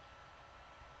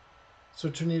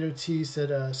Tornado T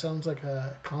said, sounds like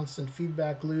a constant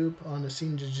feedback loop on a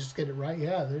scene to just get it right.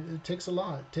 Yeah, it takes a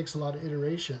lot. It takes a lot of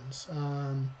iterations.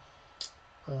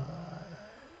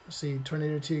 See,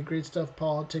 Tornado T, great stuff,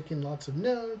 Paul. Taking lots of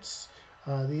notes.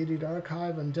 The Idiot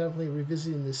Archive, I'm definitely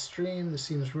revisiting this stream. This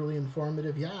seems really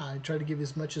informative. Yeah, I try to give you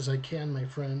as much as I can, my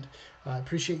friend. I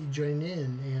appreciate you joining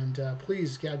in. And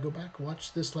please, yeah, go back,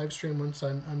 watch this live stream once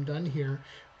I'm done here.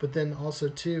 But then also,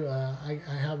 too, I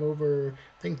have over,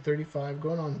 I think, 35,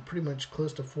 going on pretty much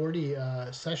close to 40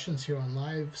 sessions here on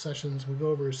live sessions. We go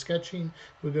over sketching.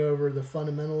 We go over the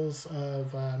fundamentals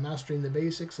of mastering the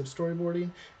basics of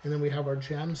storyboarding. And then we have our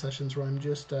jam sessions where I'm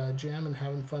just jamming,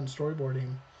 having fun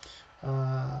storyboarding.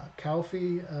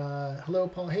 Kalfi, hello,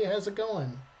 Paul. Hey, how's it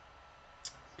going?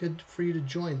 Good for you to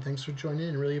join. Thanks for joining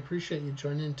in. Really appreciate you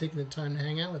joining in, taking the time to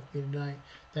hang out with me tonight.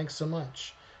 Thanks so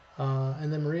much.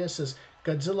 And then Maria says,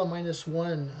 Godzilla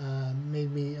 -1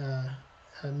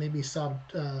 made me sob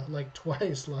like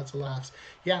twice. Lots of laughs.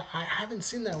 Yeah, I haven't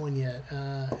seen that one yet.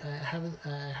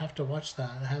 I have to watch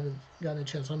that. I haven't gotten a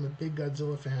chance. I'm a big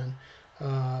Godzilla fan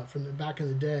from back in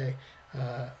the day.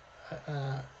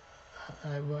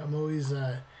 I'm always,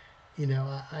 I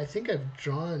think I've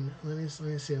drawn. Let me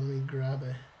see. Let me grab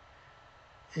a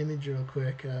image real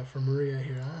quick for Maria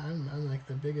here. I'm like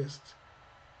the biggest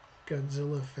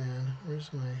Godzilla fan.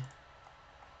 Where's my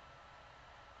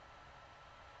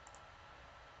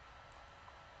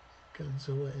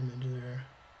Godzilla image there?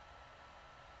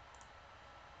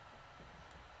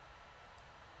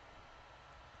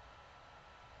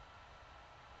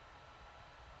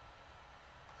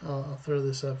 I'll throw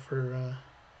this up for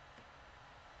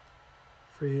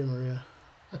you, Maria.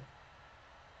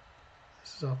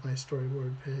 This is off my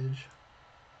storyboard page.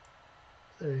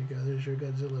 There you go. There's your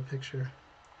Godzilla picture.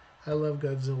 I love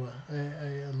Godzilla.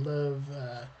 I love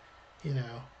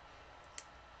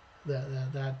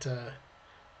that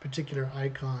particular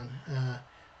icon.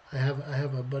 I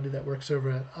have a buddy that works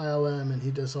over at ILM, and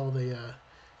he does all the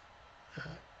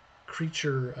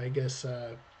creature. I guess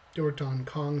he worked on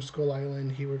Kong Skull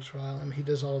Island. He works for ILM. He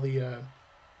does all the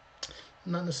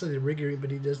not necessarily the rigging,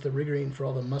 but he does the rigging for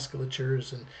all the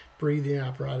musculatures and breathing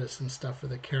apparatus and stuff for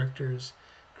the characters.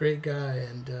 Great guy,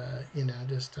 and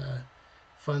just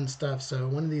fun stuff. So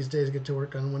one of these days, I get to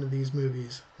work on one of these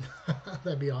movies.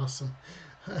 That'd be awesome.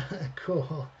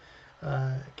 Cool.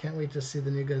 Can't wait to see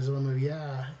the new Godzilla movie.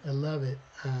 Yeah, I love it.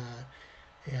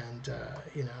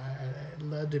 I'd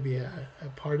love to be a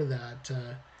part of that.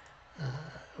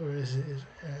 Or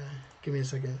give me a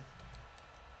second.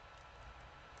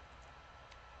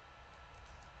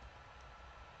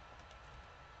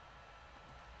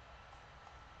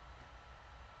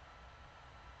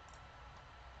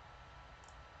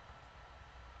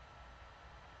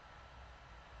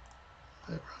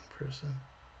 That wrong person.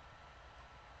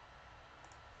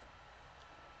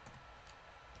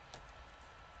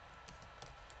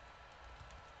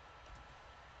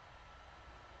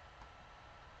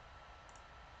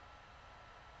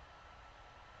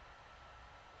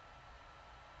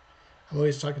 I'm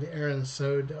always talking to Aaron,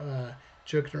 so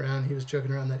joking around. He was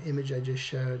joking around that image I just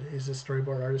showed. He's a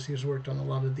storyboard artist. He's worked on a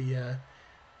lot of the, a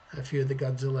few of the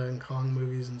Godzilla and Kong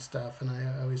movies and stuff. And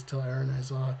I always tell Aaron,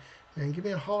 man, give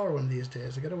me a holler one of these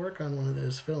days. I got to work on one of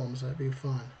those films. That'd be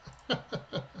fun.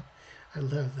 I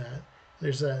love that.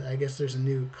 I guess there's a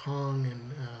new Kong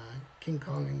and King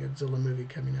Kong and Godzilla movie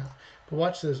coming out. But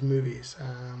watch those movies.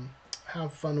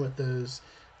 Have fun with those.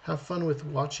 Have fun with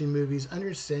watching movies,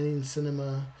 understanding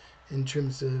cinema in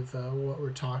terms of what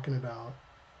we're talking about.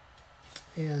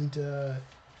 And let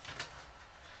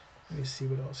me see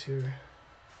what else here.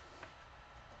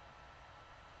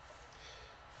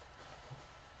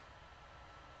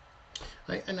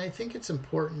 I think it's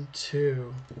important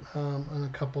too, on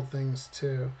a couple things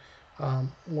too,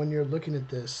 when you're looking at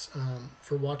this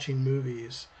for watching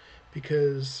movies,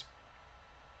 because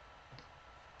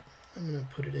I'm going to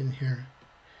put it in here.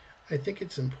 I think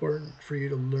it's important for you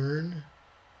to learn,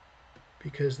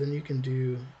 because then you can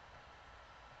do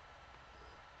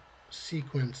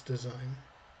sequence design.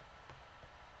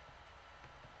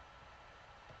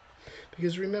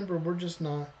 Because remember, we're just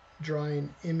not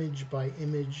drawing image by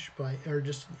image or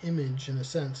just an image in a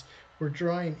sense. We're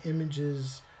drawing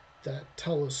images that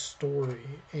tell a story,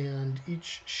 and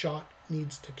each shot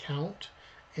needs to count,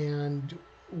 and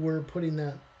we're putting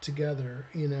that together,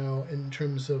 in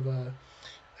terms of a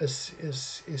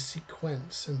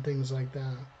sequence and things like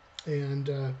that. And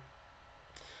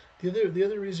the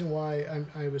other reason why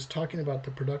I was talking about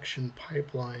the production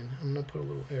pipeline, I'm going to put a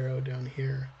little arrow down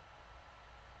here,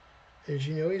 is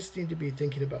you always need to be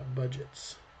thinking about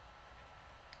budgets.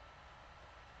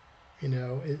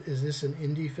 Is this an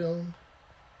indie film?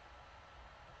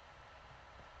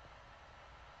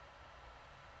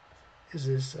 Is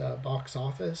this box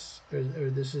office, or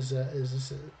is this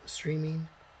a streaming?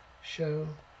 show.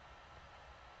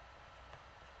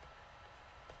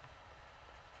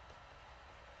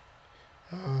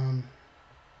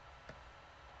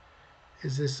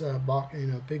 Is this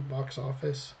big box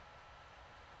office?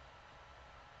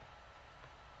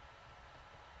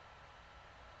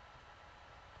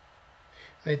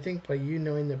 I think by you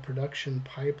knowing the production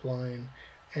pipeline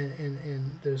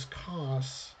and those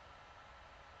costs,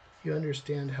 you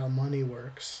understand how money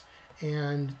works.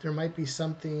 And there might be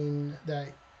something that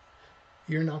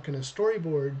you're not going to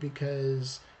storyboard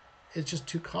because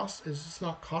it's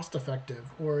not cost effective,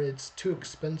 or it's too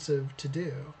expensive to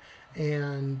do.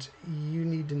 And you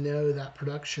need to know that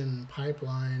production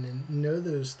pipeline and know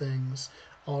those things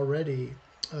already,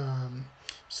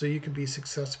 so you can be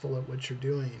successful at what you're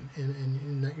doing,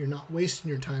 and that you're not wasting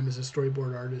your time as a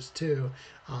storyboard artist too,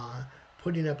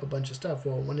 putting up a bunch of stuff.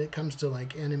 Well, when it comes to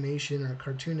like animation or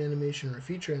cartoon animation or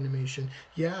feature animation,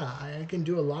 yeah, I can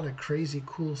do a lot of crazy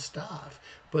cool stuff.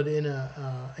 But in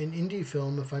an indie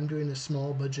film, if I'm doing a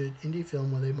small budget indie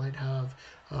film where they might have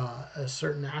a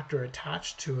certain actor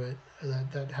attached to it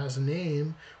that has a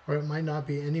name, or it might not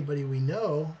be anybody we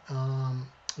know,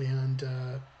 and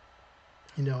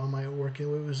am I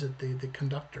working? What was it? The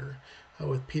Conductor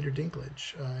with Peter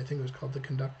Dinklage. I think it was called The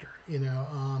Conductor.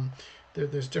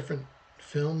 There's different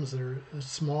films that are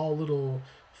small little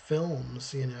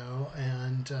films,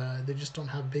 and they just don't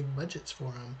have big budgets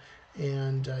for them.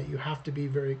 And you have to be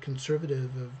very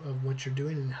conservative of what you're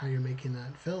doing and how you're making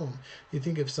that film. You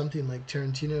think of something like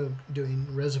Tarantino doing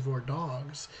Reservoir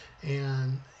Dogs,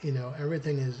 and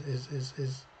everything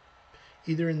is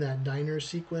either in that diner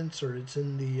sequence or it's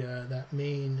in the that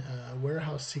main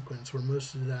warehouse sequence where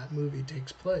most of that movie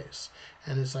takes place.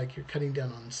 And it's like you're cutting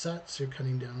down on sets, you're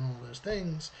cutting down on all those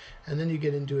things, and then you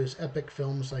get into his epic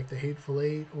films like The Hateful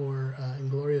Eight or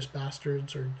Inglourious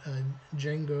Bastards or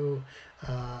Django,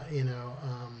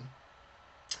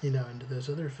 into those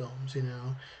other films.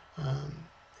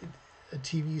 A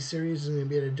TV series is going to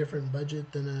be at a different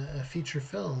budget than a feature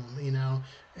film.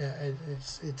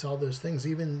 It's all those things.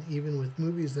 Even with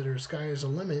movies that are sky is a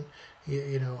limit,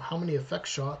 how many effect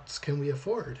shots can we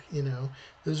afford?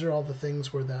 Those are all the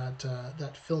things where that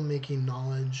filmmaking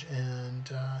knowledge and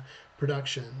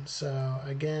production. So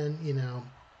again,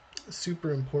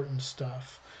 super important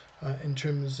stuff in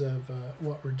terms of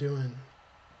what we're doing.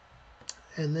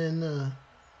 And then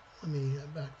let me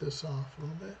back this off a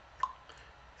little bit.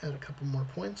 Add a couple more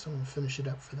points and we'll finish it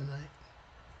up for the night.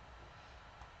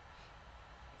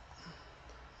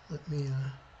 Let me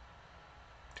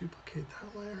duplicate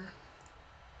that layer.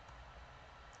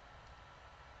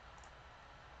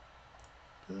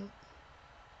 Boop.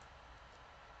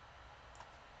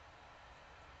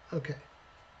 Okay.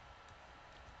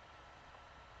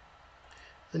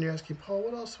 Then you're asking, Paul,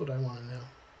 what else would I want to know?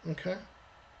 Okay.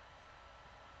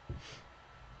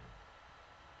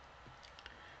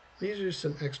 These are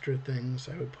some extra things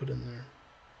I would put in there.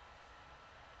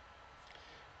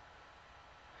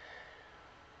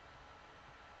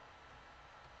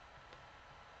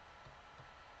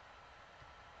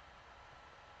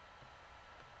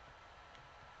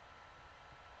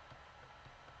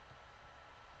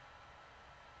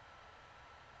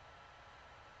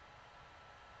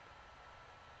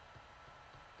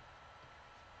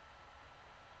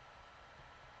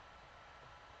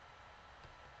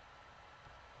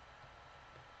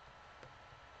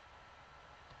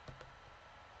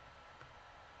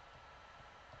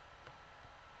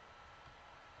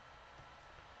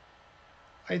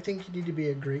 I think you need to be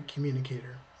a great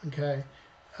communicator, okay?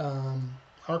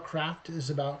 Our craft is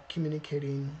about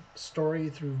communicating story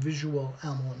through visual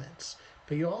elements,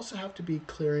 but you also have to be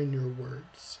clear in your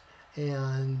words,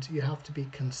 and you have to be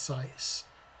concise,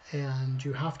 and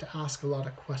you have to ask a lot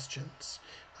of questions.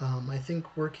 I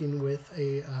think working with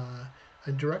a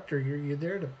director, you're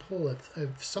there to pull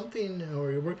if something,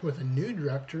 or you're working with a new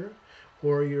director,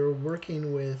 or you're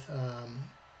working with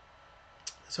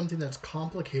something that's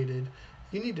complicated.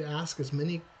 You need to ask as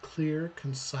many clear,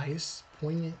 concise,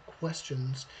 poignant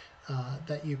questions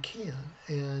that you can.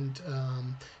 And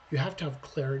you have to have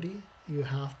clarity. You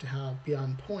have to be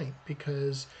on point,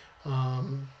 because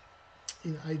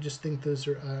I just think those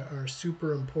are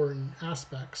super important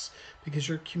aspects, because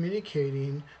you're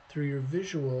communicating through your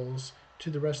visuals to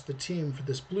the rest of the team for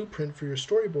this blueprint for your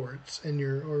storyboards and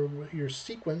your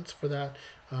sequence for that,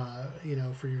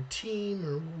 for your team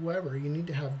or whoever. You need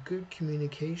to have good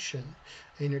communication,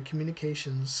 and your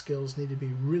communication skills need to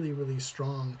be really, really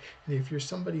strong. And if you're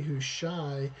somebody who's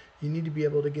shy, you need to be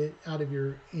able to get out of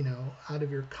your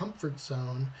comfort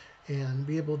zone and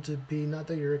be able to be, not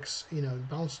that you're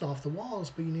bouncing off the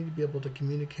walls, but you need to be able to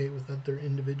communicate with other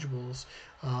individuals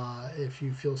if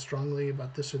you feel strongly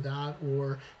about this or that,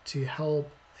 or to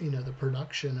help the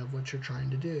production of what you're trying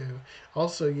to do.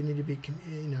 Also, you need to be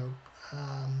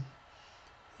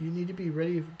you need to be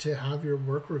ready to have your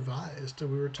work revised.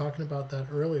 We were talking about that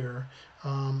earlier.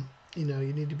 You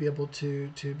need to be able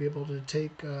to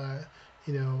take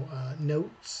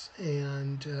notes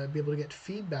and be able to get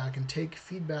feedback and take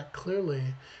feedback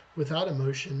clearly without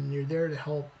emotion. You're there to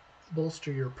help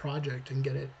bolster your project and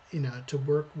get it to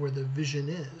work where the vision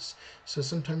is. So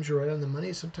sometimes you're right on the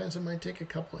money. Sometimes it might take a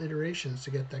couple iterations to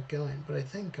get that going. But I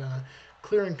think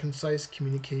clear and concise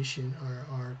communication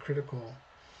are critical.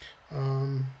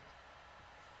 You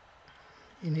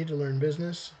need to learn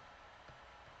business.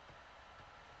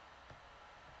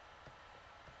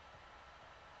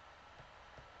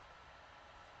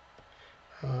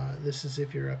 This is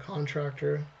if you're a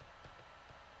contractor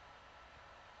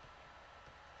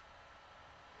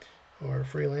or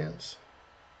freelance.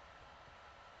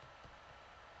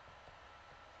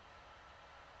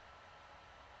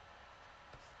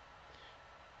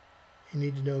 You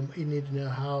need to know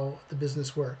how the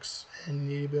business works, and you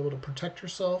need to be able to protect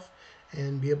yourself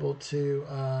and be able to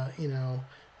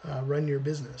run your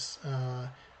business.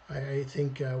 I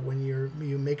think when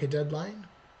you make a deadline,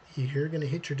 you're going to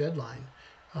hit your deadline.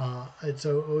 It's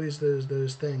always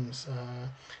those things.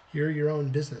 You're your own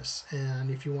business,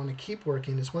 and if you want to keep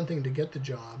working, it's one thing to get the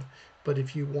job, but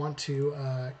if you want to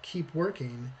keep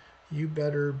working, you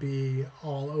better be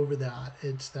all over that.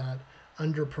 It's that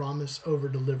under promise, over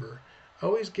deliver.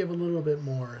 Always give a little bit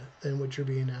more than what you're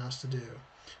being asked to do.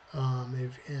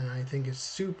 And I think it's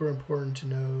super important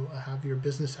to have your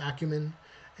business acumen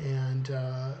and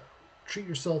treat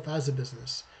yourself as a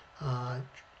business.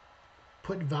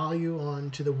 Put value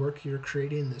onto the work you're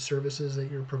creating, the services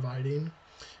that you're providing,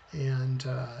 and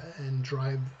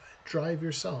drive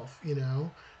yourself.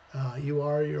 You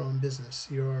are your own business.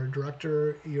 Your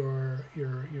director, your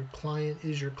client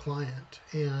is your client.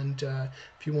 And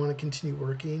if you want to continue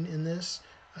working in this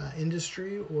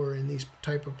industry or in these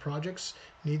type of projects,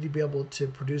 you need to be able to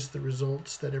produce the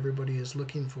results that everybody is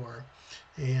looking for.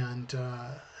 And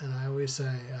I always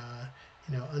say,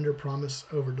 under promise,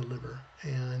 over deliver,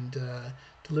 and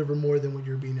deliver more than what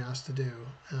you're being asked to do.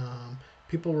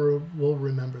 People will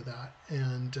remember that,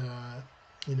 and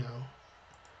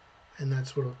and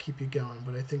that's what will keep you going.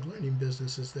 But I think learning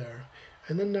business is there.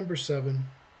 And then number 7,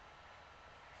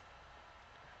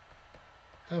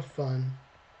 have fun,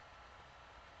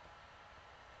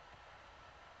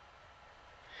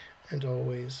 and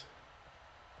always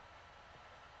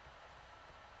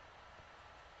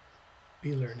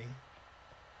be learning.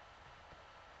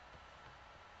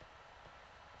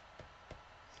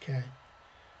 Okay,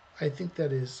 I think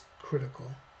that is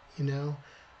critical.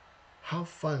 Have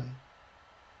fun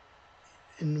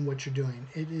in what you're doing.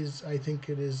 I think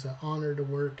it is an honor to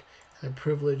work and a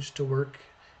privilege to work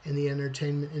in the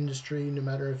entertainment industry, no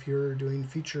matter if you're doing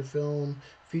feature film,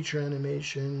 feature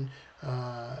animation,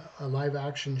 a live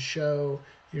action show,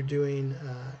 you're doing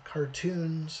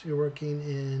cartoons, you're working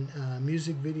in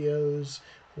music videos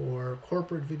or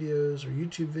corporate videos or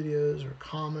YouTube videos or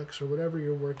comics or whatever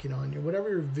you're working on, whatever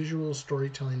your visual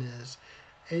storytelling is.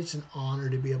 It's an honor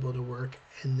to be able to work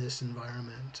in this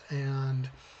environment. And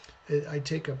I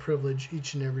take a privilege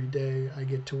each and every day. I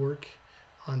get to work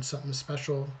on something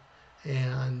special,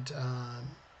 and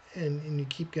you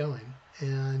keep going.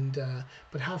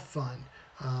 But have fun.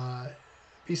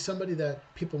 Be somebody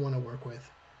that people want to work with,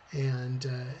 and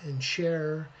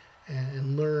share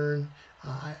and learn.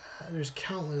 There's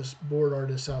countless board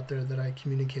artists out there that I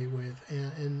communicate with,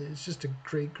 and it's just a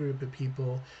great group of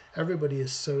people. Everybody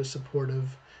is so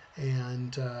supportive.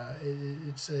 And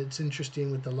it's interesting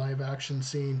with the live action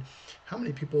scene, how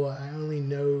many people I only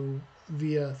know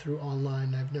through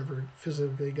online. I've never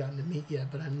physically gotten to meet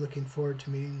yet, but I'm looking forward to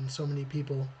meeting so many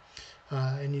people.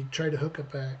 And you try to hook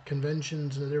up at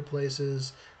conventions and other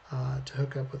places to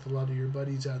hook up with a lot of your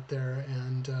buddies out there,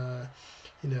 and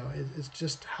it's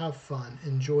just have fun,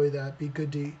 enjoy that, be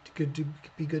good to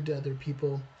other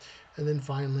people, and then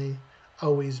finally,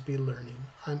 always be learning.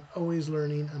 I'm always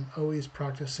learning. I'm always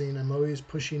practicing. I'm always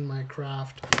pushing my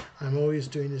craft. I'm always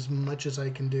doing as much as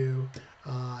I can do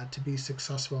to be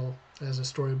successful as a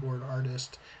storyboard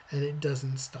artist, and it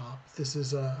doesn't stop. This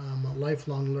is I'm a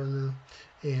lifelong learner,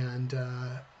 and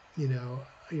I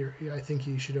think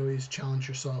you should always challenge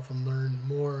yourself and learn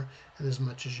more and as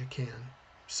much as you can.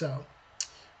 So,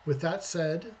 with that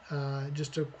said,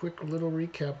 just a quick little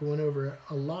recap. We went over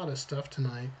a lot of stuff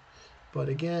tonight, but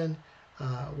again,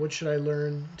 what should I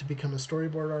learn to become a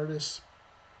storyboard artist?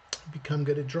 become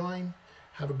good at drawing,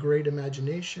 have a great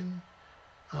imagination,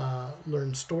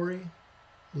 learn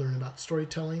learn about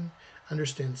storytelling,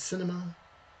 understand cinema,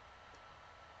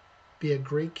 be a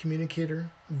great communicator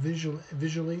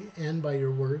visually and by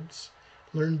your words,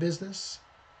 learn business,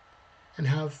 and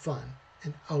have fun,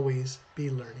 and always be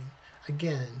learning.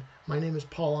 Again, my name is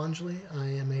Paul Angeli. I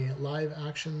am a live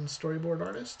action storyboard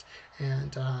artist,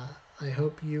 and I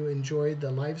hope you enjoyed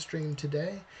the live stream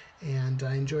today, and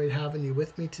I enjoyed having you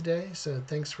with me today. So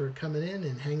thanks for coming in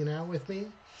and hanging out with me.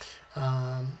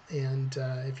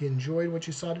 If you enjoyed what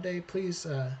you saw today, please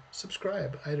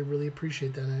subscribe. I'd really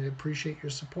appreciate that. I'd appreciate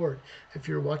your support. If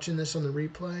you're watching this on the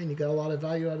replay and you got a lot of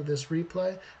value out of this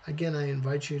replay, again, I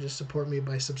invite you to support me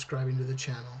by subscribing to the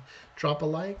channel. Drop a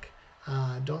like.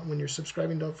 When you're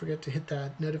subscribing, don't forget to hit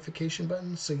that notification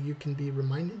button so you can be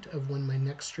reminded of when my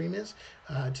next stream is.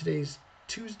 Today's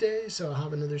Tuesday, so I'll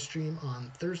have another stream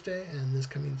on Thursday and this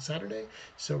coming Saturday.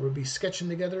 So we'll be sketching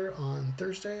together on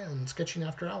Thursday and sketching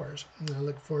after hours. And I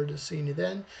look forward to seeing you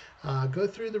then. Go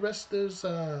through the rest of those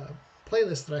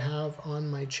playlists that I have on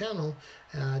my channel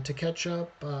to catch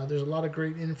up. There's a lot of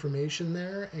great information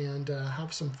there, and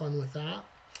have some fun with that.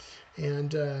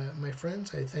 And my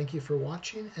friends, I thank you for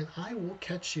watching, and I will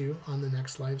catch you on the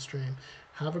next live stream.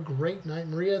 Have a great night.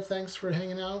 Maria, thanks for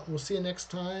hanging out. We'll see you next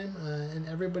time. And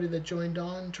everybody that joined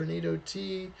on, Tornado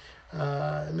T,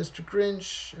 Mr.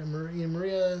 Grinch,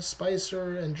 Maria,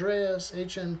 Spicer, Andreas,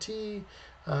 HMT.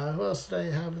 Who else did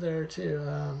I have there too?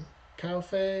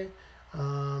 Cowfei,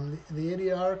 the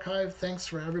Idiot Archive. Thanks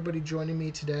for everybody joining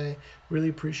me today. Really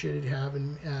appreciated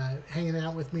hanging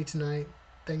out with me tonight.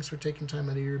 Thanks for taking time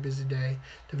out of your busy day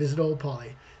to visit old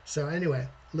Polly. So anyway,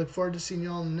 look forward to seeing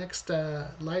you all in the next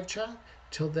live chat.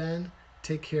 Till then,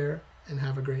 take care and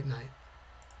have a great night.